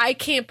head, I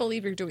can't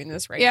believe you're doing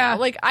this right now.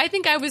 I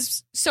think I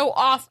was so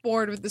off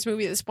board with this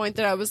movie at this point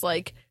that I was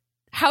like,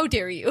 how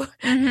dare you?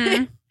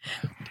 Mm-hmm.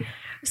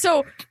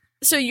 So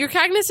you're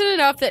cognizant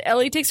enough that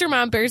Ellie takes her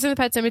mom, buries her in the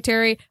pet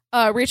cemetery.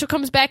 Rachel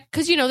comes back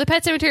because the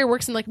pet cemetery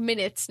works in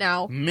minutes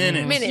now.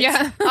 Minutes.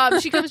 Yeah.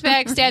 She comes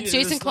back, stabs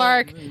Jason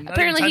Clarke.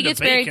 Apparently he gets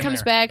buried,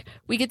 comes back.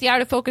 We get the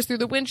out of focus through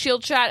the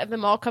windshield shot of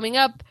them all coming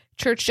up.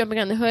 Church jumping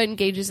on the hood,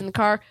 engages in the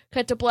car.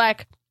 Cut to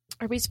black.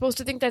 Are we supposed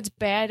to think that's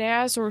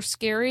badass or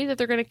scary that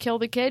they're going to kill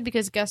the kid?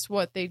 Because guess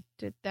what? They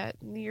did that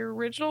in the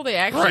original. They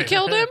actually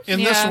killed him.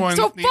 In this one,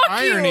 so the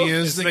irony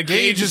is that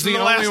Gage is the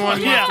only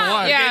one left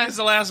alive. Gage is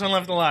the last one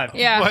left alive.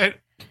 Yeah. But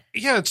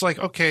it's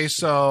okay,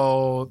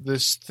 so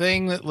this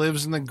thing that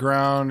lives in the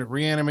ground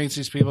reanimates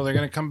these people. They're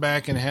going to come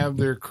back and have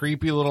their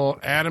creepy little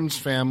Addams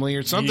family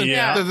or something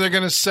that they're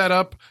going to set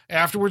up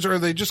afterwards. Or are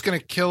they just going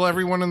to kill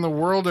everyone in the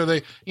world? Are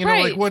they,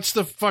 what's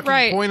the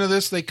fucking point of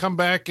this? They come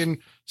back and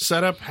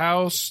set up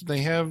house. They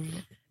have...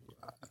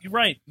 You're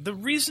right. The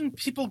reason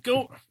people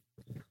go...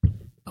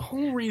 The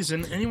whole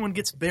reason anyone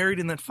gets buried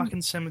in that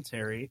fucking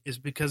cemetery is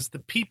because the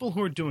people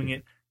who are doing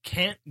it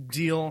can't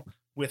deal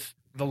with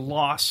the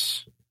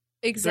loss.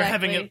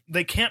 Exactly.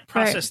 They can't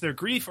process their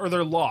grief or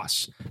their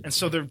loss. And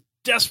so they're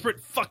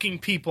desperate fucking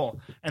people.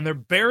 And they're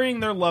burying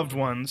their loved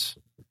ones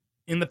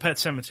in the pet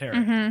cemetery.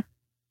 Mm-hmm.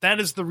 That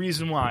is the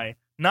reason why.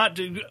 We're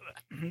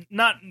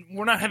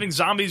not having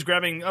zombies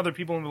grabbing other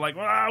people and we're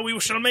like, we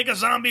should make a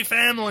zombie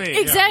family.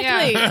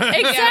 Exactly. Yeah.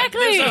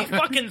 Exactly. There's a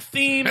fucking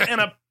theme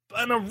and a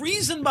a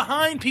reason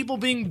behind people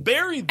being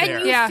buried there.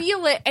 And you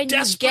feel it, and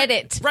you get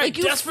it. Right, like,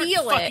 you desperate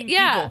feel fucking it.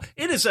 Yeah. people.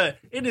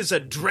 It is a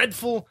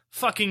dreadful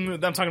fucking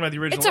movie. I'm talking about the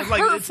original. It's a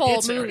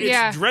hurtful movie.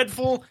 It's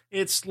dreadful.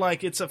 It's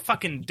like, it's a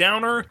fucking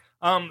downer.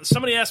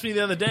 Somebody asked me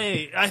the other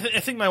day, I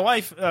think my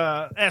wife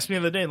asked me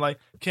the other day, like,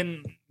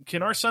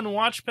 can our son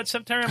watch Pet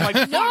Sematary? I'm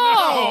like,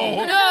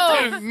 no.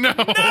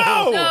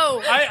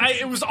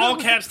 It was all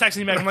caps texting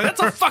me back. I'm like,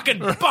 that's a fucking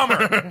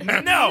bummer.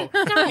 No,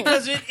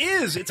 because it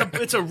is.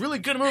 It's a really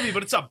good movie,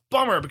 but it's a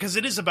bummer because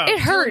it is about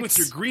dealing with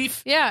your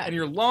grief and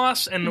your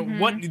loss and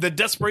what the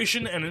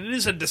desperation, and it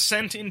is a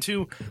descent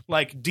into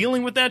like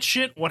dealing with that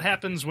shit. What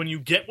happens when you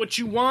get what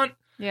you want?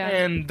 Yeah.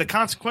 And the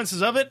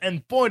consequences of it,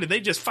 and boy, did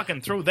they just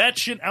fucking throw that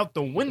shit out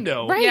the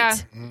window.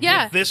 Right.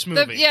 Yeah. With this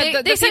movie.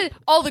 They said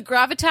all the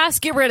gravitas,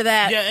 get rid of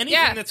that. Yeah,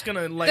 anything that's going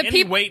to, like,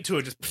 any weight to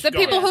it, just the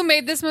people who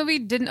made this movie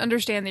didn't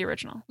understand the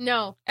original.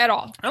 No. At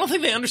all. I don't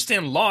think they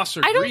understand loss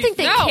or I don't grief. think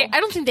they care.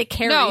 I don't think they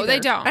care No, either. they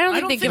don't. I don't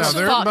think they give a fuck.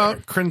 They're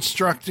about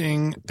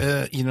constructing,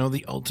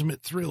 the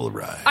ultimate thrill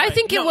ride. I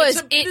think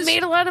it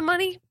made a lot of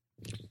money.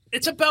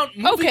 It's about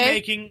movie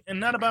making and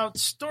not about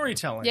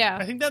storytelling. Yeah,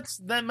 I think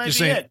that might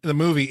be it. The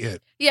movie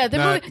It. Yeah, the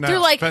movie. They're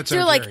like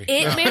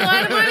it made a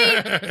lot of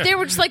money. They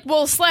were just like,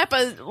 we'll slap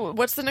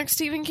what's the next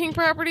Stephen King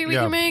property we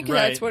can make?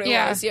 Right. That's what it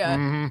was.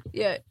 Yeah,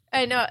 yeah.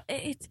 I know.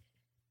 It's.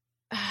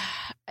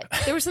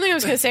 There was something I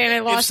was going to say and I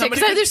lost it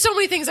because there's so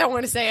many things I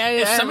want to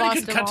say. If somebody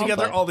could cut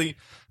together all the.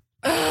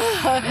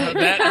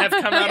 that have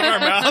come out of our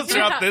mouths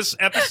throughout this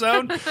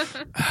episode. What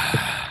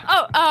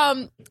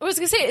I was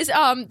gonna say is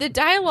the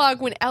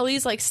dialogue when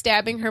Ellie's like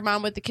stabbing her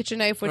mom with the kitchen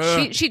knife,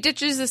 when she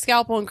ditches the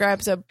scalpel and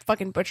grabs a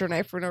fucking butcher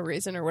knife for no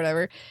reason or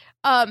whatever.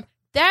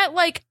 That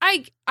like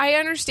I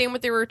understand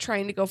what they were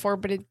trying to go for,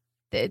 but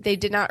they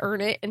did not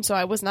earn it, and so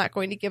I was not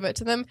going to give it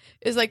to them.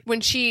 Is like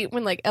when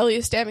like Ellie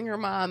is stabbing her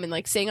mom and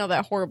like saying all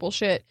that horrible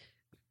shit,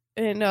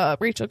 and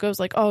Rachel goes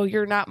like, "Oh,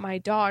 you're not my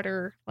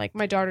daughter. Like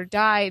my daughter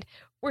died."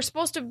 We're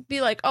supposed to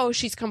be like, oh,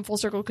 she's come full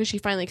circle because she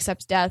finally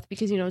accepts death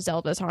because,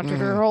 Zelda's haunted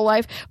her whole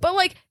life. But,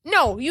 like,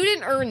 no, you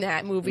didn't earn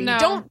that movie.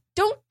 No.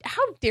 Don't,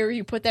 how dare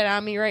you put that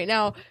on me right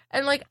now?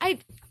 And, like, I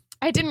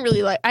didn't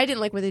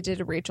like what they did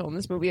to Rachel in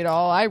this movie at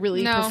all. I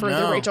really prefer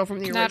the Rachel from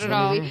the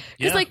original movie.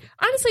 Because, like,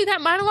 honestly, that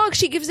monologue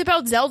she gives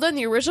about Zelda in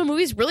the original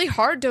movie is really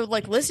hard to,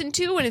 like, listen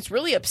to, and it's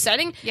really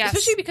upsetting. Yes.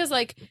 Especially because,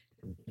 like,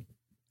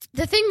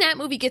 the thing that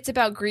movie gets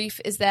about grief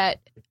is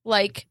that,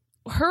 like,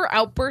 her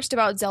outburst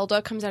about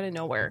Zelda comes out of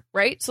nowhere,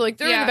 right? So like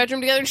they're in the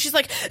bedroom together and she's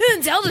like,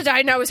 Zelda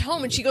died and I was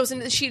home, and she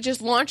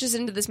just launches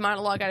into this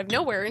monologue out of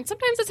nowhere. And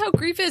sometimes that's how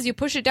grief is. You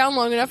push it down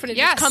long enough and it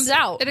just comes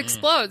out. It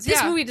explodes.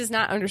 This movie does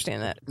not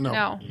understand that.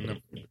 No.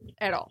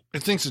 At all.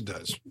 It thinks it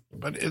does.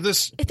 But it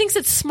thinks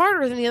it's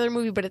smarter than the other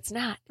movie, but it's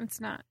not. It's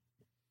not.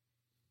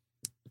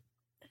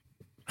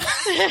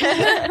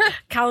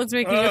 Colin's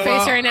making a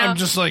face right now. I'm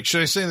just like,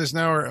 should I say this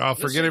now or I'll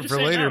forget it for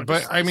later?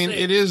 But I mean,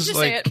 it is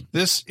like,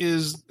 this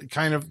is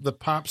kind of the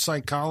pop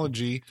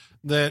psychology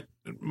that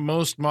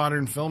most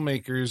modern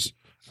filmmakers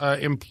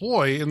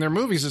employ in their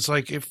movies. It's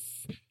like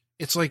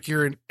it's like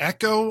you're an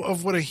echo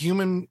of what a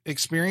human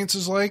experience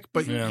is like,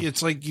 but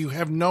it's like you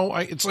have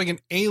it's like an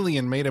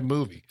alien made a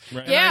movie.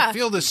 Right. And I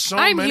feel this so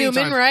many times.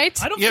 I'm human, right?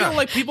 I don't feel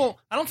like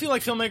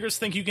filmmakers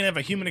think you can have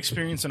a human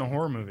experience in a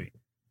horror movie.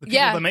 The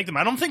people that make them.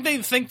 I don't think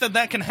they think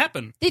that can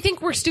happen. They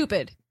think we're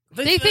stupid.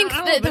 They think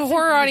that the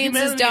horror audience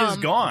is dumb. Is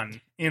gone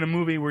in a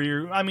movie where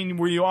you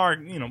are,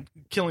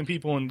 killing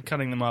people and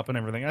cutting them up and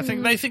everything. I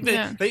think they think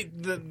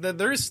that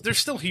there's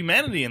still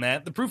humanity in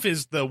that. The proof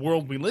is the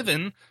world we live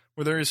in,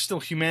 where there is still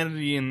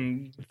humanity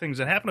in things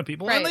that happen to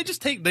people, and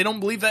they don't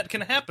believe that can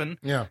happen.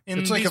 Yeah,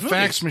 it's like a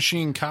fax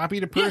machine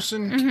copied a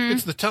person. Yeah.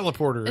 It's the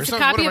teleporter. It's a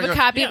copy of a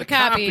copy of a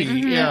copy.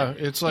 Mm-hmm. Yeah,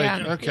 it's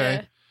like okay.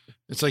 Yeah.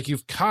 It's like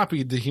you've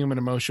copied the human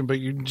emotion, but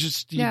you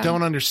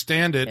don't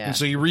understand it. Yeah. And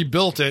so you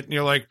rebuilt it and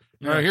you're like,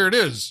 all right, here it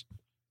is.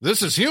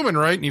 This is human,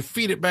 right? And you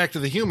feed it back to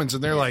the humans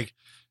and they're like,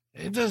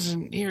 it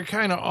doesn't, you're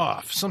kind of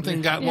off.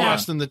 Something got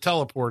lost in the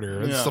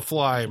teleporter. It's the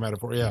fly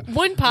metaphor. Yeah.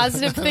 One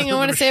positive thing I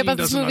want to say about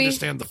this movie.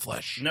 Doesn't understand the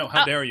flesh. No,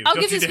 how dare you? I'll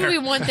give this movie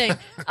one thing.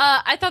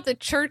 I thought the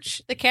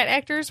cat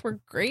actors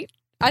were great.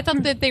 I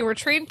thought that they were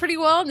trained pretty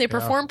well and they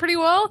performed pretty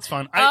well. It's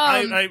fun.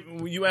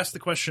 You asked the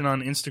question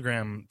on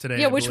Instagram today.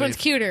 Yeah, which one's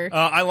cuter?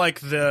 I like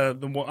the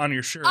one on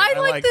your shirt. I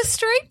like the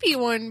stripey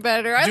one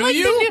better. I think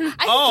he's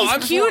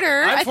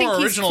cuter. I'm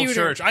for Original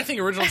Church. I think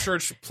Original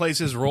Church plays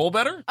his role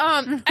better.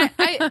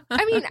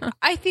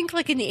 I think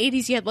like in the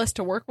 80s you had less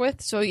to work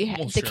with, so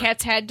the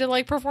cats had to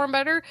like perform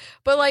better.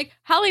 But like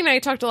Holly and I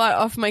talked a lot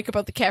off mic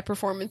about the cat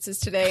performances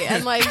today,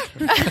 and like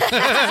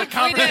that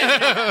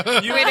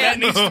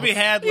needs to be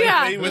had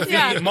lately with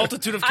the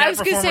multitude of cat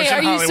performers in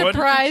Hollywood. Are you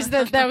surprised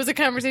that was a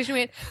conversation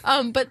we had?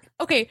 But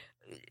okay,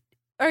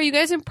 are you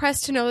guys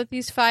impressed to know that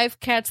these 5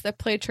 cats that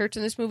play church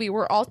in this movie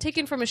were all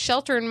taken from a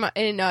shelter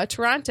in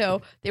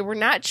Toronto? They were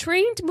not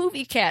trained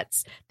movie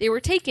cats. They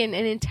were taken,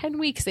 and in 10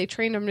 weeks they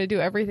trained them to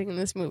do everything in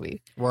this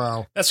movie.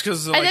 Wow. That's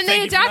because and then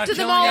they adopted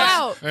them all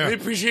out. Yeah. We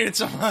appreciate it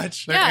so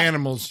much. They're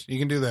animals. You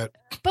can do that.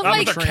 But Not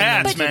like with their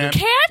cats, man.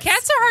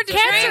 Cats are hard to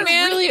train,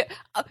 man. Really,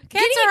 Cats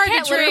getting are hard a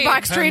cat to train. litter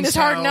box trained is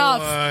hard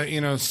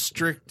enough.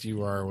 Strict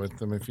you are with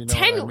them, if you know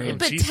what I mean.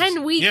 But Jesus.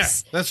 10 weeks.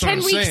 Yeah, that's what 10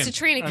 I'm weeks saying. to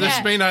train a cat.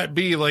 This may not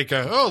be like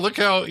look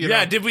how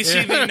Did we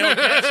see the no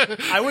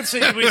cats? I would say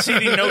did we see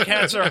the no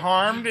cats are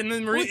harmed in the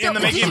making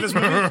of this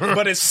movie?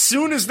 But as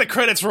soon as the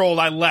credits rolled,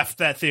 I left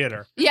that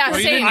theater. Yeah, Oh,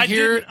 you same. didn't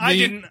hear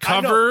the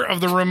cover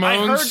of the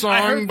Ramones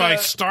song by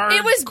Star?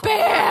 It was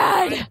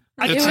bad.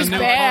 It was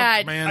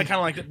bad. Man. I kind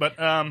of liked it, but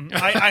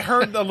I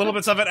heard the little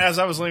bits of it as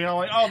I was leaving. I'm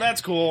like, oh, that's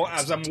cool.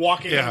 As I'm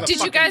walking. Yeah. Out of the Did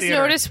you fucking guys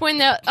theater. notice when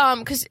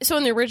so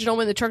in the original,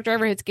 when the truck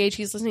driver hits Gage,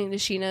 he's listening to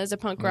Sheena as a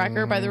punk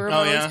rocker by the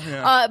Ramones. Oh,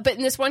 yeah. But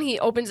in this one, he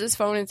opens his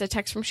phone and it's a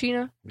text from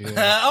Sheena.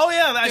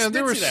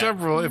 There were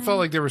several. It felt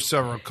like there were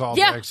several callbacks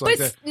Yeah, like but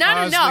that. not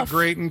Oz enough. The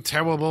Great and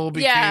Terrible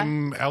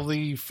became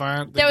Ellie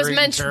Font. That was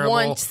mentioned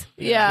once.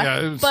 Yeah.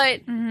 it was-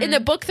 But in the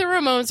book, the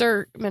Ramones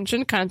are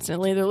mentioned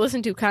constantly. They're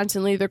listened to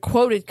constantly. They're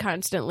quoted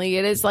constantly.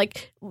 It is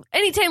like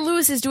anytime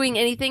Lewis is doing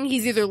anything,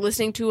 he's either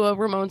listening to a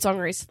Ramones song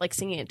or he's like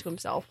singing it to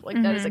himself.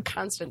 Like that is a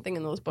constant thing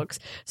in those books.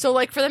 So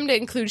like for them to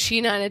include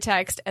Sheena in a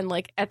text and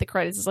like at the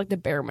credits is like the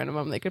bare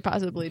minimum they could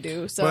possibly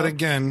do. So, But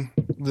again,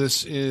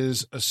 this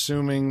is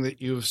assuming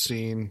that you've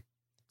seen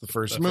the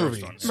first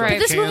movie. one. So Right.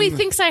 but this movie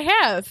thinks I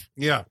have.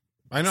 Yeah,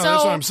 I know. So-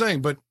 That's what I'm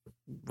saying. But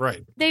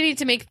right, They need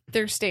to make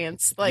their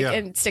stance yeah.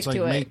 and stick It's like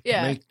to it.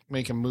 Yeah.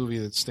 make a movie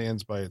that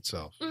stands by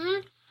itself.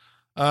 Mhm.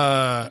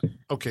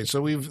 Okay,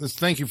 so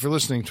thank you for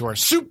listening to our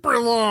super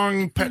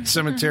long Pet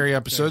Cemetery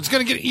episode. It's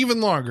going to get even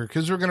longer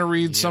because we're going to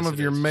read some of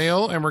your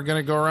mail and we're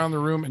going to go around the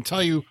room and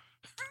tell you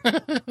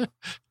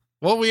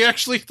what we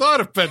actually thought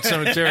of Pet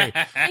Cemetery.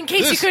 In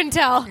case you couldn't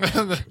tell.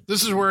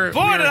 This is where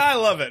Boy, did I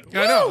love it.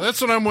 I know,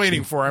 that's what I'm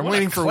waiting for. I'm What a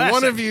waiting for classic.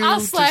 one of you I'll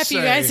to slap say,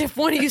 you guys if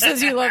one of you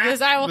says you love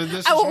this. I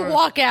This will is what-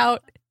 walk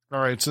out. all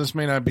right, so this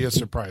may not be a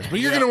surprise, but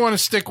you're going to want to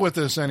stick with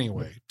us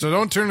anyway. So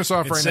don't turn us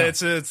off right now.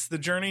 It's the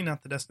journey,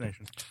 not the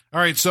destination. All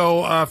right,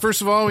 so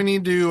first of all, we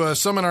need to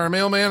summon our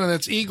mailman, and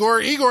that's Igor.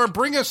 Igor,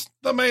 bring us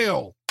the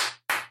mail.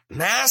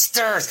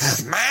 Masters,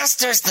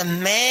 the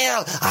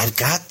mail. I've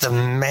got the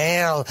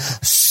mail.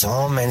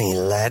 So many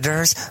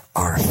letters.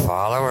 Our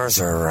followers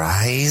are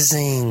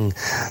rising.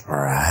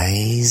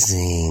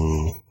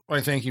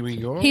 Why, thank you,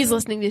 Igor. He's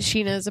listening to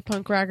Sheena as a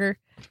punk rocker.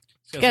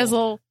 He's got his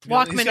little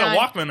Walkman He's got a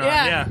Walkman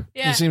on,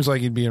 yeah. He seems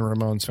like he'd be a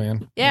Ramones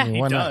fan. Yeah. I mean,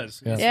 He why not?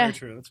 does. Yeah. That's Yeah. very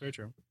true. That's very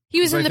true. He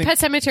was I in the think- Pet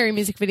Cemetery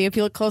music video, if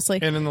you look closely.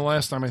 And in the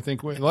last time,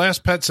 the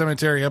last Pet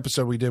Cemetery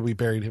episode we did, we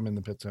buried him in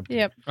the Pet Cemetery.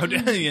 Yep. Oh,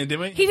 did we?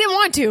 He didn't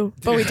want to,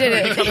 but we did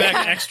it. Come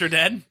back extra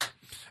dead.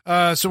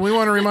 So we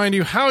want to remind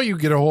you how you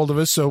get a hold of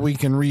us so we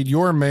can read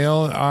your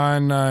mail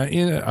on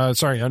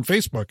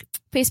Facebook,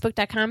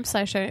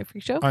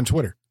 Facebook.com/SaturdayNightFreakShow. on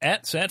Twitter,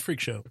 At Sad Freak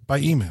Show. by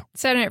email,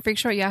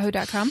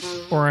 SaturdayNightFreakShow@yahoo.com.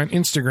 or on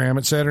Instagram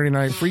at Saturday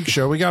Night Freak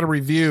Show. We got a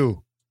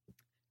review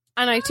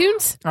On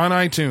iTunes. on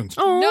iTunes.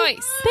 Oh,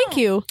 Nice. Thank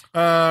you.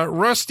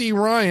 Rusty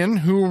Ryan,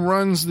 who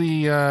runs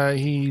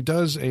he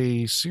does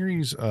a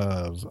series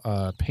of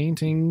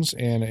paintings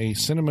and a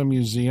cinema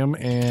museum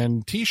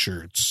and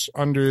T-shirts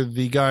under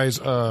the guise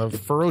of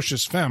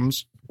Ferocious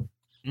Femmes.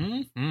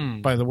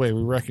 Mm-hmm. By the way,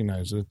 we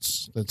recognize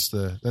that's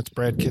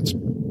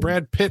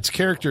Brad Pitt's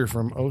character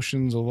from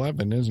Ocean's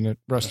 11, isn't it?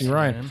 Rusty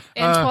Ryan.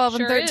 And 12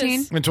 Sure and 13.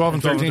 is. And 12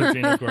 and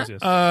 13. Of course,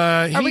 yes.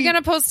 Are we going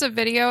to post a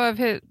video of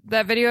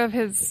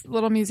his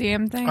little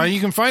museum thing? You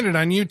can find it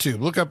on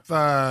YouTube. Look up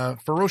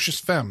Ferocious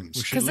Femmes.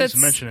 We should 'Cause at least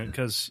it's- mention it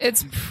because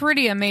It's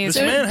pretty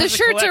amazing. This man The has a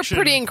shirts are collection.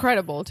 pretty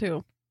incredible,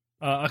 too.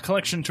 a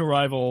collection to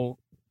rival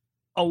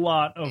a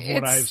lot of what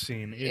It's- I've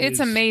seen. It's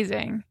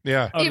amazing.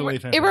 Yeah. Utterly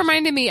It fantastic.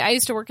 reminded me, I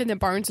used to work in the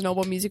Barnes &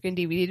 Noble music and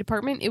DVD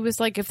department. It was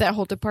like if that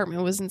whole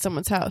department was in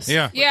someone's house.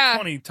 Yeah. Yeah,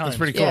 20 times That's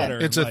pretty cool. better,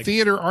 It's a like-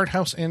 theater, art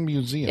house, and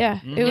museum. Yeah.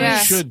 It You was,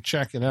 Yes. should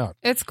check it out.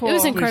 it's cool. it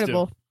was Please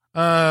incredible.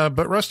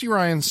 But Rusty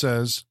Ryan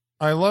says,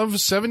 I love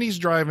 70s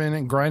drive-in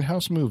and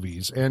grindhouse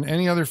movies and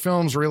any other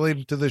films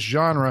related to this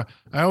genre.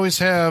 I always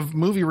have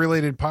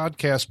movie-related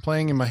podcasts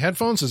playing in my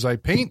headphones as I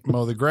paint,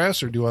 mow the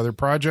grass, or do other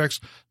projects.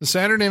 The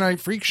Saturday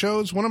Night Freak Show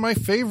is one of my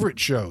favorite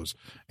shows.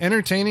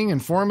 Entertaining,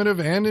 informative,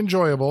 and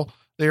enjoyable.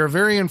 They are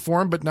very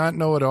informed but not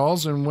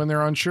know-it-alls, and when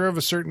they're unsure of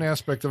a certain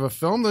aspect of a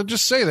film, they'll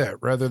just say that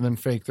rather than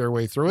fake their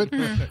way through it.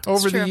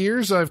 Over the true.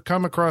 years, I've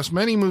come across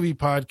many movie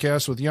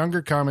podcasts with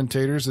younger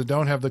commentators that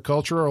don't have the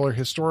cultural or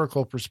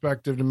historical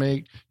perspective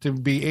to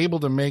be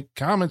able to make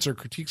comments or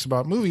critiques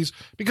about movies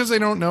because they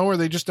don't know or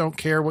they just don't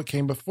care what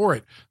came before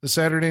it. The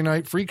Saturday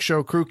Night Freak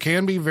Show crew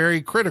can be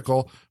very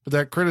critical, but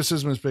that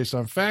criticism is based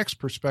on facts,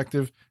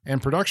 perspective,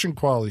 and production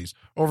qualities.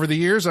 Over the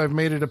years, I've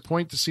made it a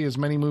point to see as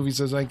many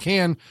movies as I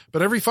can,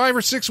 but every 5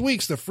 or 6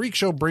 weeks, the Freak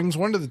Show brings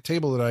one to the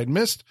table that I'd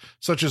missed,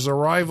 such as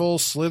Arrival,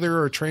 Slither,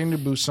 or Train to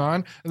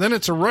Busan, and then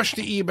it's a rush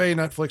to eBay,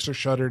 Netflix, or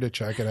Shudder to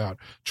check it out.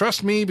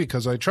 Trust me,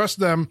 because I trust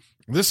them.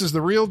 This is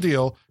the real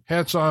deal.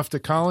 Hats off to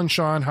Colin,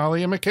 Sean,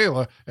 Holly, and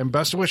Michaela, and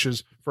best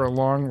wishes for a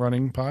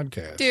long-running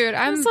podcast. Dude,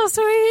 I'm That's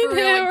so sweet. for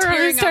real We're gonna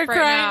tearing start up right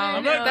crying. now.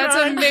 I'm not That's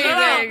crying.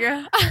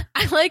 amazing.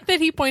 I like that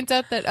he points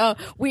out that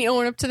we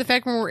own up to the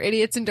fact when we're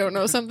idiots and don't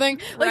know something.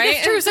 Like, Right?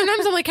 that's true.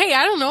 Sometimes I'm like, hey,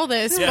 I don't know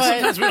this. Yeah,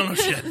 but sometimes we don't know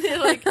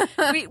shit.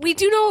 like, we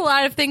do know a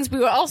lot of things, but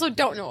we also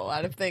don't know a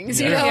lot of things.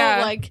 You know,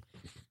 Yeah. like.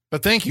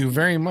 But thank you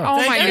very much. Oh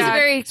my Thank you That was God.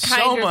 very so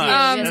kind of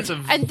much. you. That's a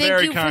And thank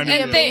very you for kind the of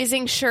you.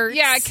 amazing shirts.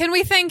 Yeah, can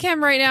we thank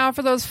him right now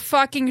for those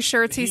fucking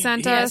shirts he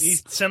sent us? He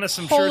sent us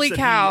some Holy shirts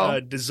cow.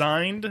 that he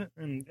designed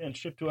and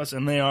shipped to us,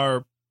 and they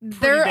are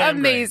They're damn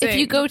great. amazing. If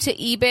you go to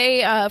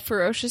eBay,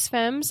 Ferocious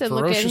Femmes, and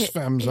Ferocious look at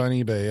Femmes on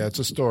eBay. Yeah, it's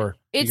a store.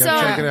 It's, you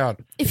gotta check uh, it out.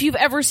 if you've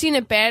ever seen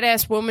a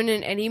badass woman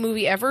in any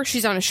movie ever,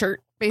 she's on a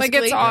shirt. Basically,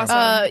 Like, it's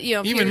awesome. You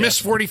know, Even period. Miss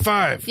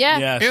 45. Yeah,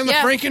 Yes. And the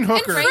Yeah.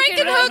 Frankenhooker.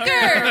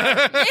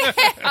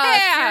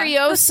 Yeah.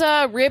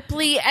 Furiosa,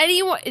 Ripley,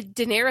 anyone,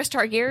 Daenerys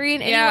Targaryen,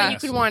 anyone Yeah. you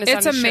could want is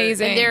It's on a shirt.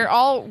 amazing. And they're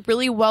all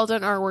really well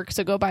done artwork,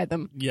 so go buy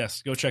them.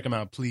 Yes, go check them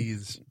out,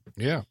 please.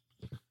 Yeah.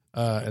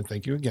 And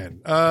thank you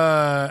again.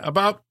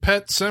 About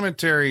Pet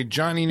Cemetery,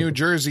 Johnny New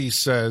Jersey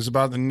says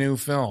about the new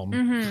film.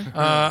 Mhm.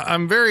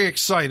 I'm very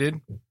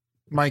excited.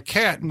 My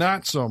cat,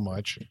 not so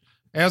much.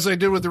 As I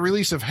did with the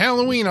release of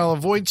Halloween, I'll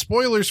avoid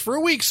spoilers for a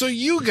week so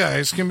you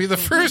guys can be the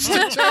first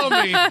to tell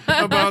me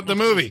about the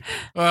movie.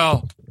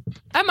 Well,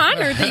 I'm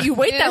honored that you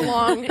wait that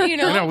long. You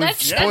know, I know, we've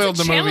that's spoiled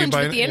a the movie challenge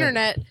by- with the yeah.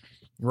 internet.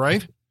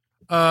 right?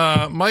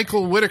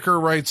 Michael Whitaker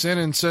writes in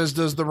and says,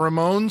 does the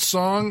Ramones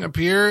song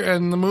appear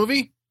in the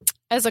movie?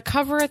 As a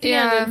cover at the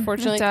Yeah, end,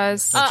 unfortunately. it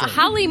does.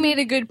 Holly made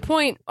a good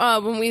point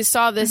when we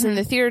saw this in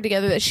the theater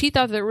together that she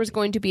thought there was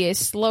going to be a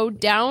slowed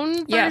down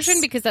Yes.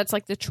 version because that's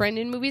like the trend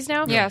in movies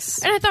now.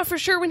 Yes. And I thought for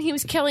sure when he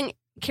was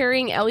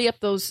carrying Ellie up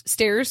those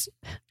stairs,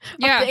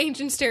 Yeah. up the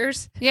ancient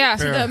stairs, Yeah.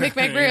 to the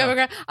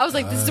McMack, I was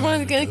like, this is the one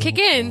that's going to kick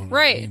in.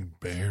 Right.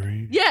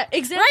 Barry Yeah,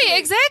 exactly. Right,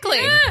 exactly.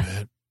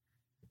 Pet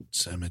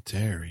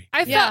Cemetery. I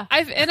felt, Yeah.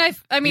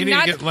 I mean, You need to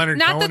not, get Leonard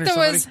not Cohen that or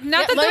there was, somebody?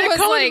 not that there Leonard was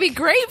Cohen would like, be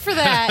great for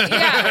that.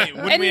 yeah. Wait,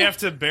 wouldn't we have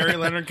to bury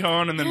Leonard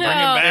Cohen and then bring him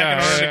No. back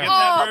in order to get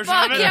that Oh, version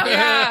fuck of it?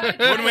 yeah.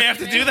 Wouldn't we have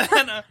to do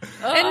that?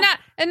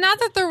 and not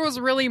that there was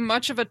really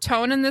much of a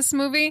tone in this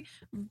movie,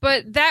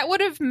 but that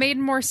would have made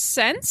more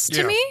sense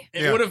to Yeah. me.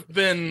 It Yeah. would have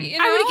been. You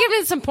know? I would have given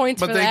it some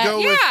points But for they that. go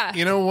Yeah. with,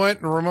 you know what?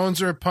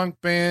 Ramones are a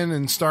punk band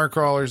and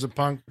Starcrawler's a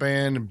punk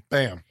band, and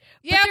bam.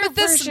 Yeah, their but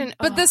this version-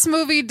 but this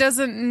movie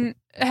doesn't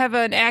have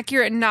an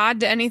accurate nod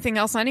to anything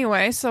else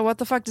anyway. So what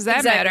the fuck does that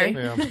Exactly.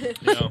 matter? Yeah.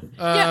 You know,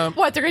 Yeah,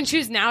 what, they're going to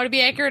choose now to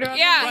be accurate about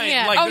Yeah. them? right,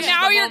 Yeah. like, Oh, this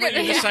now is the you're moment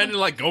gonna- you decided to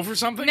like go for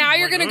something. Now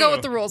you're Like, gonna go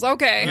with the rules.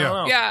 Okay.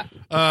 Yeah.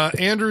 Yeah.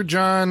 Andrew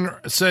John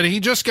said he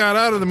just got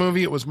out of the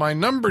movie. It was my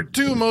number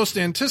 2 most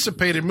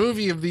anticipated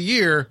movie of the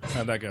year.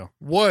 How'd that go?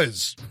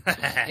 Was.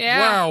 Yeah.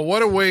 Wow,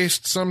 what a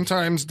waste.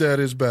 Sometimes dead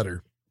is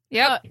better.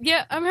 Yep.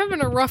 Yeah, I'm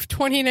having a rough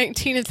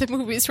 2019 at the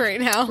movies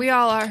right now. We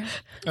all are.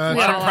 A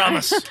lot of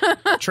promise.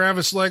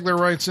 Travis Legler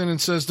writes in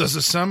and says, does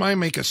a semi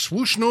make a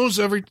swoosh noise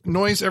every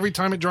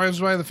time it drives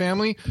by the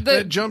family?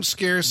 That jump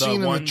scare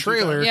scene in one, the two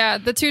trailer. Yeah.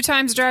 The 2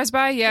 times drives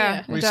by.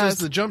 Yeah. Well, It he does. says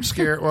the jump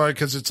scare, well,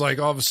 because it's like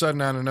all of a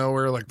sudden out of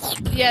nowhere, like,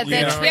 Yeah, you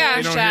that's know, yeah,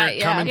 you don't shot, hear it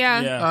yeah. coming.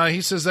 Yeah. Yeah.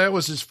 He says that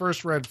was his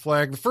first red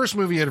flag. The first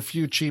movie had a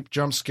few cheap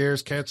jump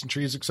scares, cats and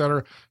trees,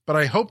 etc. But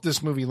I hope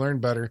this movie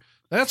learned better.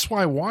 That's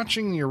why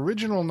watching the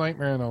original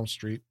Nightmare on Elm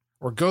Street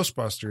or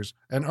Ghostbusters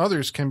and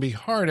others can be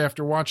hard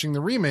after watching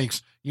the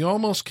remakes. You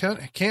almost can't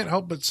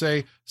help but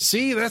say,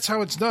 see, that's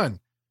how it's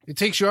done. It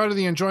takes you out of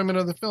the enjoyment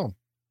of the film.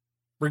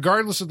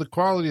 Regardless of the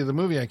quality of the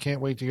movie, I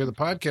can't wait to hear the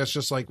podcast,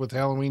 just like with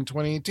Halloween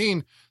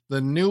 2018, the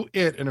new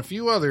It, and a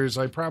few others.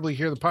 I'll probably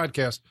hear the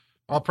podcast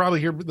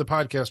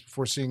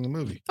before seeing the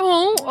movie.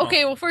 Oh,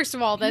 okay. Well, first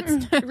of all,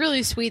 that's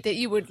really sweet that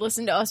you would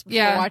listen to us before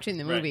Yeah. watching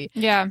the movie.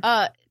 Yeah.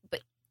 But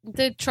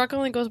the truck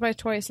only goes by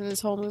twice in this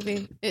whole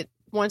movie. It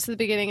once at the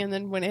beginning and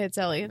then when it hits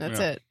Ellie, and that's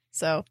Yeah. it.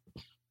 So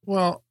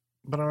Well,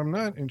 but I'm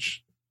not.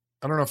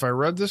 I don't know if I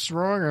read this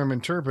wrong or I'm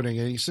interpreting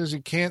it. He says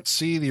you can't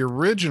see the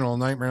original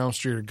Nightmare on Elm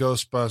Street or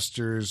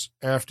Ghostbusters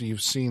after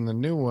you've seen the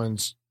new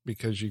ones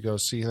because you go,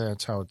 see,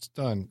 that's how it's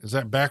done. Is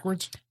that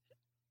backwards?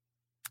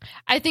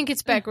 I think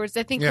it's backwards.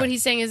 I think Yeah. what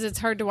he's saying is it's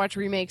hard to watch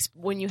remakes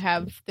when you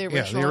have the Yeah,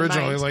 original. the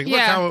original. in mind. Like, look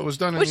Yeah. how it was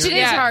done. Which in it the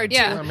is Yeah, hard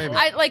yeah. to. maybe.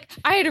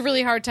 I had a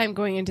really hard time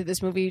going into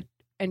this movie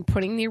and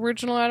putting the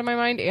original out of my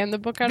mind and the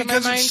book out because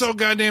of my mind. it's so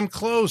goddamn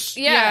close.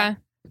 yeah.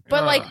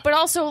 But Ugh. but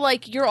also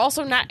you're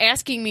also not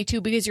asking me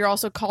to because you're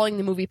also calling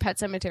the movie Pet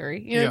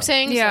Cemetery. You know what Yeah. I'm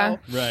saying? Yeah.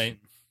 So, Right.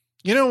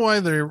 You know why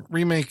the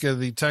remake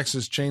of the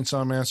Texas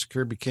Chainsaw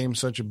Massacre became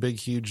such a big,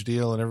 huge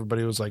deal, and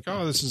everybody was like,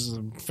 "Oh, this is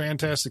a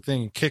fantastic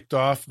thing." It kicked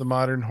off the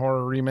modern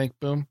horror remake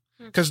boom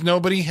because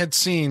nobody had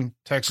seen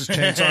Texas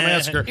Chainsaw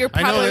Massacre. You're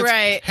I know probably that's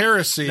right.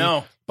 heresy,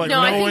 No. but No,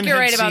 no I think one you're had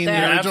right about seen that. the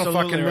You're original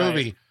absolutely fucking right.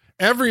 movie.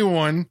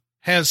 Everyone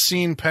has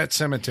seen Pet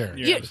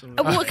Cemetery. You're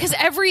absolutely Well, right. because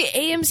every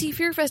AMC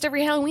Fear Fest,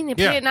 every Halloween, they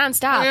play Yeah. it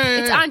nonstop. Yeah,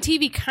 It's on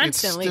TV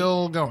constantly. It's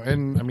still going.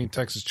 And I mean,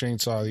 Texas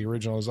Chainsaw, the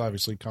original, has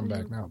obviously come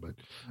back now. But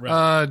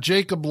Right.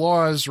 Jacob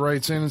Laws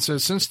writes in and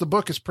says, since the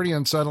book is pretty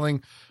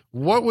unsettling,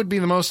 what would be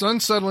the most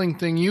unsettling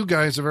thing you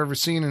guys have ever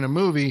seen in a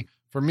movie?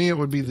 For me, it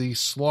would be the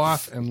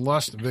sloth and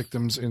lust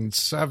victims in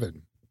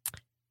Seven.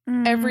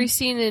 Mm. Every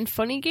scene in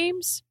Funny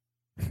Games.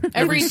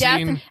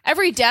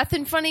 Every death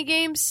in Funny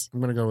Games. I'm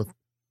going to go with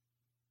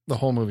the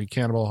whole movie,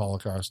 Cannibal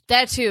Holocaust.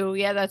 That too.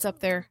 Yeah, that's up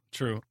there.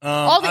 True.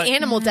 All the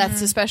animal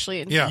deaths,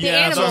 especially. Yeah. The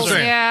animals. The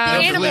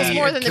animals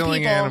more than the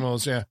killing people.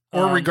 animals, yeah.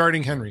 Or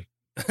regarding Henry.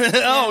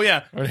 Oh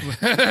yeah.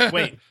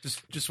 Wait,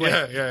 just wait.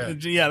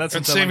 Yeah, that's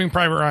and Saving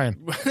Private Ryan.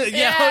 Saving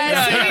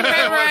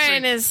Private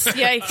Ryan is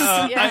yikes.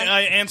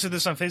 I answered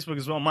this on Facebook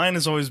as well. Mine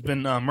has always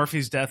been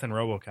Murphy's Death and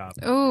RoboCop.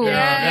 Oh,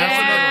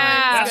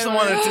 That's the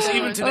one that just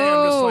even today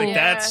I'm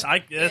just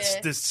like that's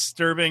Yeah.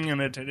 disturbing and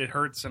it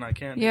hurts and I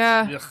can't.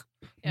 Yeah.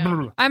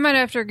 Yeah. I might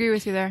have to agree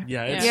with you there.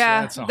 Yeah,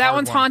 it's a that hard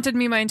one's one. haunted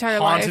me my entire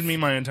life. Haunted me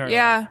my entire life.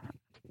 Yeah.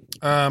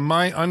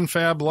 My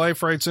Unfab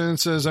Life writes in and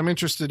says, I'm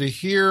interested to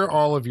hear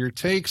all of your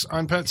takes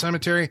on Pet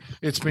Sematary.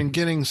 It's been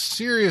getting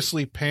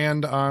seriously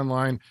panned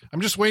online.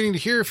 I'm just waiting to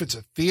hear if it's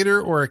a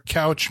theater or a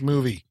couch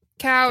movie.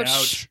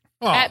 Couch.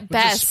 Oh, At but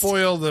best. just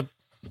spoil the...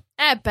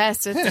 At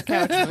best, it's a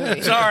couch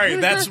movie. Sorry,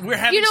 we're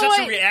having You know such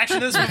what? a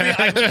reaction to this movie.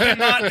 I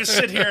cannot just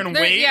sit here and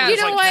wait. Yeah. You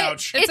It's know like what?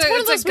 Couch. It's one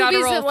of it's a those movies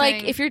guttural that, like,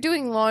 thing. if you're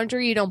doing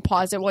laundry, you don't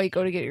pause it while you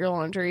go to get your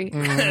laundry.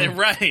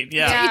 Right?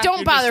 Yeah. You don't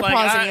You're bother just like,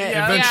 pausing it.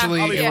 yeah,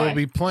 Eventually, I'll be it will fine.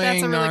 be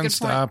playing That's a really good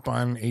point. nonstop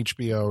on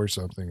HBO or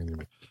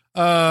something.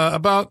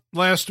 About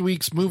last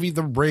week's movie,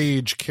 The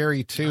Rage,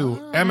 Carrie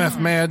 2. MF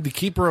Mad, the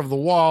keeper of the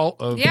wall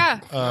of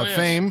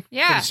fame for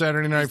the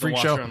Saturday Night Just the Freak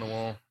washer Show. on the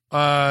wall.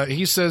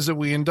 He says that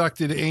we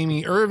inducted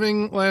Amy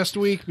Irving last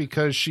week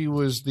because she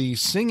was the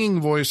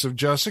singing voice of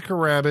Jessica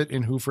Rabbit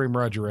in Who Framed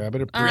Roger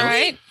Rabbit. All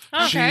right.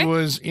 Okay. She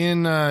was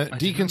in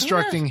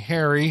Deconstructing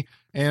Harry,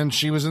 and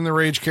she was in The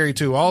Rage, Carrie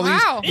 2. All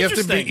Wow.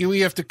 these,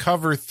 we have to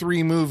cover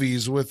 3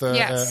 movies with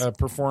Yes. a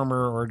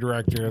performer or a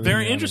director.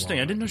 Very interesting.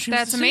 I didn't know she was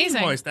That's the singing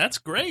amazing. voice. That's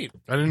great.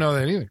 I didn't know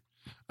that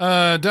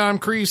either. Dom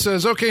Cree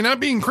says, okay, not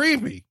being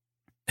creepy,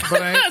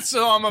 but I...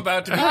 So I'm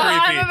about to be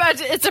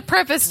creepy. It's a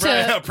preface to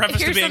Right, a preface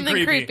to here's being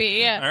something creepy.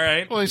 Yeah. All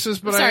right. Well, he says,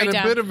 but Sorry, I had a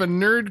Dom. bit of a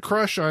nerd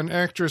crush on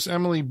actress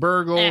Emily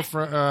Burgle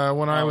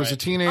when I was a Oh,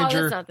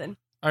 teenager. that's nothing.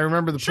 I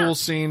remember the pool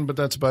scene, but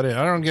that's about it.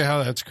 I don't get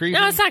how that's creepy.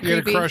 No, it's not You had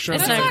a creepy. crush on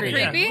It's her. not creepy.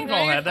 Yeah, we've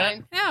all had that.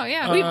 Oh,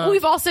 yeah.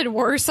 We've all said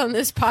worse on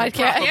this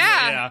podcast. Probably,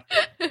 Yeah.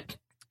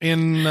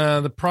 In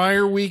the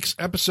prior week's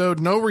episode,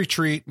 No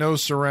Retreat, No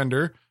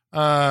Surrender.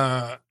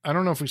 I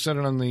don't know if we said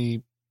it on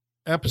the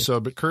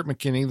episode, but Kurt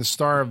McKinney, the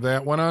star of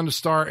that, went on to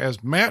star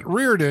as Matt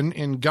Reardon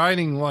in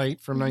Guiding Light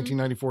from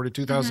 1994 to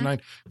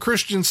 2009.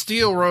 Christian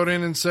Steele wrote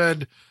in and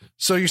said,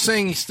 so you're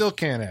saying he still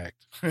can't act?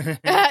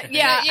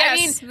 Yeah,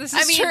 Yes, this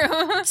is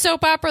true.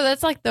 soap opera,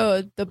 that's like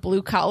the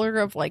blue collar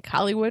of like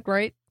Hollywood,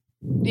 right?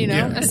 You know?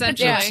 Yeah.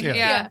 Essentially. Yeah.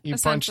 Yeah. You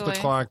punch the essentially.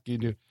 clock, you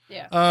do.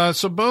 Yeah.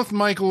 So both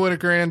Michael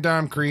Whitaker and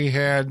Dom Cree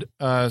had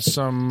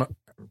some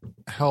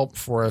help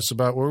for us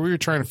about where we were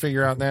trying to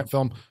figure out in that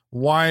film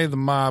why the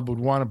mob would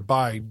want to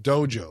buy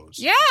dojos.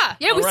 Yeah.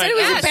 Yeah, we All said it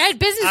right. was a bad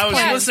business I was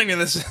plan. listening to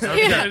this.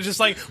 It was just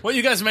like, what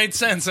you guys made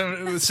sense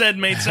and said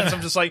made sense.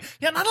 I'm just like,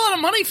 yeah, not a lot of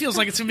money feels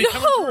like it's going to be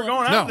coming through or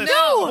going out of this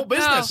whole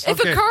business. If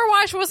Okay. a car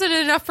wash wasn't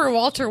enough for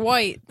Walter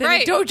White, then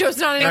Right. a dojo's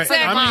not enough for the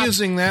I'm mob.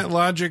 using that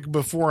logic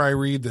before I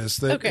read this,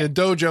 that Okay. a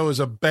dojo is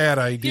a bad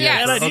idea.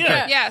 Yes. Bad idea.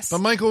 Okay. Yes. But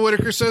Michael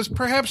Whitaker says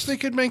perhaps they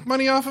could make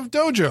money off of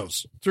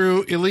dojos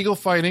through illegal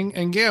fighting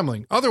and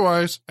gambling.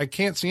 Otherwise, I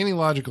can't see any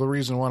logical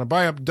reason to want to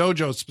buy up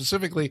dojos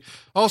specifically.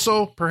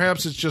 Also,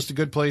 perhaps it's just a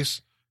good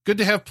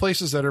to have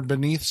places that are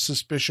beneath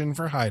suspicion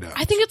for hideouts.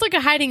 I think it's like a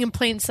hiding in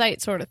plain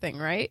sight sort of thing,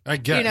 right? I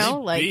guess. You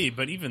know, like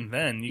But even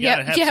then, you yeah,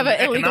 gotta have you have some an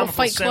illegal economical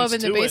fight club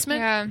sense in the to it. basement.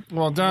 Yeah.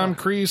 Well, Dom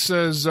Cree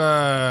says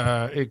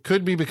it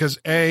could be because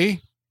A,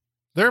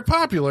 they're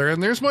popular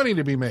and there's money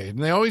to be made, and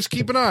they always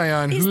keep an eye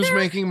on Is who's there-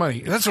 making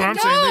money. That's what I'm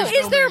No, saying.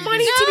 There's is there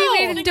money to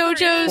be made in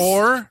dojos?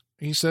 Or,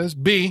 he says,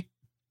 B,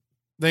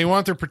 they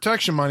want their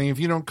protection money. If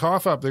you don't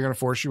cough up, they're going to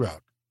force you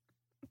out.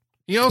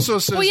 He also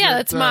says, Well, yeah, that,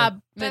 that's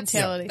mob That's,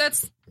 mentality.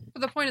 that's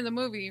the point of the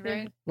movie,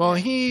 right? Well,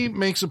 he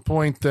makes a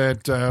point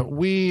that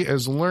we,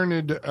 as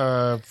learned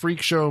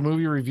freak show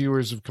movie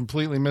reviewers, have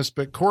completely missed.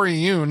 But Corey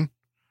Yoon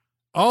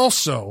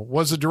also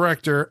was a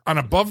director on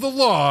Above the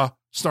Law,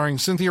 starring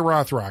Cynthia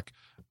Rothrock,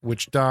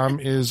 which Dom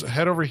is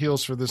head over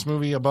heels for this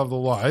movie, Above the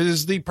Law. It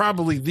is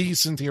probably the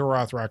Cynthia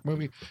Rothrock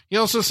movie. He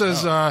also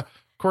says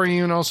Corey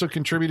Yoon also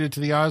contributed to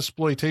the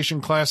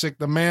Ozploitation classic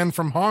The Man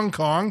from Hong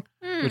Kong,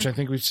 which I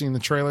think we've seen the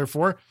trailer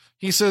for.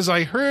 He says,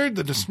 I heard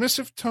the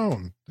dismissive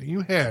tone that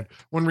you had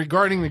when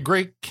regarding the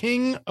great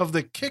King of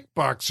the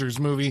Kickboxers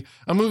movie,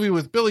 a movie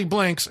with Billy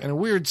Blanks and a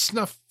weird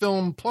snuff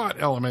film plot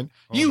element.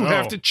 You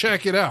have to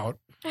check it out.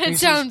 It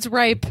sounds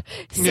ripe.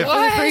 Yeah.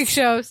 For the freak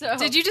show. So.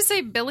 Did you just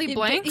say Billy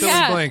Blanks? Billy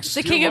Yeah, Blanks.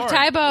 the Dear king of Lord.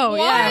 Tybo.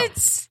 Yeah.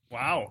 What?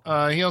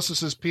 Wow. He also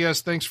says,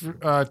 P.S. Thanks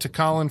to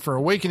Colin for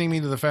awakening me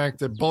to the fact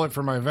that Bullet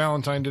for My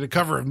Valentine did a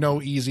cover of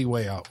No Easy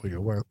Way Out.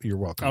 You're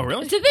welcome. Oh,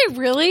 really? Did they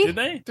really? Did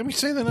they? Did we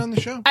say that on the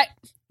show?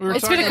 We were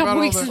It's been talking a about couple all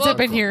weeks the- since I've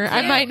been here.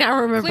 I might not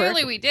remember.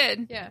 Clearly we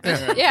did. Yeah. Yeah.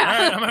 All right, Yeah.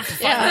 I'm gonna have to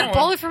find that one.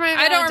 Bullet for my I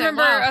don't Valentine.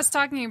 remember Wow. us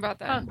talking about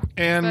that.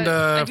 And But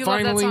I do love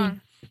that finally,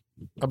 song.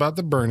 about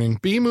the burning,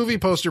 B-Movie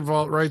Poster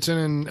Vault writes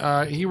in,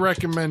 and he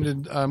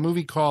recommended a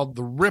movie called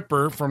The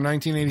Ripper from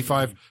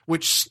 1985,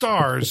 which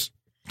stars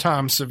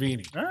Tom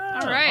Savini. All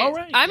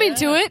right. I'm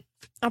into it.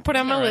 I'll put it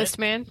on my list,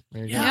 man.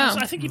 Yeah.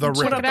 I think you The can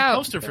put Ripper. up the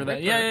poster for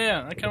that.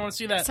 Yeah. I kind of want to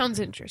see that. Sounds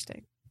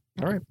interesting.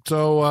 All right.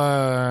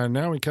 So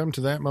now we come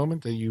to that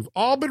moment that you've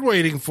all been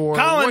waiting for.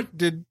 Colin! What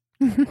did...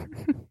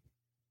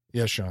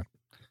 Yes, Sean.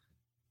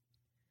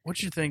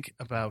 What'd you think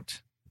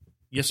about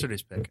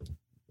yesterday's pick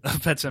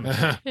of Pet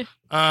Sematary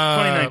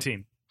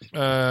 2019.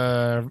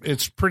 2019?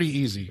 It's pretty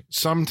easy.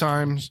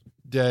 Sometimes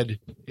dead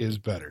is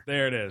better.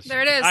 There it is.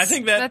 There it is. I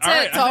think that. That's all it.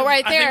 right, It's I think, all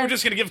right I think there. we're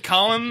just going to give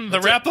Colin the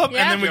wrap up,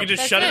 Yeah. and then we can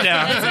just That's shut it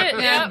down. That's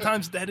it. Yeah.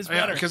 Sometimes dead is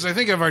better. Because I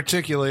think I've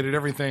articulated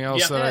everything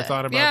else Yeah. that I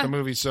thought about Yeah. the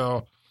movie.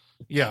 So,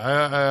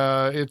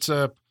 it's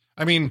a.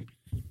 I mean,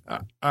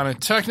 on a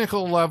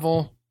technical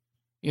level,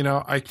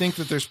 I think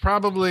that there's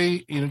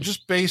probably,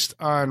 just based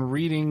on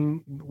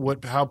reading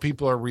how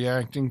people are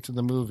reacting to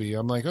the movie,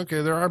 I'm like,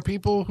 okay, there are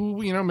people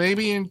who,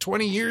 maybe in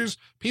 20 years,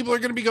 people are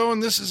going to be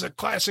going, this is a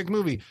classic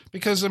movie.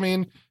 Because, I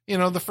mean,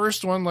 the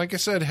first one, like I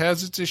said,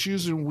 has its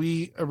issues and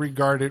we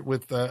regard it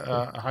with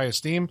high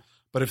esteem.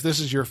 But if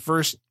this is your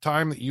first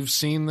time that you've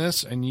seen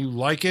this and you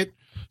like it,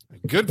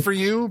 good for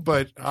you.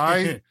 But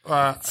I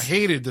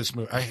hated this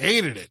movie. I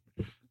hated it.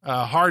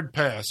 Hard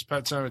pass,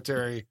 Pet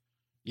Sematary.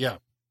 Yeah.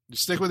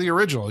 Stick with the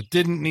original. It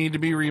didn't need to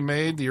be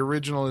remade. The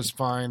original is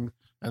fine,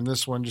 and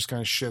this one just kind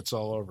of shits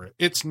all over it.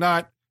 It's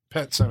not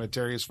Pet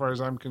Sematary as far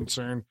as I'm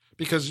concerned,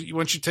 because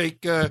once you take,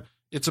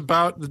 it's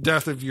about the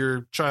death of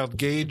your child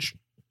Gage.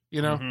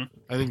 I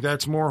think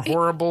that's more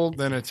horrible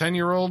than a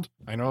 10-year-old.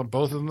 I know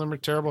both of them are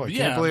terrible. I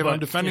can't believe I'm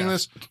defending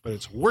this, but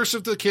it's worse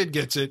if the kid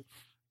gets it.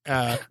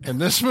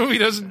 And this movie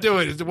doesn't do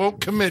it. It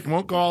won't commit,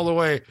 won't go all the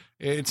way.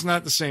 It's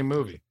not the same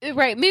movie.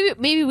 Right.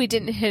 Maybe we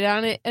didn't hit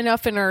on it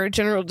enough in our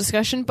general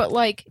discussion, but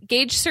like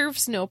Gage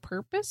serves no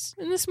purpose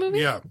in this movie.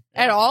 Yeah.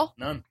 At all.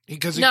 None.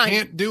 Because he None.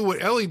 can't do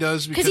what Ellie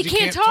does because Because he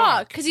can't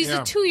talk. Because he's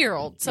Yeah. a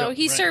 2-year-old. So Yeah,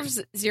 he right.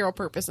 serves zero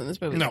purpose in this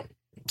movie. No.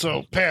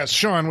 So pass.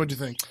 Sean, what'd you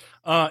think?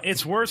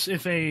 It's worse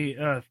if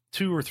a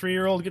 2 or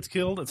 3-year-old gets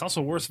killed. It's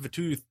also worse if a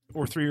 2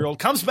 or 3-year-old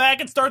comes back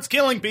and starts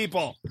killing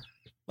people.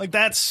 Like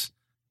that's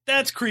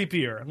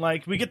creepier.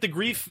 Like we get the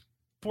grief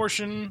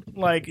portion,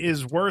 like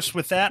is worse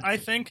with that. I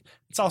think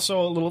it's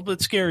also a little bit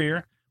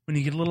scarier when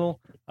you get a little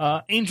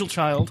angel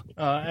child,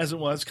 as it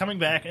was, coming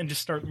back and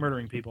just start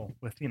murdering people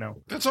with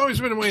That's always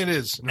been the way it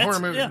is in horror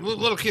movies. yeah.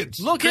 Little kids.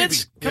 Little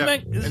kids Creepy. come Yeah.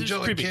 back. This is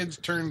Angelic creepy. kids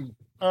turn.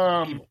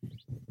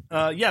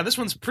 Yeah, this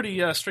one's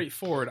pretty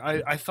straightforward.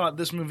 I thought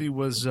this movie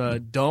was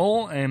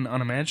dull and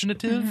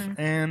unimaginative,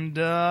 and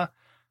I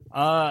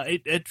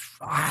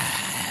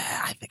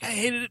think I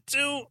hated it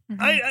too.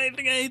 I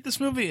think I hate this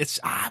movie.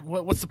 It's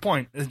what's the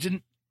point?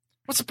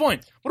 What's the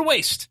point? What a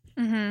waste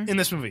in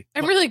this movie.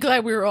 I'm really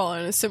glad we were all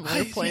on a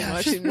similar plane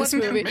watching this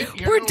movie.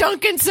 You We're know,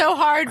 dunking so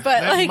hard,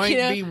 but That like,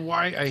 might be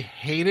why I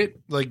hate it.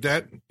 Like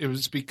that, it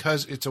was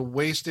because it's a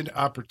wasted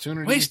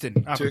opportunity. Wasted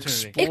to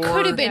opportunity. explore it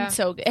could have been Yeah.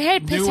 so good. It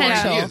had new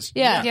potential. ideas.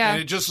 Yeah. Yeah.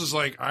 And it just was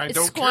like, I It's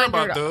don't care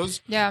about squandered.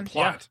 those. Yeah.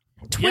 Plot.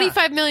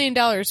 $25 million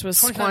was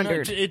 25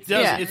 squandered. It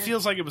does. Yeah. It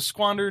feels like it was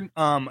squandered.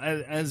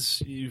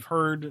 As you've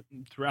heard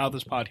throughout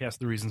this podcast,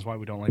 the reasons why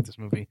we don't like this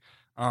movie.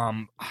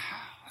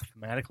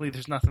 Thematically,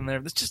 there's nothing there.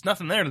 There's just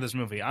nothing there to this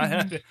movie.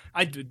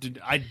 I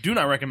do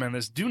not recommend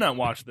this. Do not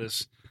watch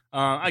this.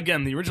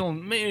 Again, the original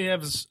may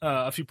have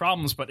a few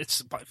problems, but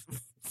it's by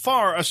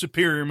far a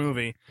superior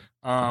movie.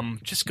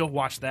 Just go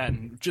watch that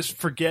and just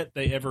forget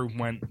they ever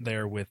went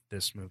there with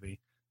this movie.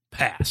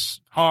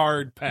 Pass.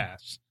 Hard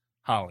pass.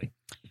 Holly.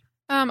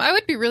 I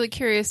would be really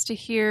curious to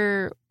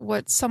hear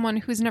what someone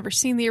who's never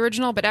seen the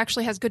original but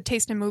actually has good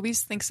taste in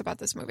movies thinks about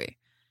this movie.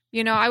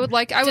 I would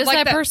like Does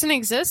like that person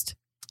exist?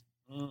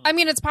 I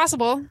mean, it's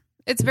possible.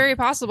 It's very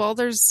possible.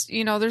 There's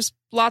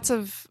lots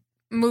of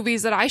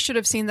movies that I should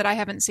have seen that I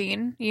haven't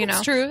seen.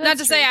 That's true. Not That's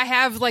to say I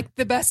have like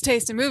the best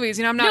taste in movies.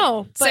 I'm not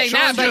No, but saying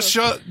that. But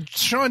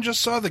Sean just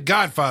saw The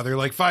Godfather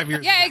like 5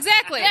 years yeah, ago.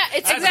 exactly. Yeah,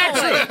 it's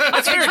exactly.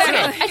 That's very true.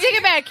 Okay, I take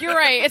it back. You're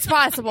right. It's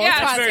possible. Yeah, it's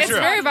it's possible. very it's true.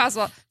 very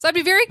possible. So I'd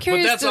be very But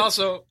curious. that's to,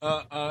 also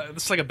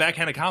it's like a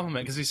backhanded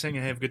compliment because he's saying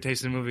I have good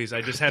taste in movies.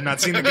 I just had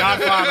not seen The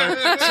Godfather,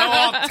 so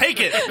I'll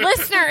take it.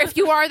 Listener, if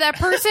you are that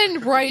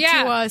person, write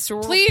Yeah, to us.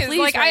 please.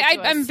 Like write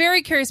to us. I'm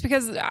very curious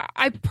because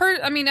I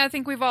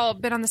think we've all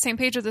been on the same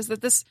page with this.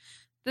 That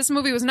this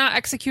movie was not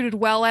executed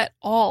well at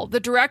all. The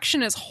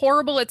direction is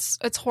horrible. It's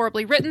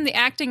horribly written. The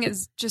acting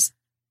is just.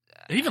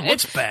 It even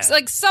looks bad. It's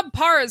like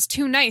subpar is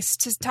too nice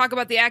to talk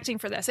about the acting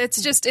for this. It's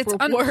just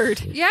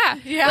word. Yeah.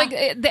 Yeah. Like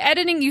the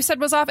editing you said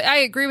was off. I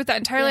agree with that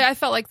entirely. Yeah. I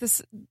felt like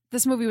this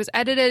movie was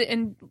edited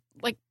and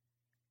like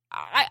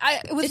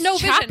with It's no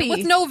choppy. vision,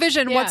 with no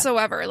vision Yeah.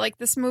 whatsoever. Like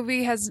this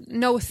movie has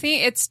no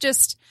theme. It's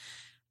just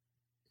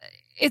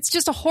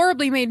a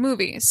horribly made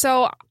movie.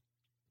 So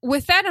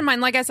with that in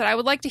mind, like I said, I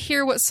would like to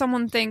hear what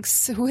someone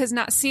thinks who has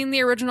not seen the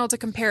original to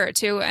compare it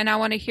to, and I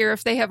want to hear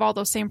if they have all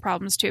those same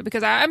problems too.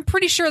 Because I'm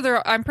pretty sure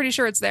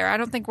it's there. I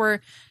don't think we're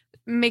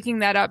making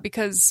that up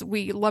because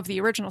we love the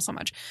original so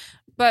much.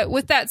 But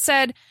with that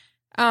said,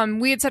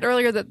 we had said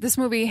earlier that this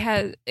movie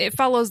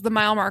follows the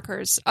mile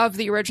markers of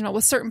the original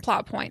with certain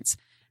plot points.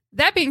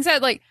 That being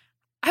said, like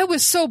I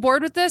was so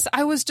bored with this.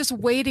 I was just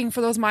waiting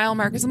for those mile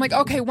markers. I'm like,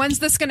 okay, when's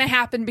this going to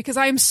happen? Because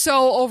I am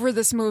so over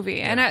this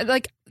movie. And I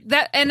like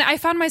that. And I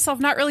found myself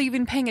not really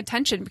even paying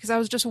attention because I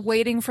was just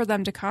waiting for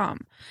them to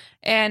come.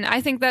 And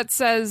I think that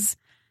says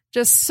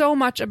just so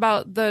much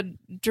about the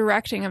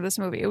directing of this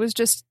movie. It was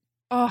just,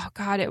 oh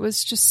God, it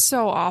was just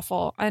so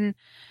awful. And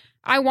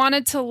I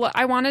wanted to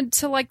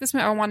like this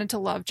movie. I wanted to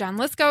love John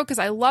Lithgow because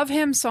I love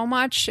him so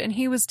much. And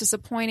he was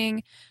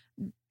disappointing.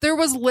 There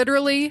was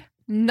literally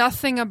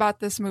nothing about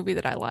this movie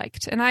that I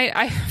liked. And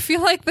I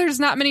feel like there's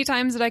not many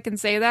times that I can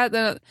say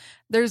that.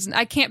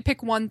 I can't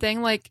pick one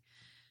thing. Like,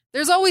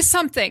 there's always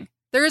something.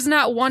 There is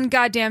not one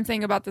goddamn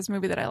thing about this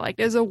movie that I liked.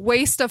 It was a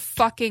waste of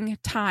fucking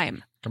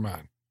time. Come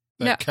on.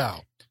 That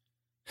cow.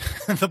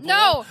 He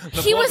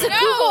was a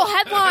Google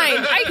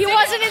headline. He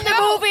wasn't in the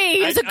movie.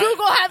 He was a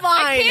Google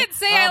headline. I can't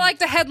say I like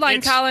the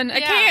headline, Colin. I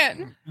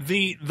can't.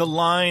 The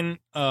line,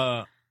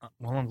 well,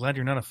 I'm glad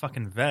you're not a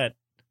fucking vet.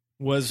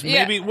 Was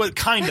maybe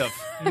kind of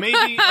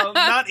maybe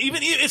not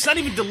even, it's not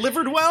even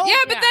delivered well. Yeah,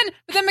 but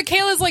then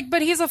Michaela's like,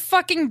 but he's a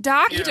fucking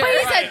doctor. But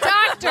he's a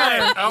doctor.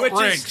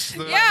 Outranks.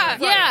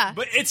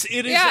 But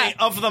it is a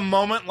of the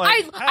moment.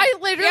 Like I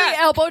literally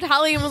elbowed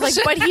Holly and was like,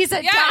 but he's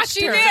a doctor.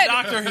 She did. He's a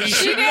doctor. He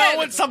should know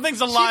when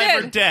something's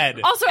alive or dead.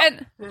 Also,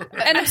 and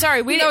I'm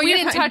sorry, we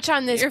didn't touch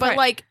on this, but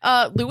like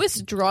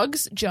Lewis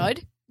drugs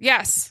Judd.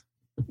 Yes.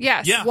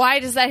 Yeah. Why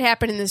does that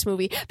happen in this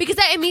movie? Because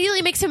that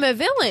immediately makes him a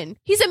villain.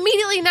 He's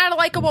immediately not a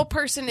likable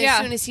person as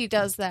soon as he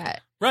does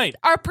that. Right.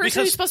 Our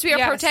person who's supposed to be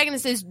our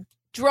protagonist is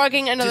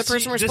drugging another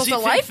person we're supposed to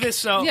like. Does he think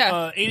this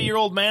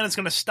 80-year-old man is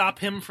going to stop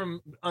him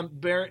from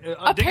digging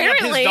up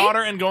his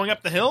daughter and going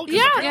up the hill?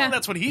 Yeah.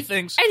 That's what he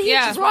thinks. And he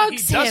drugs him. He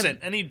does it,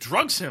 and he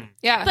drugs him.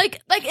 Yeah.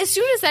 Like as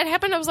soon as that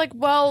happened, I was like,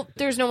 well,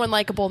 there's no one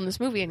likable in this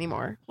movie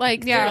anymore.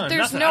 Like,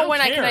 there's no one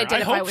I can identify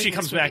with. I hope she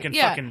comes back and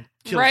fucking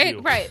kills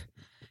you. Right.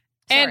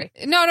 And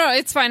no,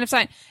 it's fine.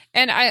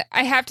 And I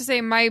have to say,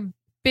 my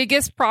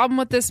biggest problem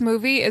with this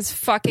movie is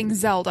fucking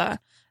Zelda.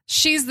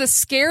 She's the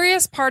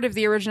scariest part of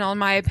the original, in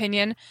my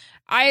opinion.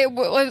 I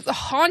was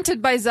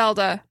haunted by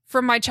Zelda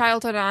from my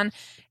childhood on,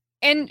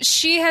 and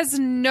she has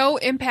no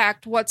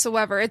impact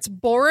whatsoever. It's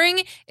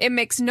boring. It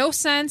makes no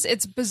sense.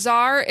 It's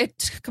bizarre.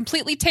 It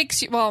completely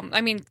takes you out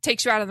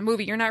of the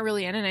movie. You're not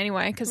really in it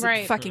anyway because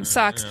it fucking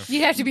sucks. Yeah.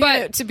 You have to be in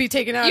it to be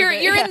taken out of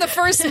it. You're in the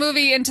first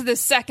movie into the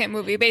second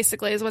movie,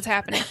 basically, is what's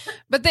happening.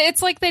 But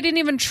it's like they didn't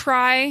even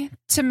try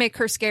to make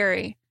her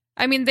scary.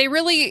 I mean,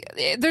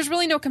 there's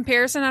really no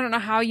comparison. I don't know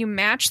how you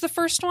match the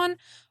first one.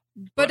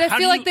 But I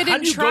feel like they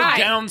didn't try. How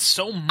do you go down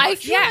so much? I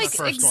feel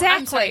like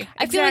exactly.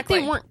 I feel like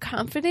they weren't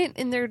confident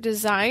in their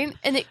design,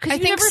 and because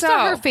you never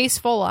saw her face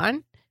full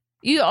on.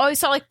 You always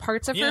saw like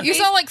parts of her face. You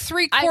saw like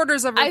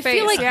 3/4 of her face. I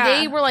feel like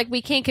they were like,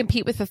 we can't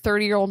compete with a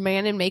 30-year-old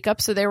man in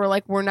makeup, so they were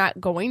like, we're not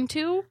going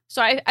to.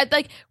 So I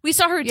like, we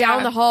saw her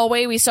down the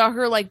hallway, we saw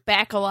her like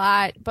back a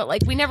lot, but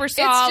like we never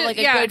saw a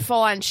good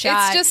full on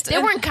shot. They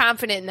weren't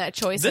confident in that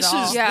choice at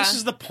all. This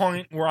is the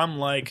point where I'm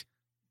like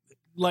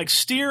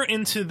steer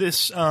into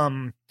this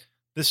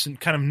this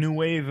kind of new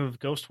wave of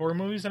ghost horror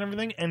movies and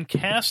everything, and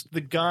cast the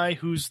guy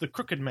who's the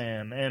crooked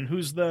man and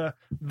who's the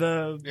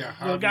guy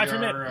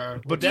from it,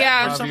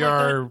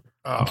 Javier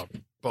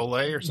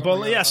Bollet or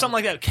something. Something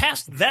like that.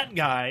 Cast that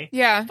guy.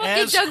 Yeah,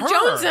 fucking Doug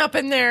Jones up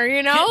in there,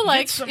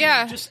 get some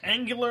just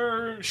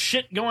angular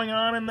shit going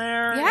on in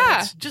there.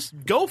 Yeah, just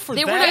go for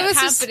that. They were not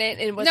confident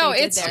in what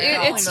they did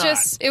there.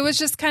 It was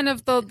just kind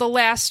of the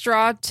last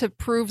straw to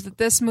prove that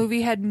this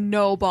movie had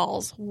no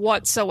balls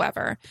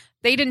whatsoever.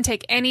 They didn't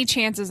take any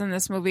chances in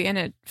this movie, and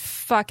it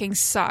fucking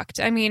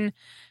sucked. I mean,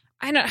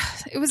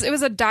 it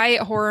was a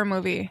diet horror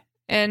movie,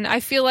 and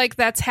I feel like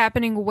that's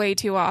happening way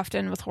too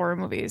often with horror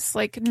movies.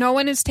 Like, no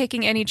one is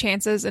taking any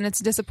chances, and it's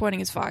disappointing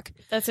as fuck.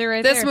 That's it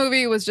right This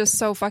movie was just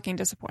so fucking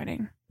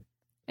disappointing.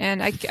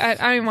 And I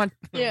don't even want...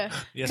 Yeah.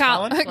 Yes,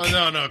 Colin?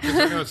 No,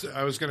 because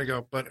I was going to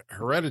go, but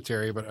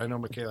Hereditary, but I know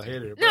Michaela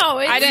hated it. No,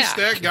 at least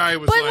that guy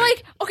was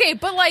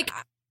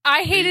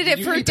I hated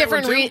it for a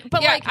different reason.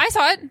 But I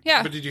saw it.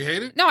 Yeah. But did you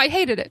hate it? No, I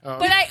hated it.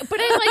 But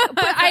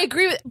I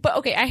agree with. But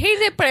okay, I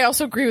hated it, but I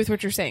also agree with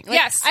what you're saying. Like,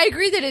 yes, I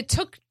agree that it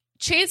took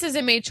chances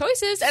and made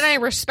choices, and I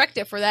respect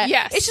it for that.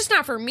 Yes, it's just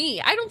not for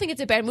me. I don't think it's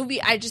a bad movie.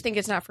 I just think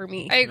it's not for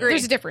me. I agree.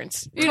 There's a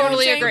difference.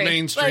 Totally agree. The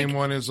mainstream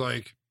one is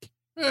like,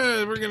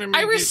 we're gonna. Make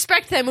I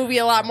respect that movie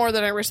a lot more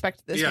than I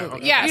respect this movie.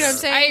 Okay. Yes, you know what I'm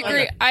saying? I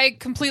agree. Okay. I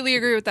completely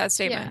agree with that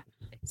statement.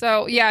 Yeah.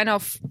 So no.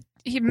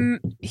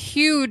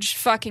 Huge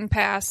fucking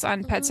pass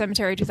on Pet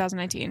Sematary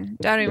 2019.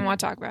 I don't even want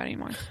to talk about it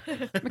anymore.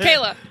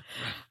 Michaela.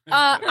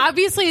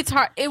 Obviously, it's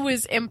hard. It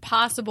was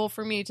impossible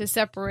for me to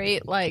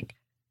separate like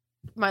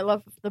my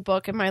love of the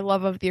book and my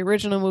love of the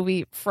original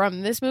movie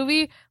from this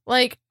movie.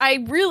 Like,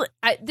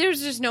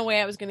 there's just no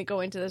way I was going to go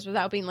into this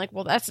without being like,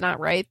 well, that's not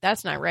right.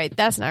 That's not right.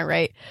 That's not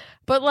right.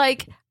 But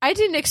like, I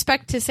didn't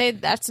expect to say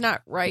that's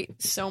not right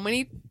so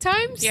many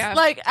times. Yeah.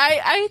 Like,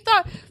 I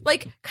thought,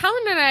 like,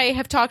 Colin and I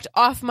have talked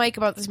off mic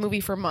about this movie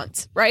for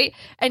months, right?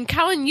 And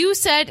Colin, you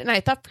said, and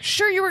I thought for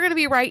sure you were going to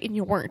be right, and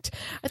you weren't.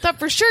 I thought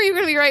for sure you were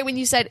going to be right when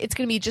you said it's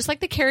going to be just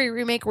like the Carrie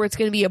remake, where it's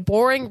going to be a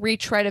boring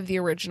retread of the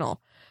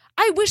original.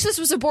 I wish this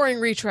was a boring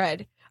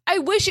retread. I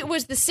wish it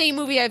was the same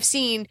movie I've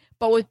seen,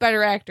 but with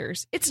better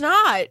actors. It's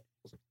not.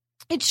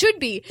 It should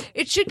be.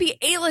 It should be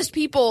A-list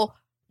people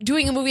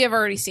doing a movie I've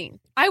already seen.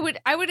 I would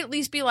at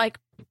least be like,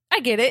 I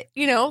get it,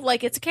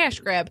 like it's a cash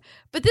grab.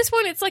 But this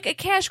one, it's like a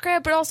cash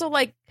grab, but also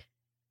like,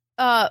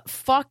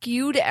 fuck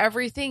you to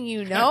everything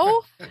you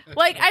know.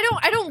 Like,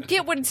 I don't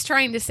get what it's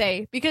trying to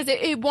say, because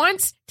it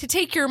wants to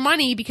take your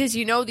money because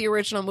you know the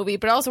original movie,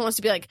 but also wants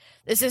to be like,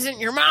 this isn't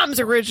your mom's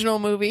original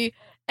movie.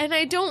 And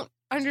I don't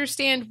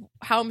understand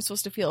how I'm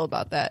supposed to feel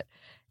about that.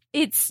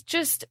 It's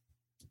just,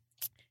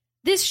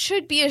 this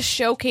should be a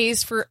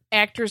showcase for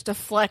actors to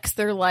flex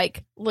their,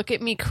 like, look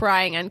at me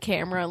crying on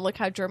camera and look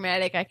how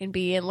dramatic I can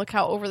be and look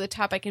how over the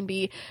top I can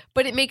be.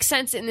 But it makes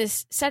sense in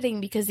this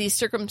setting because these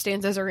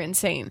circumstances are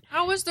insane.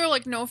 How was there,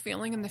 like, no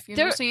feeling in the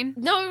funeral scene?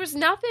 No, there was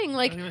nothing.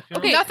 Like,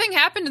 okay, nothing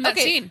happened in that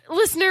scene.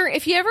 Listener,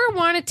 if you ever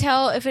want to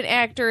tell if an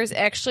actor is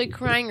actually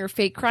crying or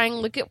fake crying,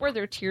 look at where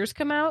their tears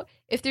come out.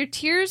 If their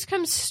tears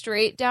come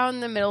straight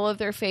down the middle of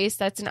their face,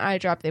 that's an eye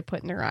drop they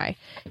put in their eye.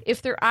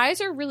 If their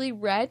eyes are really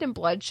red and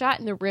bloodshot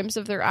and the rims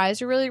of their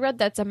eyes are really red,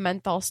 that's a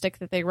menthol stick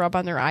that they rub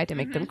on their eye to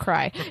make them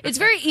cry. It's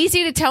very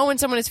easy to tell when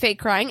someone is fake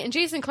crying, and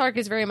Jason Clarke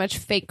is very much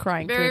fake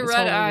crying. Very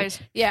red eyes.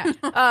 Yeah.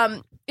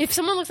 If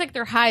someone looks like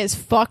they're high as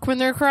fuck when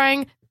they're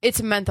crying,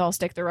 it's a menthol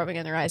stick they're rubbing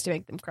on their eyes to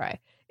make them cry.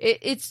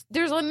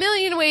 There's a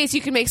million ways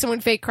you can make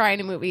someone fake cry in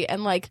a movie,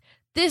 and like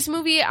this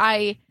movie,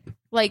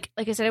 Like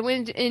I said, I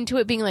went into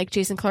it being like,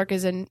 Jason Clarke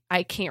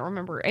I can't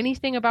remember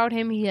anything about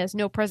him. He has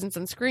no presence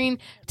on screen.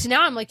 To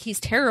now I'm like, he's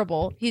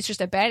terrible. He's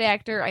just a bad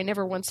actor. I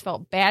never once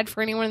felt bad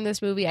for anyone in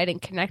this movie. I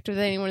didn't connect with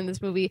anyone in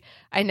this movie.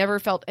 I never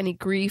felt any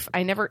grief.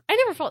 I never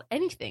felt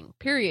anything,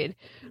 period.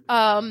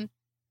 The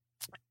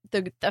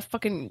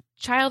fucking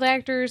child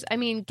actors. I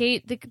mean,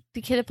 the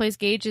kid that plays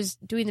Gage is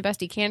doing the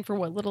best he can for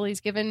what little he's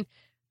given.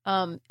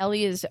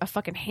 Ellie is a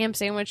fucking ham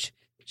sandwich.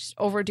 She's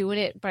overdoing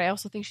it, but I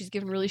also think she's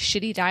given really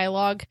shitty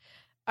dialogue.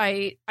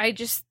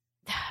 This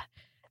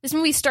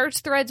movie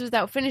starts threads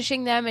without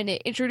finishing them, and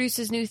it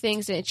introduces new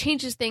things, and it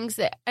changes things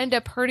that end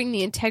up hurting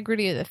the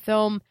integrity of the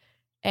film.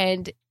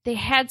 And they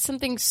had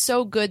something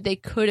so good they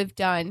could have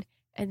done,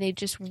 and they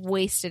just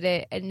wasted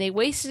it. And they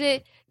wasted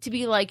it to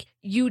be like,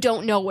 you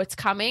don't know what's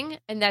coming,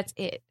 and that's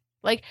it.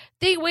 Like,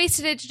 they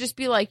wasted it to just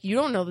be like, you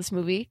don't know this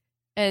movie.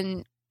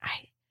 And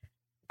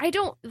I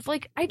don't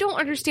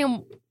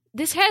understand.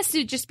 This has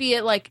to just be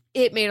like,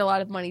 it made a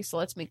lot of money, so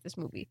let's make this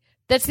movie.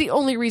 That's the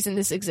only reason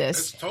this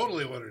exists. That's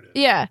totally what it is.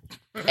 Yeah.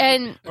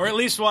 And or at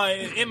least why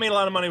it made a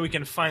lot of money, we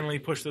can finally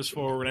push this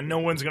forward, and no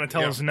one's going to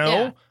tell us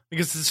no,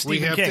 because it's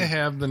Stephen King. We have to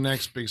have the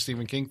next big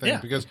Stephen King thing,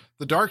 because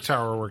The Dark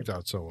Tower worked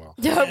out so well.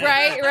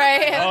 Right.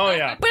 Oh,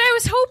 yeah. But I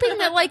was hoping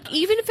that, like,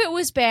 even if it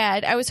was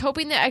bad, I was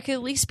hoping that I could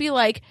at least be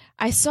like,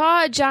 I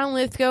saw John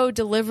Lithgow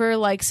deliver,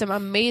 like, some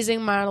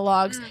amazing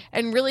monologues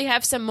and really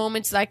have some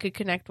moments that I could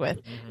connect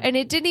with. Mm-hmm. And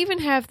it didn't even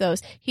have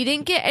those. He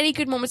didn't get any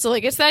good moments of,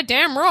 like, it's that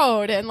damn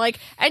road, and, like,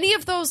 any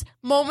of those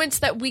moments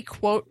that we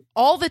quote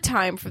all the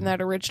time from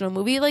that original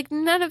movie. Like,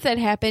 none of that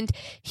happened.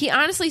 He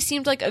honestly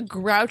seemed like a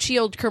grouchy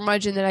old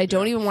curmudgeon that I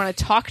don't even want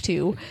to talk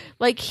to.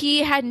 Like, he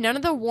had none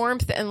of the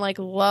warmth and, like,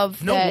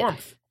 love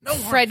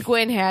Fred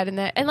Gwynne had in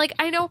that. And, like,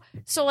 I know,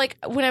 so, like,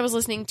 when I was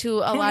listening to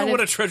what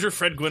a treasure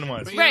Fred Gwynne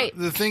was. Right.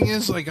 The thing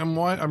is, like,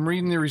 I'm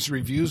reading these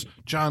reviews.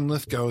 John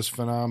Lithgow is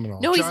phenomenal.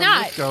 No, he's John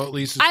not. Lithgow, at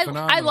least, is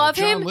phenomenal. I love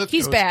him.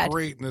 He's bad.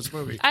 Great in this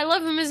movie. I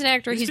love him as an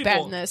actor. He's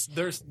bad in this.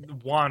 There's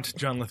want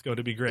John Lithgow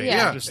to be great.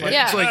 Yeah. It's like,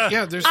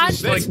 there's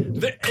this,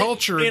 like,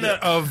 culture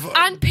of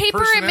on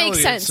paper it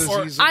makes sense.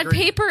 On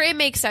paper it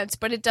makes sense,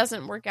 but it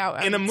doesn't work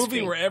out. In a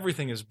movie where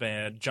everything is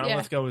bad, John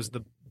Lithgow is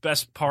the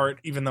best part,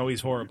 even though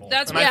he's horrible.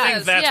 That's what it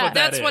is.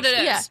 That's what it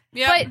is.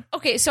 Yeah. But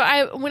okay,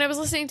 so when I was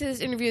listening to this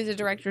interview with the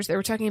directors, they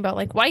were talking about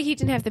like why he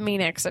didn't have the main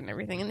accent and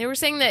everything, and they were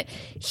saying that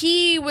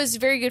he was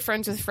very good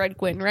friends with Fred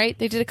Gwynne, right?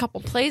 They did a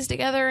couple plays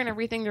together and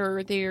everything.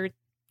 They're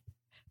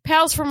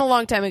pals from a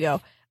long time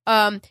ago.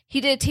 He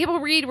did a table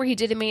read where he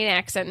did a main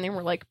accent, and they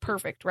were like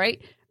perfect,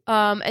 right?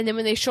 And then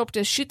when they show up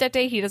to shoot that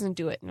day, he doesn't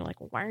do it, and they're like,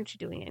 well, why aren't you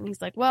doing it? And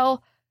he's like,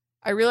 well,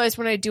 I realize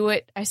when I do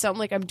it, I sound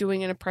like I'm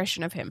doing an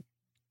impression of him.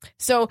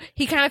 So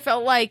he kind of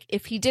felt like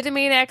if he did a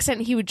main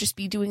accent, he would just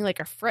be doing like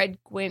a Fred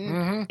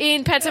Gwynne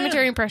in Pet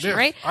Sematary impression,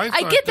 right?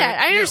 I get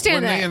that. I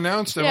understand that. When they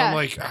announced it, I'm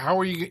like, how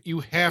are you? You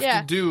have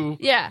to do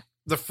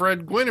the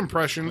Fred Gwynne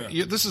impression.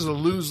 This is a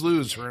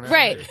lose-lose for an actor.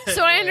 Right.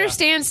 So I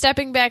understand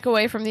stepping back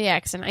away from the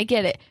accent. I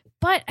get it.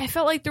 But I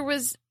felt like there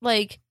was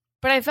like...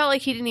 But I felt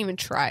like he didn't even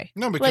try.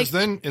 No, because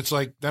then it's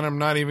like, then I'm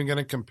not even going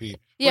to compete.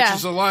 Yeah. Which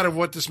is a lot of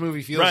what this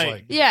movie feels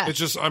like. Yeah. It's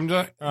just, I'm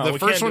not, the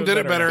first one did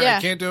it better. I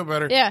can't do it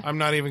better. Yeah. I'm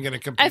not even going to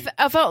compete.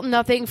 I felt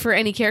nothing for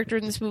any character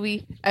in this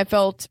movie. I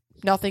felt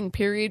nothing,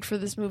 period, for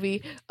this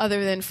movie,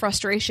 other than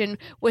frustration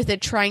with it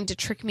trying to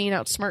trick me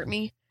and outsmart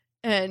me.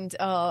 And,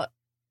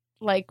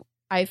 like,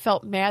 I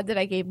felt mad that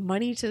I gave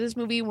money to this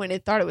movie when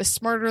it thought it was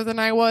smarter than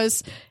I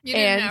was. You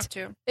didn't have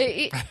to.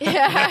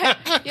 I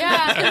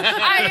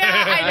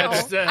know.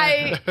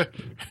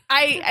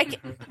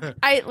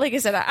 I like I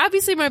said,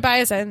 obviously my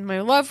bias and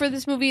my love for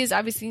this movie is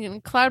obviously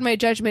going to cloud my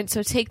judgment,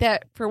 so take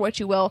that for what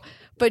you will.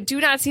 But do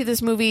not see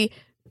this movie.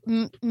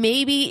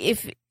 Maybe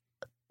if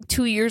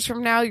 2 years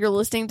from now you're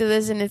listening to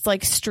this and it's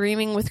like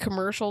streaming with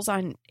commercials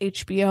on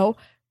HBO,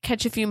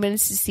 catch a few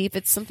minutes to see if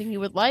it's something you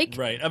would like.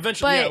 Right.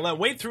 Eventually,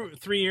 wait through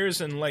 3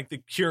 years and like the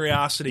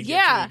curiosity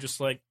gets you just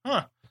like,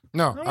 huh.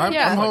 No,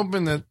 I'm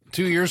hoping that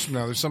 2 years from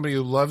now there's somebody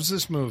who loves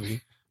this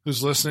movie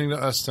who's listening to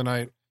us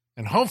tonight,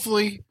 and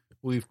hopefully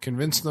we've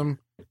convinced them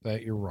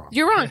that you're wrong.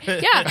 You're wrong.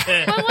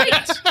 Yeah. But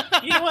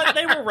like, you know what?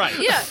 They were right.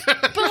 Yeah.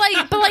 But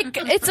like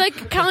it's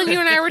like Colin, you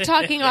and I were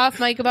talking off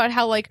mic about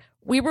how like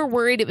we were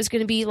worried it was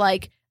going to be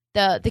like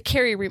the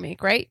Carrie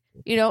remake, right?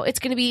 You know, it's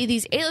going to be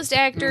these A-list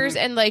actors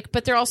and like,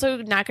 but they're also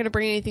not going to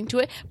bring anything to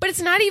it. But it's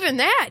not even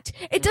that.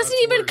 It doesn't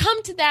even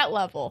come to that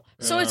level.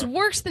 So it's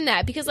worse than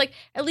that because like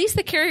at least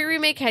the Carrie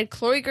remake had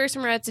Chloe Grace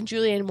Moretz and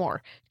Julianne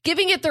Moore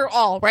giving it their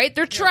all, right?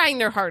 They're trying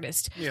their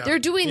hardest. Yeah. They're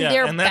doing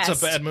their and best.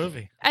 That's a bad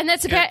movie. And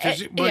that's a bad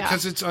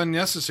because it's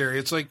unnecessary.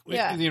 It's like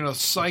you know,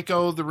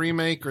 Psycho the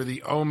remake or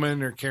The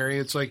Omen or Carrie.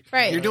 It's like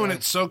you're doing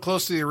it so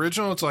close to the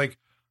original. It's like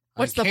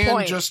what's I the can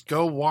point? Just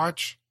go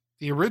watch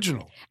the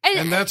original,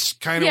 and that's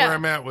kind of where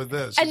I'm at with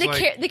this. And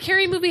the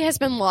Carrie movie has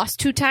been lost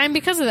to time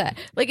because of that.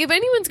 Like, if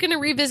anyone's going to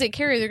revisit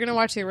Carrie, they're going to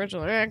watch the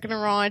original. They're not going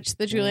to watch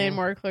the Julianne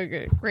Moore,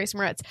 Chloe Grace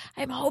Moretz.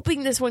 I'm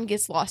hoping this one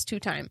gets lost to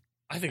time.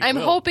 I'm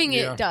hoping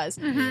it does.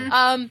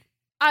 Mm-hmm.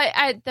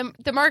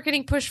 The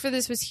marketing push for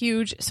this was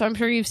huge, so I'm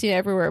sure you've seen it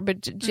everywhere.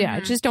 But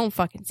just don't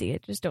fucking see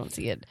it. Just don't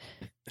see it.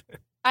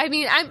 I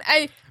mean,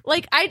 I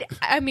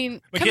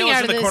mean, Michaela's coming out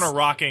in of the this, corner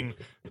rocking.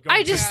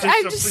 I'm just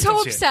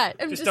so upset.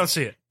 Don't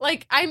see it.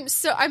 Like, I'm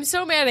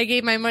so mad I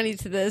gave my money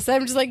to this.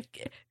 I'm just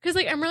like, because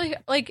like I'm really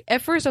like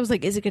at first I was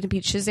like, is it going to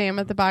beat Shazam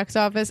at the box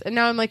office? And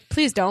now I'm like,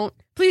 please don't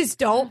beat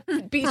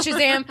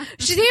Shazam.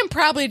 Shazam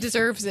probably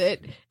deserves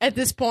it at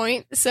this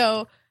point.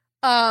 So,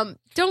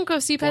 don't go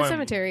see Pet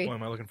Sematary. Boy,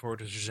 am I looking forward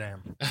to Shazam.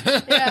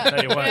 Yeah,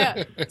 Tell you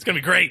what, it's gonna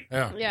be great.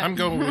 Yeah. I'm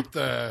going with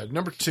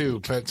number 2,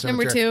 Pet Sematary.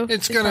 Number 2.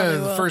 It's gonna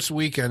the first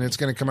weekend. It's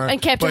gonna come out,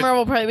 and Captain Marvel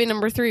will probably be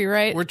number 3,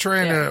 right? We're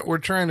trying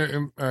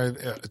to.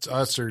 It's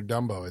us or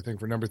Dumbo, I think,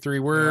 for number 3.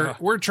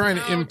 We're trying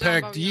to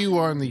impact Dumbo, you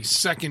on the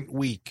second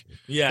week.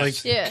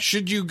 Yes. Like,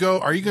 should you go?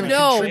 Are you going to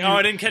No. contribute? Oh,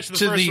 I didn't catch the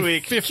to first the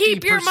week. 50%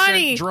 Keep your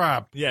money.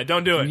 drop. Yeah,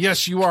 don't do it.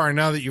 Yes, you are.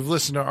 Now that you've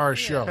listened to our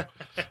show.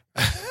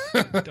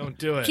 Don't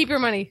do it. Keep your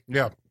money.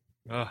 Yeah.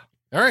 Ugh.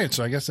 All right,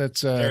 so I guess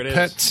that's There it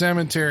Pet is.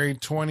 Cemetery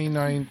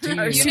 2019.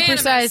 Our Unanimous.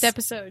 supersized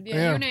episode.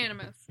 Yeah.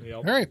 Unanimous. Yep.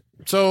 All right,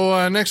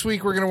 so next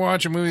week we're going to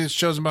watch a movie that's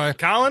chosen by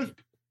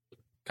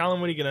Colin,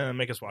 what are you gonna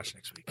make us watch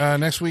next week?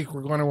 next week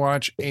we're going to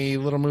watch a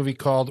little movie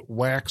called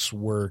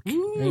Waxwork. Have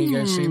you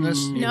guys seen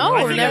this? No,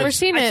 I I've think never I've-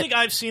 seen I it. think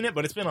I've seen it,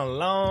 but it's been a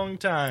long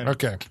time.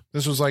 Okay,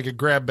 this was like a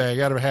grab bag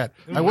out of a hat.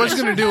 I was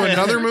going to do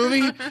another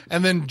movie,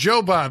 and then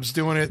Joe Bob's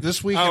doing it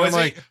this week, Oh, and I'm is he?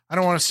 like, I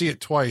don't want to see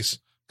it twice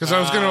because I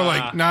was going to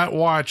like not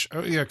watch.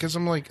 Because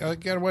I'm like, I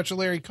got to watch a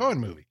Larry Cohen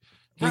movie.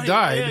 He Right,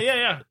 died.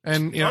 Yeah.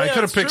 And you know, Oh, I yeah,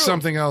 could have that's picked true.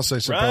 something else, I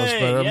suppose, Right,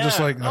 but I'm just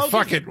yeah. like, Oh,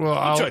 fuck good- it. Well, good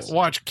I'll choice.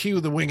 watch Q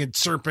the Winged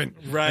Serpent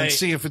and Right.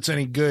 see if it's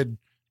any good.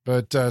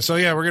 But so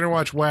yeah, we're gonna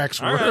watch All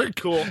Waxwork right,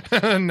 cool.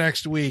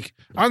 next week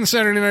on the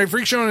Saturday Night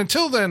Freak Show. And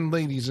until then,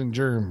 ladies and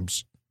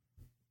germs,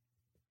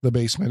 the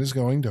basement is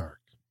going dark.